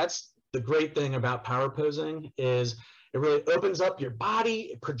that's the great thing about power posing is it really opens up your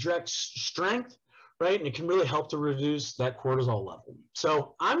body, it projects strength, right? And it can really help to reduce that cortisol level.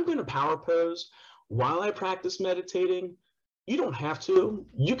 So I'm going to power pose while I practice meditating. You don't have to.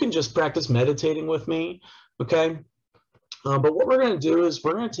 You can just practice meditating with me, okay? But what we're going to do is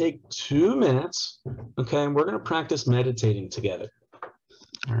we're going to take 2 minutes, okay? And we're going to practice meditating together.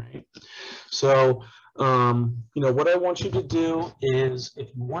 All right. So, what I want you to do is if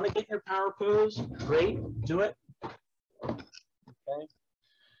you want to get your power pose, great, do it. Okay.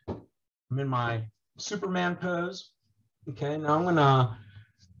 I'm in my Superman pose. Okay. Now I'm going to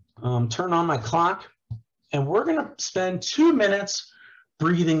turn on my clock. And we're going to spend 2 minutes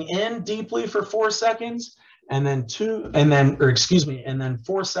breathing in deeply for 4 seconds, and then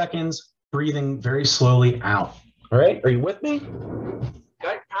 4 seconds breathing very slowly out. All right, are you with me?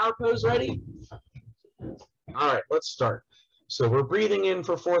 Got your power pose ready? All right, let's start. So we're breathing in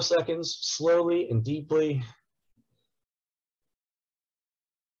for 4 seconds, slowly and deeply.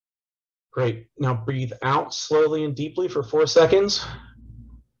 Great. Now breathe out slowly and deeply for 4 seconds.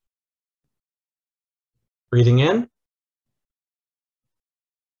 Breathing in.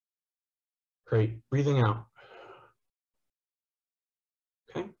 Great. Breathing out.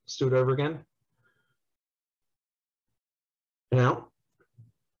 Okay, let's do it over again. And out.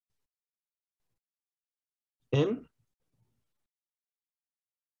 In.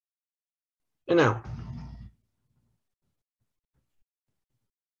 And out.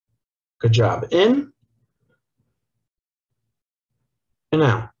 Good job. In. And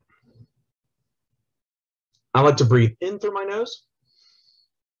out. I like to breathe in through my nose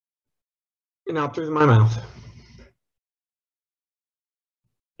and out through my mouth.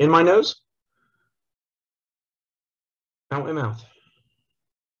 In my nose, out my mouth.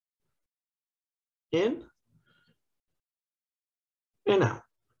 In and out.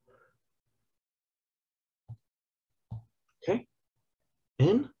 Okay.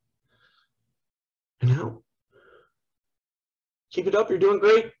 In and out. Keep it up. You're doing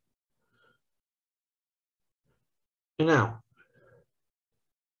great. And out.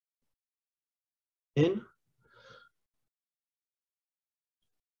 In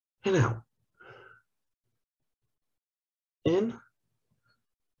and out. In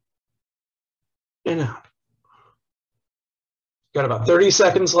and out. Got about 30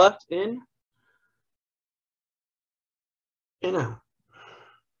 seconds left. In and out.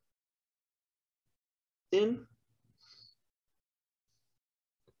 In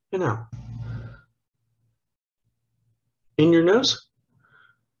and out. In your nose,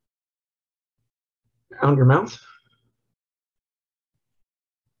 out your mouth,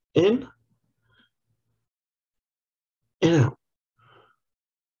 in, and out.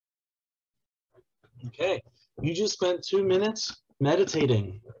 Okay, you just spent 2 minutes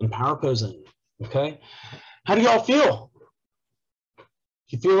meditating and power posing, okay? How do y'all feel?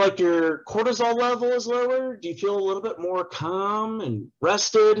 Do you feel like your cortisol level is lower? Do you feel a little bit more calm and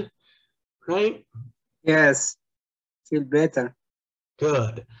rested, right? Yes, feel better.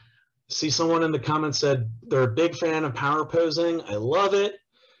 Good. See someone in the comments said they're a big fan of power posing. I love it.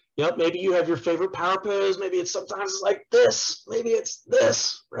 Yep, maybe you have your favorite power pose. Maybe it's sometimes it's like this. Maybe it's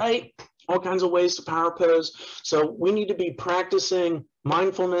this, right? All kinds of ways to power pose. So we need to be practicing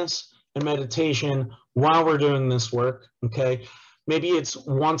mindfulness and meditation while we're doing this work, okay? Maybe it's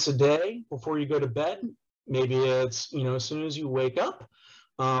once a day before you go to bed. Maybe it's, as soon as you wake up.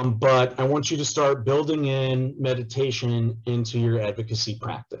 But I want you to start building in meditation into your advocacy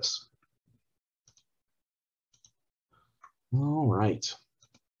practice. All right.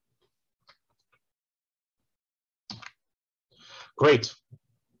 Great.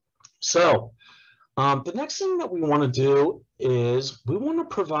 So the next thing that we want to do is we want to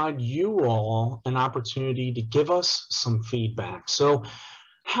provide you all an opportunity to give us some feedback. So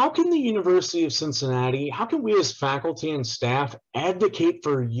how can the University of Cincinnati, how can we as faculty and staff advocate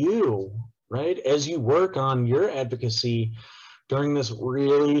for you, right, as you work on your advocacy during this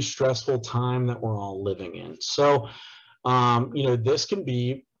really stressful time that we're all living in? So, this can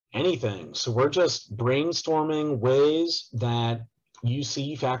be anything. So we're just brainstorming ways that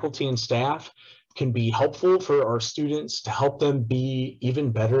UC faculty and staff can be helpful for our students to help them be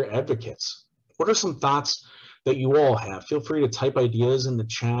even better advocates. What are some thoughts that you all have? Feel free to type ideas in the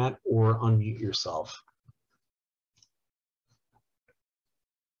chat or unmute yourself.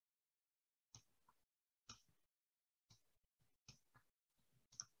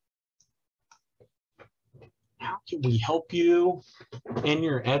 How can we help you in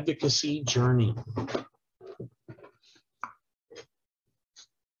your advocacy journey?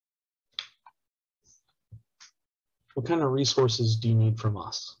 What kind of resources do you need from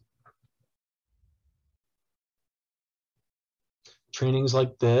us? Trainings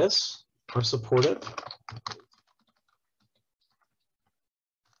like this are supportive.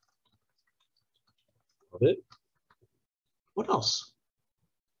 Love it. What else?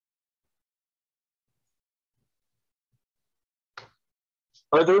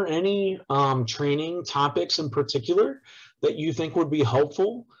 Are there any training topics in particular that you think would be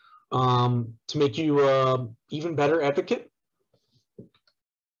helpful to make you an even better advocate?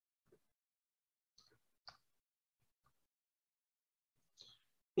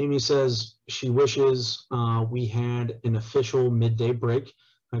 Amy says she wishes we had an official midday break.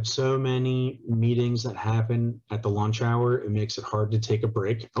 I have so many meetings that happen at the lunch hour, it makes it hard to take a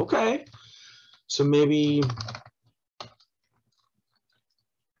break. Okay, so maybe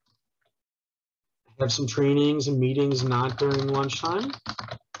have some trainings and meetings not during lunchtime.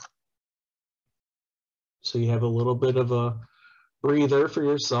 So you have a little bit of a breather for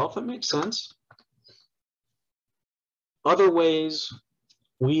yourself. That makes sense. Other ways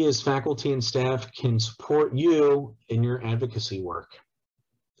we as faculty and staff can support you in your advocacy work.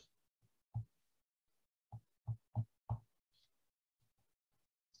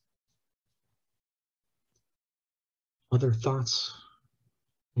 Other thoughts,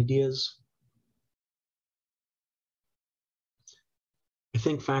 ideas? I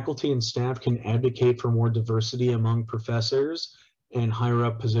think faculty and staff can advocate for more diversity among professors and higher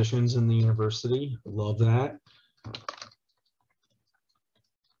up positions in the university. Love that.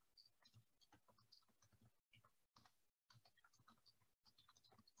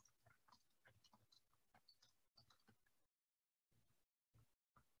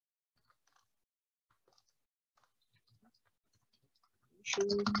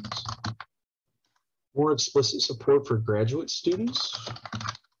 More explicit support for graduate students.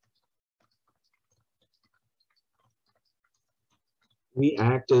 We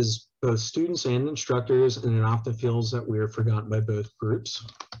act as both students and instructors, and it often feels that we are forgotten by both groups.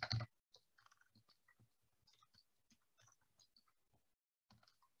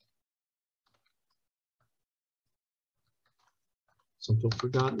 Some feel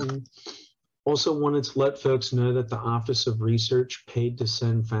forgotten. Also wanted to let folks know that the Office of Research paid to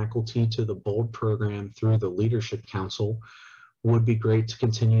send faculty to the BOLD program through the Leadership Council. Would be great to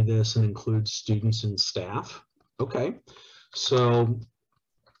continue this and include students and staff. Okay, so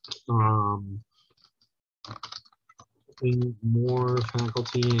more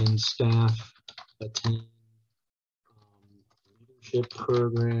faculty and staff attend leadership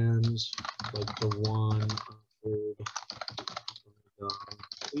programs like the one offered by the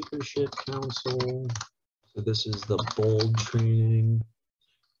Leadership Council. So this is the BOLD training.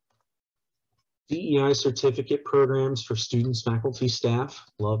 DEI certificate programs for students, faculty, staff.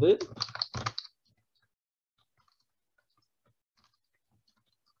 Love it.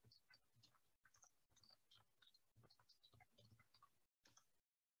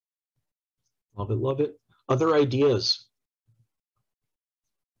 Love it, love it. Other ideas?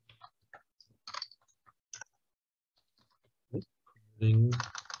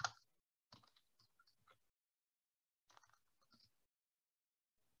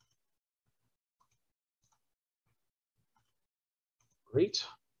 Great.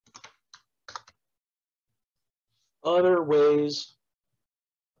 Other ways,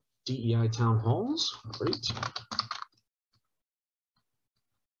 DEI town halls, great.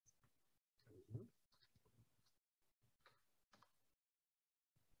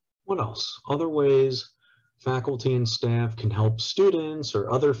 What else? Other ways faculty and staff can help students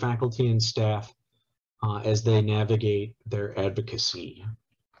or other faculty and staff as they navigate their advocacy.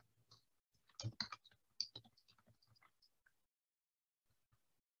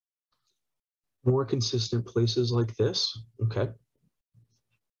 More consistent places like this, okay.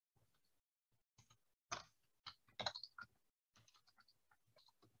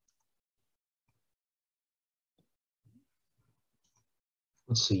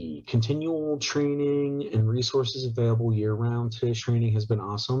 Let's see, continual training and resources available year-round. Today's training has been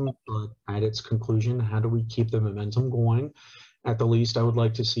awesome, but at its conclusion, how do we keep the momentum going? At the least, I would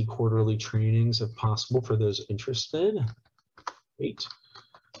like to see quarterly trainings if possible for those interested. Great.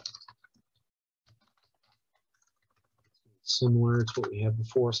 Similar to what we had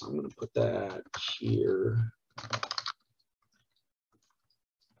before, so I'm going to put that here.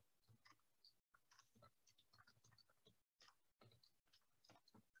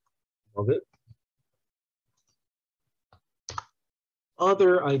 Love it.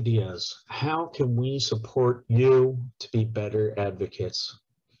 Other ideas. How can we support you to be better advocates?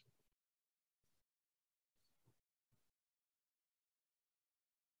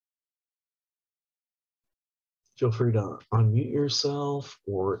 Feel free to unmute yourself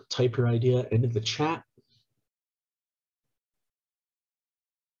or type your idea into the chat.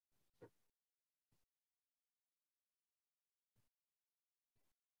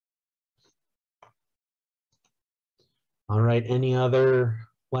 All right, any other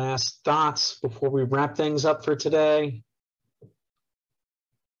last thoughts before we wrap things up for today?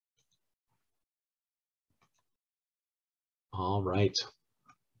 All right.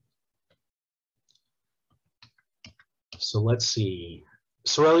 So let's see.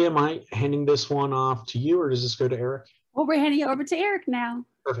 Sorelia, am I handing this one off to you or does this go to Eric? Well, we're handing it over to Eric now.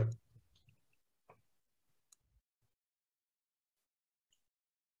 Perfect.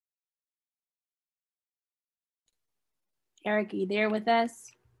 Eric, are you there with us?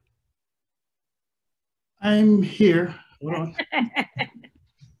 I'm here. Hold on.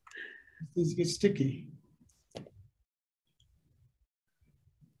 Things get sticky.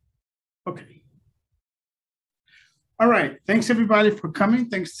 Okay. All right. Thanks everybody for coming.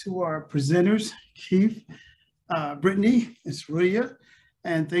 Thanks to our presenters, Keith, Brittany, and Sorelia,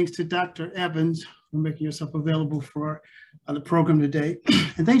 and thanks to Dr. Evans for making yourself available for the program today.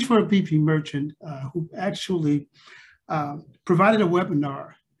 And thanks for VP Merchant, who actually provided a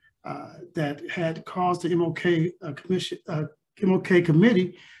webinar that had caused the MOK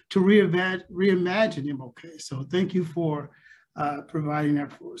committee to reimagine MOK. So thank you for providing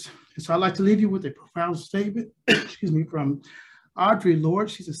that for us. And so I'd like to leave you with a profound statement, excuse me, from Audre Lorde.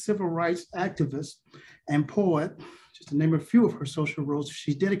 She's a civil rights activist and poet, just to name a few of her social roles.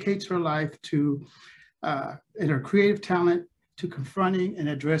 She dedicates her life to, and her creative talent to confronting and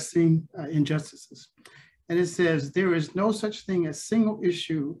addressing injustices. And it says, there is no such thing as single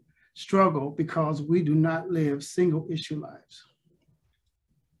issue struggle because we do not live single issue lives.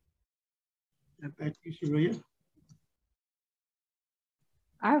 Back to you, Sorelia.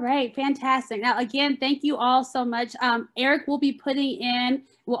 All right, fantastic. Now, again, thank you all so much. Eric will be putting in,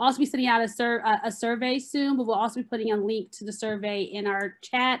 we'll also be sending out a survey soon, but we'll also be putting a link to the survey in our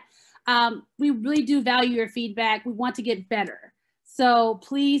chat. We really do value your feedback. We want to get better. So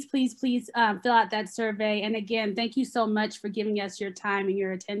please, please, please fill out that survey. And again, thank you so much for giving us your time and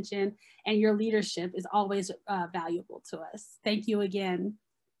your attention, and your leadership is always valuable to us. Thank you again.